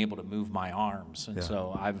like being able to move my arms, and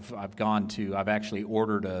so I've actually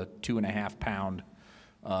ordered a 2.5 pound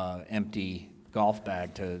empty golf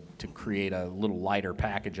bag to create a little lighter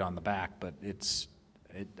package on the back, but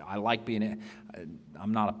I like being.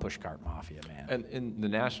 I'm not a pushcart mafia man. And the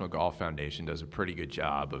National Golf Foundation does a pretty good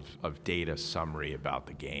job of data summary about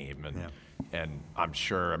the game, and I'm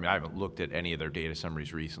sure. I mean, I haven't looked at any of their data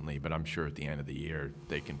summaries recently, but I'm sure at the end of the year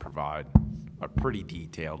they can provide a pretty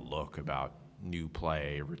detailed look about new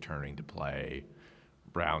play, returning to play,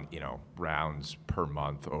 rounds per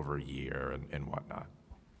month over a year, and whatnot.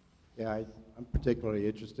 Yeah, I'm particularly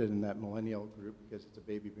interested in that millennial group because it's a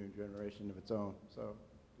baby boom generation of its own. So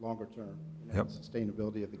longer term,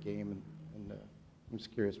 sustainability of the game, and I'm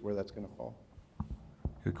just curious where that's going to fall.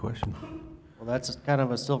 Good question. Well, that's kind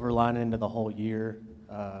of a silver lining to the whole year.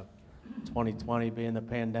 2020 being the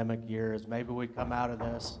pandemic year, is maybe we come out of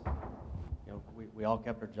this. You know, we all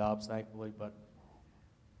kept our jobs, thankfully, but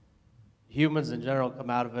humans in general come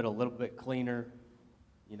out of it a little bit cleaner,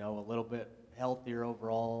 you know, a little bit healthier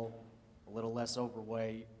overall, a little less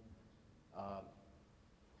overweight.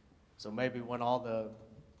 So maybe when all the,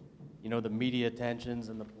 you know, the media tensions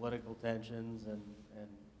and the political tensions and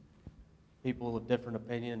people with different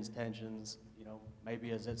opinions tensions, you know, maybe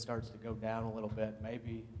as it starts to go down a little bit,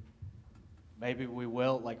 maybe we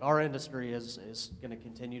will, like, our industry is going to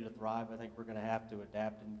continue to thrive. I think we're going to have to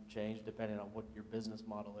adapt and change depending on what your business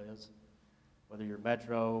model is, whether you're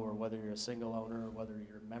Metro or whether you're a single owner or whether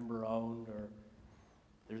you're member owned, or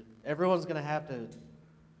everyone's going to have to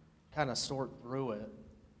kind of sort through it.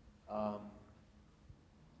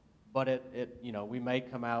 But it you know, we may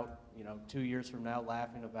come out, you know, 2 years from now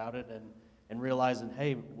laughing about it and realizing,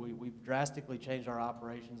 hey, we've drastically changed our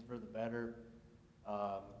operations for the better.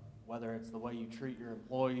 Whether it's the way you treat your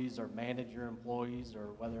employees or manage your employees,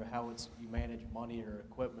 or whether how you manage money or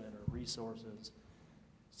equipment or resources.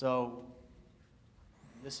 So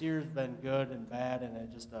this year's been good and bad, and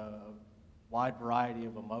just a wide variety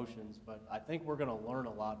of emotions, but I think we're going to learn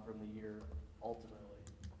a lot from the year ultimately.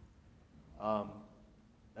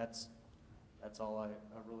 That's all I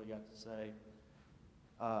really got to say.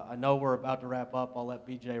 I know we're about to wrap up. I'll let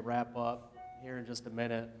BJ wrap up here in just a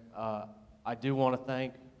minute. I do want to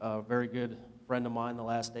thank a very good friend of mine the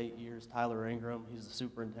last 8 years, Tyler Ingram. He's the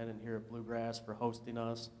superintendent here at Bluegrass, for hosting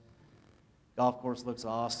us. Golf course looks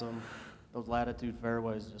awesome. Those latitude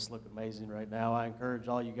fairways just look amazing right now. I encourage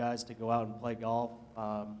all you guys to go out and play golf.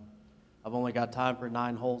 I've only got time for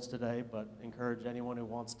 9 holes today, but encourage anyone who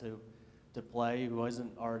wants to play, who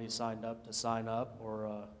isn't already signed up, to sign up,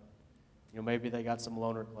 or you know, maybe they got some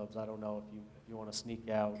loaner clubs. I don't know if you want to sneak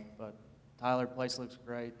out. But Tyler, place looks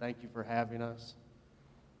great. Thank you for having us.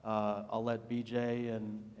 I'll let BJ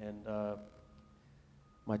and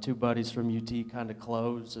my 2 buddies from UT kind of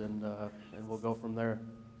close, and we'll go from there.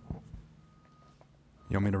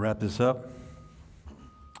 You want me to wrap this up?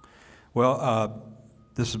 Well,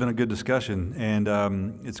 this has been a good discussion, and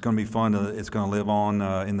it's going to be fun. It's going to live on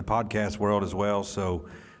in the podcast world as well. So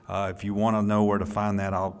if you want to know where to find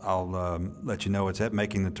that, I'll let you know. It's at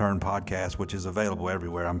Making the Turn Podcast, which is available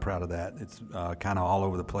everywhere. I'm proud of that. It's kind of all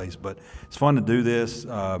over the place, but it's fun to do this.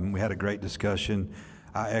 We had a great discussion.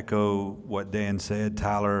 I echo what Dan said.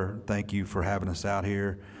 Tyler, thank you for having us out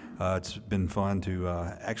here. It's been fun to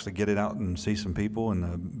actually get it out and see some people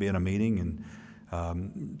and be in a meeting and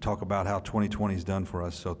talk about how 2020 has done for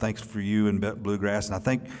us. So thanks for you and Bluegrass. And I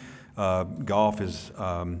think golf is,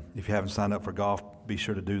 if you haven't signed up for golf, be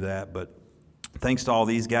sure to do that. But thanks to all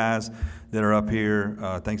these guys that are up here.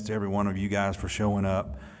 Thanks to every one of you guys for showing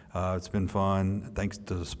up. It's been fun. Thanks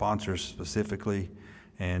to the sponsors specifically.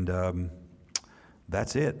 And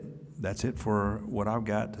that's it. That's it for what I've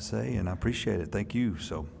got to say, and I appreciate it. Thank you.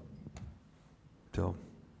 So. till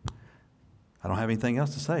I don't have anything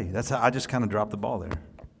else to say. That's how I just kind of dropped the ball there.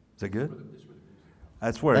 Is that good?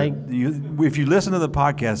 That's where if you listen to the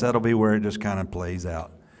podcast, that'll be where it just kind of plays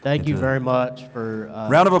out. Thank you very much for.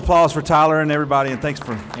 Round of applause for Tyler and everybody, and thanks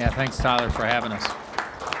for. Yeah, thanks, Tyler, for having us.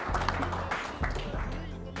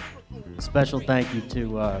 Special thank you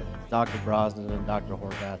to Dr. Brosnan and Dr.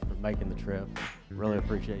 Horvath for making the trip. Really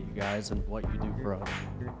appreciate you guys and what you do for us.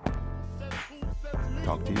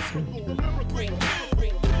 Talk to you soon.